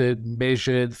 constructed,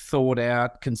 measured, thought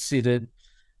out, considered,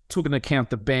 took into account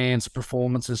the band's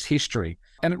performances, history.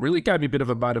 And it really gave me a bit of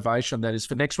a motivation, that is,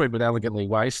 for next week with Elegantly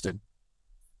Wasted.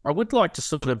 I would like to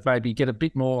sort of maybe get a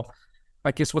bit more,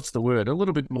 I guess, what's the word? A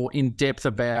little bit more in depth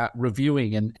about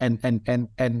reviewing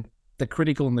and the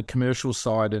critical and the commercial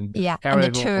side, and how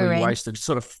Elegantly Wasted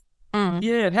sort of,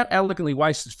 and how Elegantly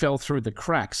Wasted fell through the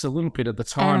cracks a little bit at the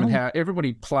time, and how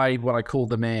everybody played what I call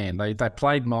the man. They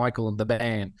played Michael and the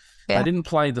band. They didn't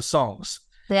play the songs.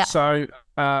 Yeah. So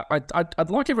I'd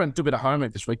like everyone to do a bit of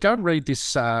homework this week. Go and read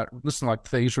this Listen Like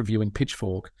Thieves review in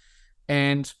Pitchfork,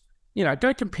 and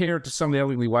don't compare it to some of the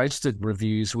Elegantly Wasted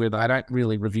reviews where they don't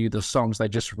really review the songs, they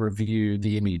just review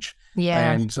the image.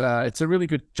 Yeah. And it's a really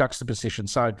good juxtaposition.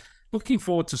 So looking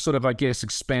forward to sort of, I guess,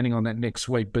 expanding on that next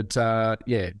week. But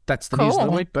that's the news of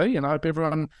the week, B. And I hope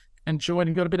everyone enjoyed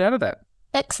and got a bit out of that.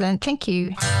 Excellent. Thank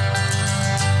you.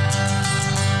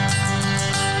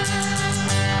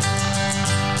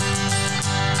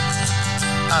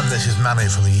 And this is Manny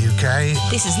from the UK.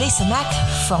 This is Lisa Mack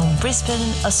from Brisbane,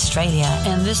 Australia.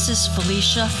 And this is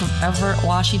Felicia from Everett,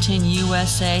 Washington,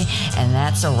 USA. And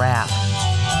that's a wrap.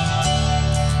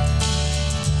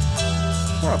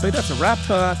 All right, B, that's a wrap.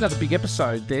 Another big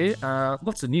episode there.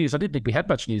 Lots of news. I didn't think we had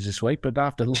much news this week, but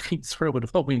after looking through it, I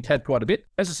thought we had quite a bit.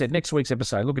 As I said, next week's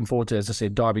episode, looking forward to, as I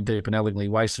said, diving deep and Elegantly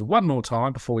Wasted one more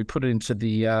time before we put it into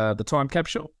the time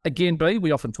capsule. Again, B,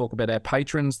 we often talk about our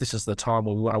patrons. This is the time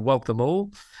where we want to welcome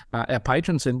all our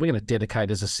patrons, and we're going to dedicate,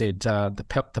 as I said,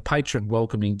 the patron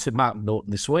welcoming to Martin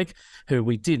Norton this week, who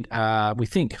we did, we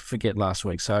think, forget last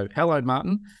week. So hello,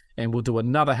 Martin, and we'll do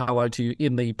another hello to you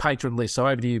in the patron list. So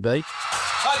over to you, B.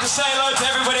 I'd like to say hello to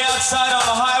everybody outside on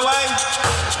the highway.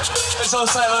 Let's all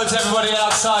say hello to everybody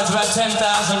outside. It's about 10,000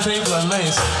 people at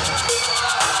least.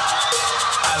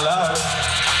 Hello.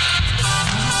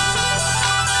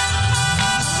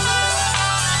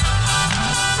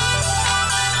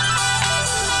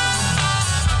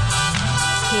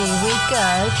 Here we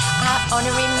go. Our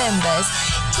honorary members: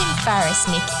 Tim Farris,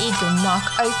 Nick Eagle, Mark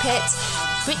Opitz,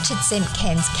 Richard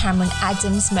Simpkins, Cameron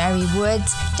Adams, Mary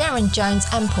Woods, Darren Jones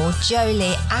and Paul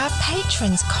Jolie. Our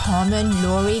patrons: Carmen,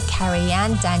 Laurie,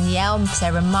 Carrie-Anne, Danielle,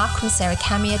 Sarah Markham, Sarah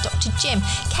Camia, Dr. Jim,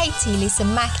 Katie, Lisa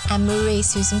Mack, Anne-Marie,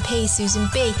 Susan P, Susan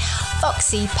B,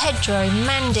 Foxy, Pedro,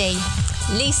 Mandy,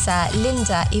 Lisa,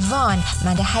 Linda, Yvonne,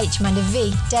 Amanda H, Amanda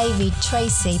V, David,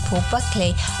 Tracy, Paul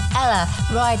Buckley, Ella,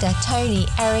 Ryder, Tony,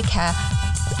 Erica,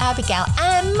 Abigail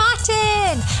and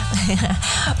Martin,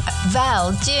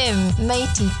 Val, Jim,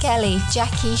 Matey, Kelly,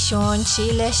 Jackie, Sean,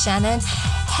 Sheila, Shannon,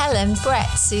 Helen, Brett,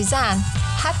 Suzanne.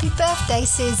 Happy birthday,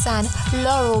 Suzanne.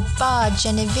 Laurel, Bard,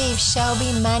 Genevieve,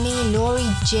 Shelby, Manny,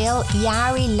 Laurie, Jill,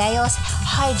 Yari, Leos,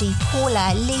 Heidi,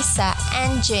 Paula, Lisa,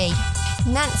 Angie,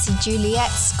 Nancy,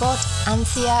 Juliet, Scott,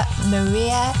 Anthea,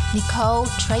 Maria, Nicole,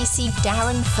 Tracy,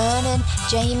 Darren, Vernon,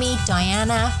 Jamie,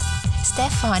 Diana,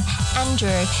 Stefan,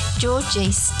 Andrew,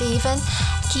 Georgie, Stephen,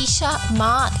 Keisha,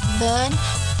 Mark, Vern,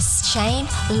 Shane,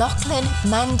 Lachlan,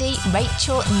 Mandy,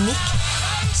 Rachel, Nick,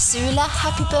 Sula,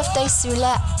 happy birthday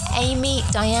Sula, Amy,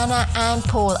 Diana and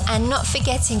Paul. And not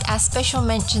forgetting our special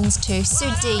mentions to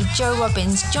Sue D, Joe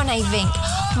Robbins, John A.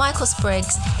 Vink, Michael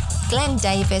Spriggs, Glenn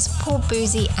Davis, Paul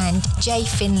Boozy and Jay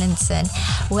Finlinson.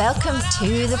 Welcome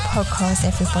to the podcast,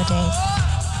 everybody.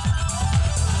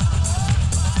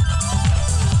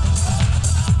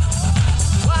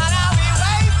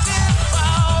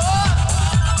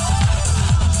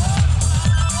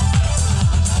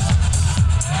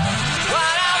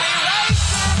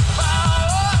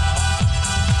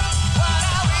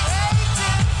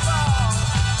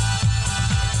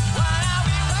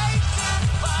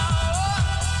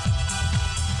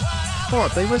 All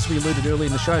right, B, as we alluded earlier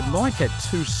in the show, Mike had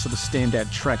two sort of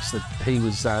standout tracks that he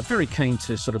was very keen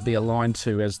to sort of be aligned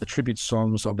to as the tribute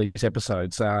songs of these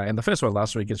episodes. And the first one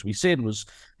last week, as we said, was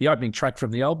the opening track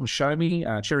from the album, Show Me,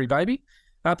 Cherry Baby.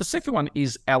 The second one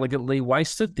is Elegantly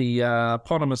Wasted, the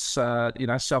eponymous,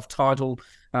 self-titled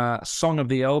song of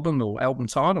the album, or album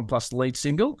title, plus the lead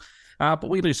single. But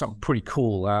we do something pretty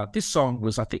cool. This song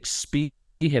was, I think,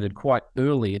 spearheaded quite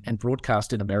early and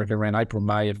broadcast in America around April,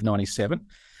 May of 97.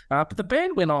 But the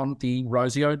band went on the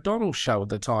Rosie O'Donnell show at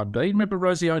the time, B. Remember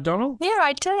Rosie O'Donnell? Yeah,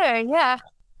 I do, yeah.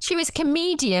 She was a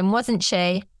comedian, wasn't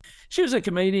she? She was a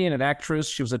comedian, an actress.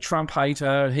 She was a Trump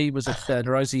hater. He was a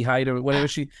Rosie hater, whatever.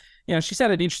 She's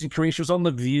had an interesting career. She was on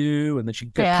The View, and then she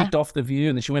got kicked off The View,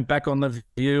 and then she went back on The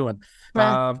View. And,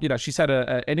 she's had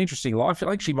an interesting life.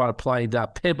 I think she might have played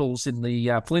Pebbles in the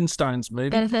Flintstones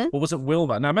movie. Mm-hmm. Or was it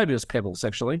Wilma? No, maybe it was Pebbles,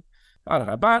 actually. I don't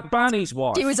know. Barney's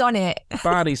wife. She was on it.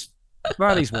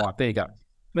 Barney's wife, there you go.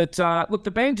 But look,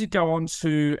 the band did go on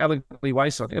to Elegantly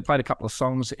Wasted. I think they played a couple of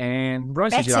songs, and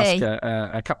Rosie did ask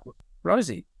a couple.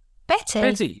 Rosie?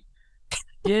 Betty.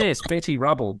 Yes, Betty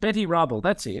Rubble. Betty Rubble,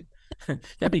 that's it.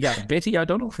 There we go. Betty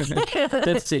O'Donnell.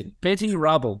 That's it. Betty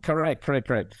Rubble. Correct.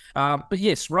 But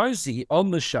yes, Rosie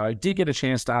on the show did get a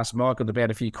chance to ask Michael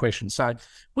about a few questions. So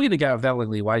we're going to go with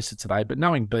Elegantly Wasted today, but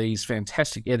knowing B's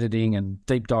fantastic editing and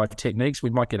deep dive techniques, we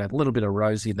might get a little bit of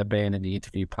Rosie in the band in the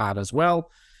interview part as well.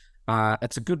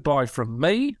 It's a goodbye from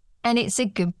me. And it's a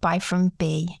goodbye from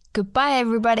B. Goodbye,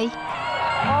 everybody.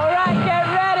 All right, get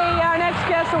ready. Our next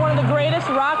guests are one of the greatest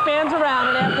rock bands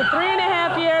around. And after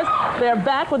 3.5 years, They're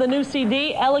back with a new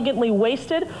CD, Elegantly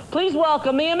Wasted. Please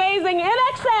welcome the amazing In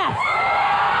Excess!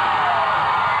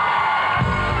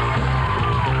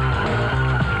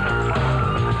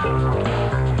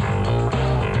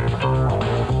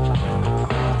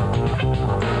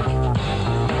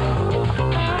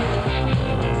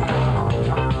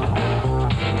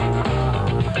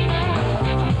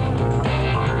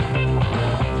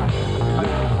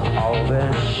 All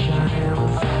that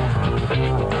shines,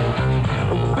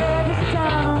 baby's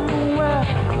down where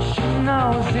she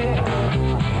knows it.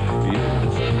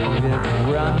 It's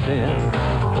running.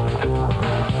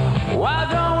 Why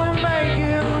don't we make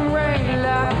it rain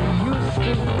like we used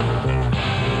to?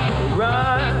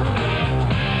 Run,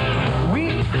 we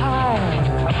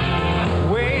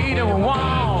hide, wait and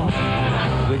want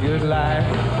the good life.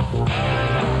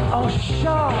 Oh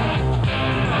sure,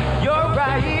 you're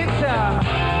right.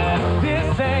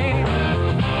 This ain't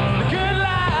the good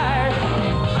life.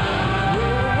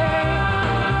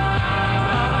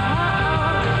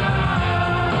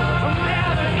 I'm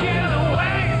never getting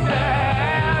wasted.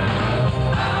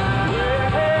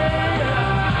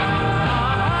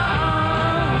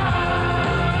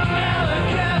 Never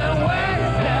getting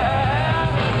wasted.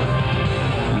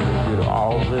 Look at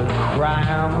all the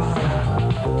crimes.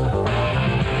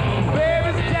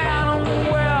 Baby's down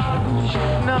well, she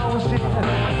knows it.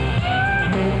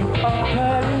 Make up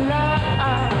her life.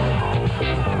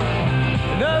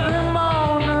 Nothing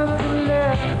more, nothing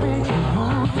less to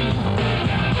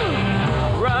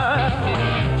run,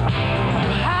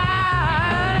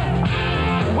 hide,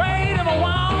 wait if I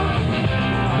want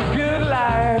a good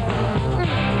life.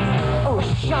 Oh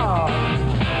sure,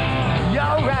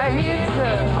 you're right.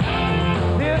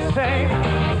 This ain't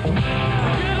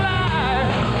good life.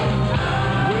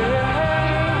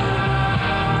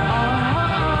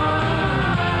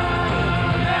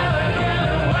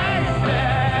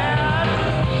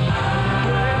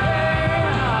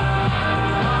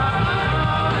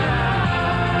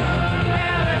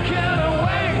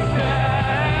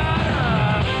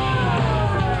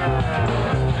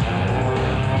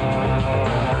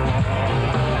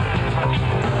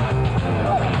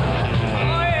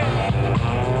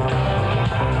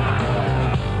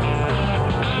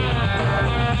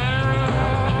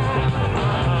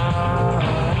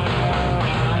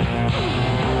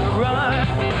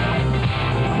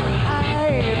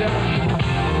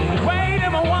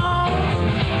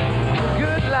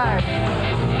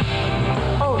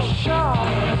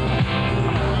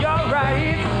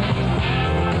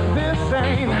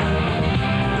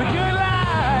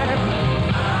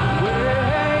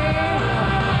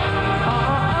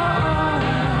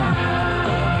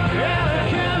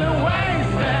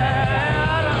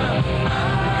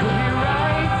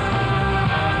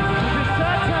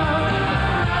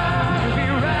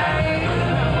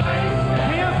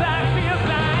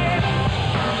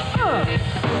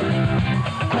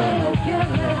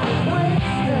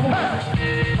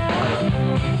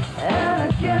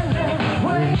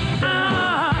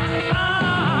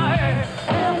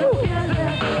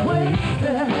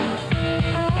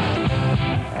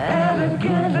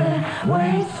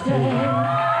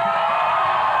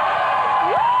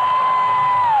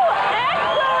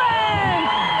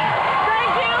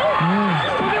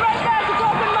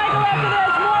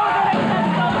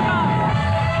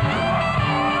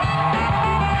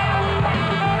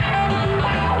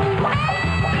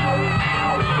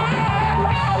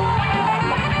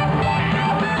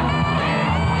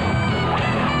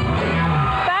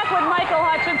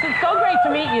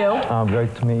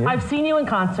 Great to meet you. I've seen you in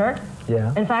concert.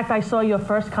 Yeah. In fact, I saw your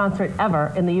first concert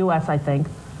ever in the U.S., I think,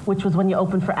 which was when you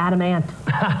opened for Adam Ant.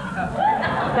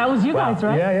 That was you guys,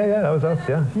 right? Yeah, that was us,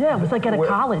 yeah. Yeah, it was like at a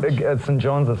college. At St.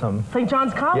 John's or something. St.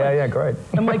 John's College? Yeah, great.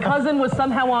 And my cousin was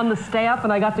somehow on the staff,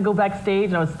 and I got to go backstage,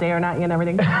 and I was staring at you and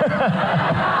everything. Not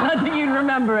that you'd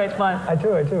remember it, but... I do.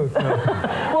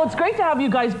 Well, it's great to have you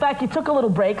guys back. You took a little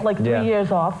break, like 3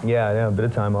 years off. Yeah, a bit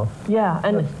of time off. Yeah,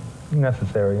 and...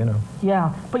 necessary,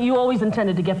 Yeah, but you always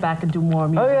intended to get back and do more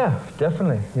music. Oh yeah,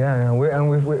 definitely. Yeah.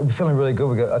 We're feeling really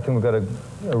good. I think we've got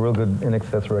a real good In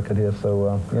Excess record here.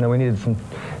 So we need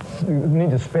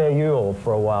to spare you all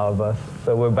for a while of us.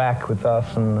 So we're back with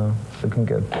us and it's looking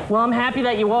good. Well, I'm happy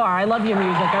that you are. I love your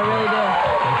music. I really do.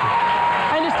 Thank you.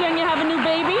 I understand you have a new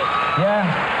baby.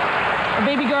 Yeah. A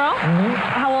baby girl? Mm-hmm.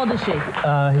 How old is she?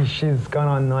 She's gone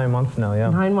on 9 months now, yeah.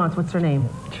 9 months. What's her name?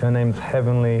 Her name's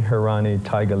Heavenly Hirani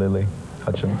Tiger Lily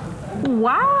Hutchins.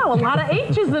 Wow, a lot of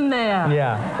H's in there.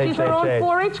 Yeah, She's her own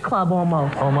 4-H club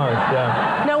almost. Almost,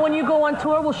 yeah. Now, when you go on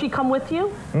tour, will she come with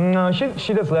you? No,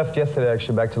 she just left yesterday,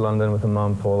 actually, back to London with her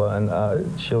mom, Paula, and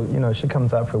she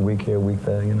comes out for a week here, a week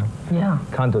there, Yeah.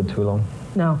 Can't do it too long.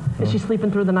 No. Is she sleeping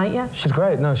through the night yet? She's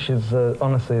great. No, she's,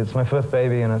 honestly, it's my first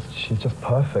baby, and she's just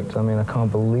perfect. I mean, I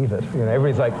can't believe it.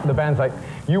 Everybody's like, the band's like,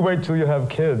 you wait till you have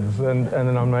kids, and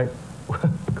then I'm like,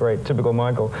 great, typical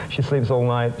Michael. She sleeps all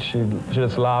night. She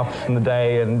just laughs in the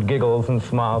day and giggles and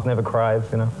smiles, never cries,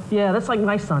 Yeah, that's like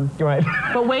my son. Right.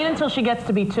 But wait until she gets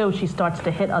to be 2. She starts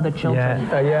to hit other children.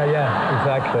 Yeah,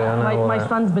 exactly. I know my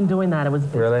son's been doing that. It's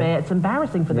really? bad. It's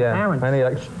embarrassing for the parents. And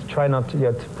he try not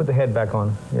to put the head back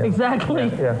on. Yeah. Exactly.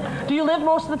 Yeah. Do you live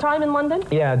most of the time in London?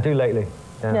 Yeah, I do lately.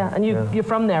 Yeah, and you're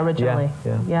from there originally?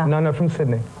 Yeah. No, from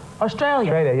Sydney.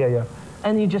 Australia? Yeah.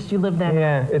 And you live there?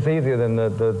 Yeah, it's easier than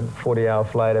the 40-hour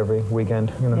flight every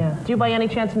weekend, Yeah. Do you by any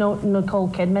chance know Nicole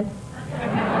Kidman?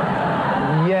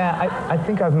 Yeah, I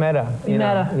think I've met her. You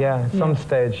met her? Yeah, at some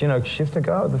stage. She used to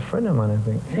go out with a friend of mine, I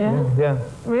think. Yeah?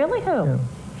 Really? Who?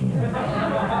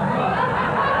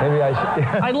 Maybe I should.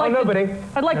 I'd like nobody.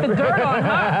 I'd like the dirt on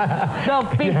her. No,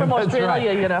 being from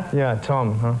Australia, right. Yeah,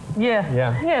 Tom, huh? Yeah.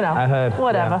 I heard.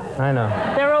 Whatever. Yeah, I know.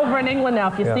 They're over in England now.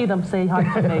 If you see them, say hi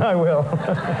to me. I will.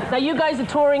 Now, you guys are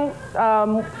touring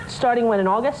starting when, in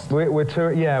August? We're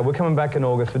touring, we're coming back in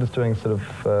August. We're just doing sort of,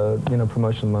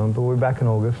 promotion at the moment, but we're back in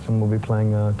August, and we'll be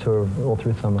playing a tour all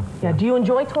through summer. Yeah. Do you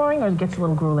enjoy touring, or it gets a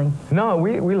little grueling? No,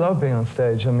 we love being on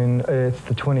stage. I mean, it's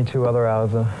the 22 other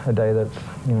hours a day that's,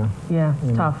 Yeah,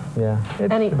 it's tough. Yeah.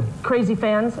 Any crazy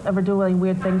fans ever do any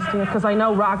weird things to you? Because I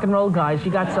know rock and roll guys,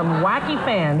 you got some wacky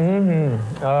fans.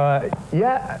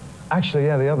 Yeah, actually,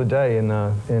 the other day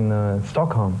in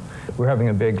Stockholm, we're having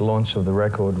a big launch of the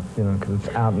record, because it's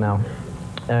out now.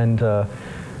 And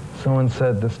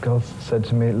this girl said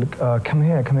to me, look, come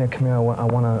here, I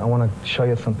want to show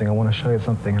you something,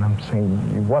 And I'm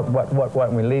saying, what?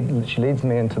 And she leads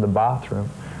me into the bathroom.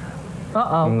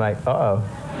 Uh-oh. I'm like, uh-oh.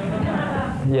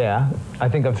 Yeah, I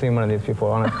think I've seen one of these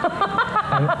before, honest.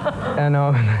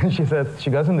 and she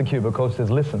goes in the cubicle, she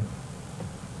says, listen.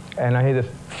 And I hear this.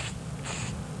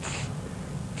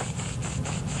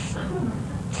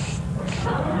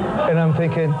 And I'm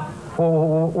thinking,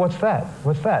 well, what's that?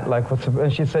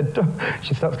 And she said,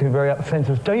 she starts getting very upset and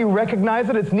says, don't you recognize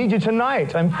it? It's Need You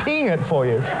Tonight. I'm peeing it for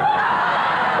you.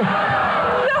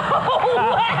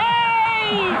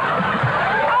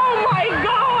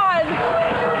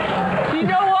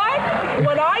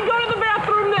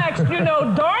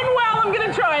 Darn well I'm going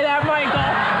to try that, Michael.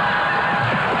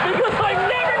 Because I've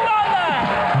never done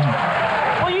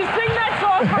that. Will you sing that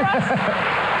song for us?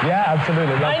 Yeah,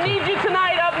 absolutely. I Need You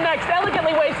Tonight up next.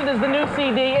 Elegantly Wasted is the new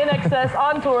CD, In Excess,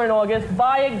 on tour in August.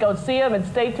 Buy it, go see them, and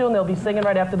stay tuned. They'll be singing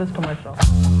right after this commercial.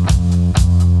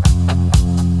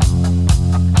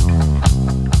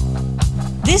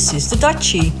 This is the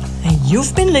Dutchie, and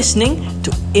you've been listening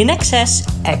to In Excess,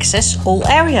 Access All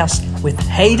Areas with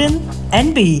Hayden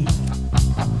and B.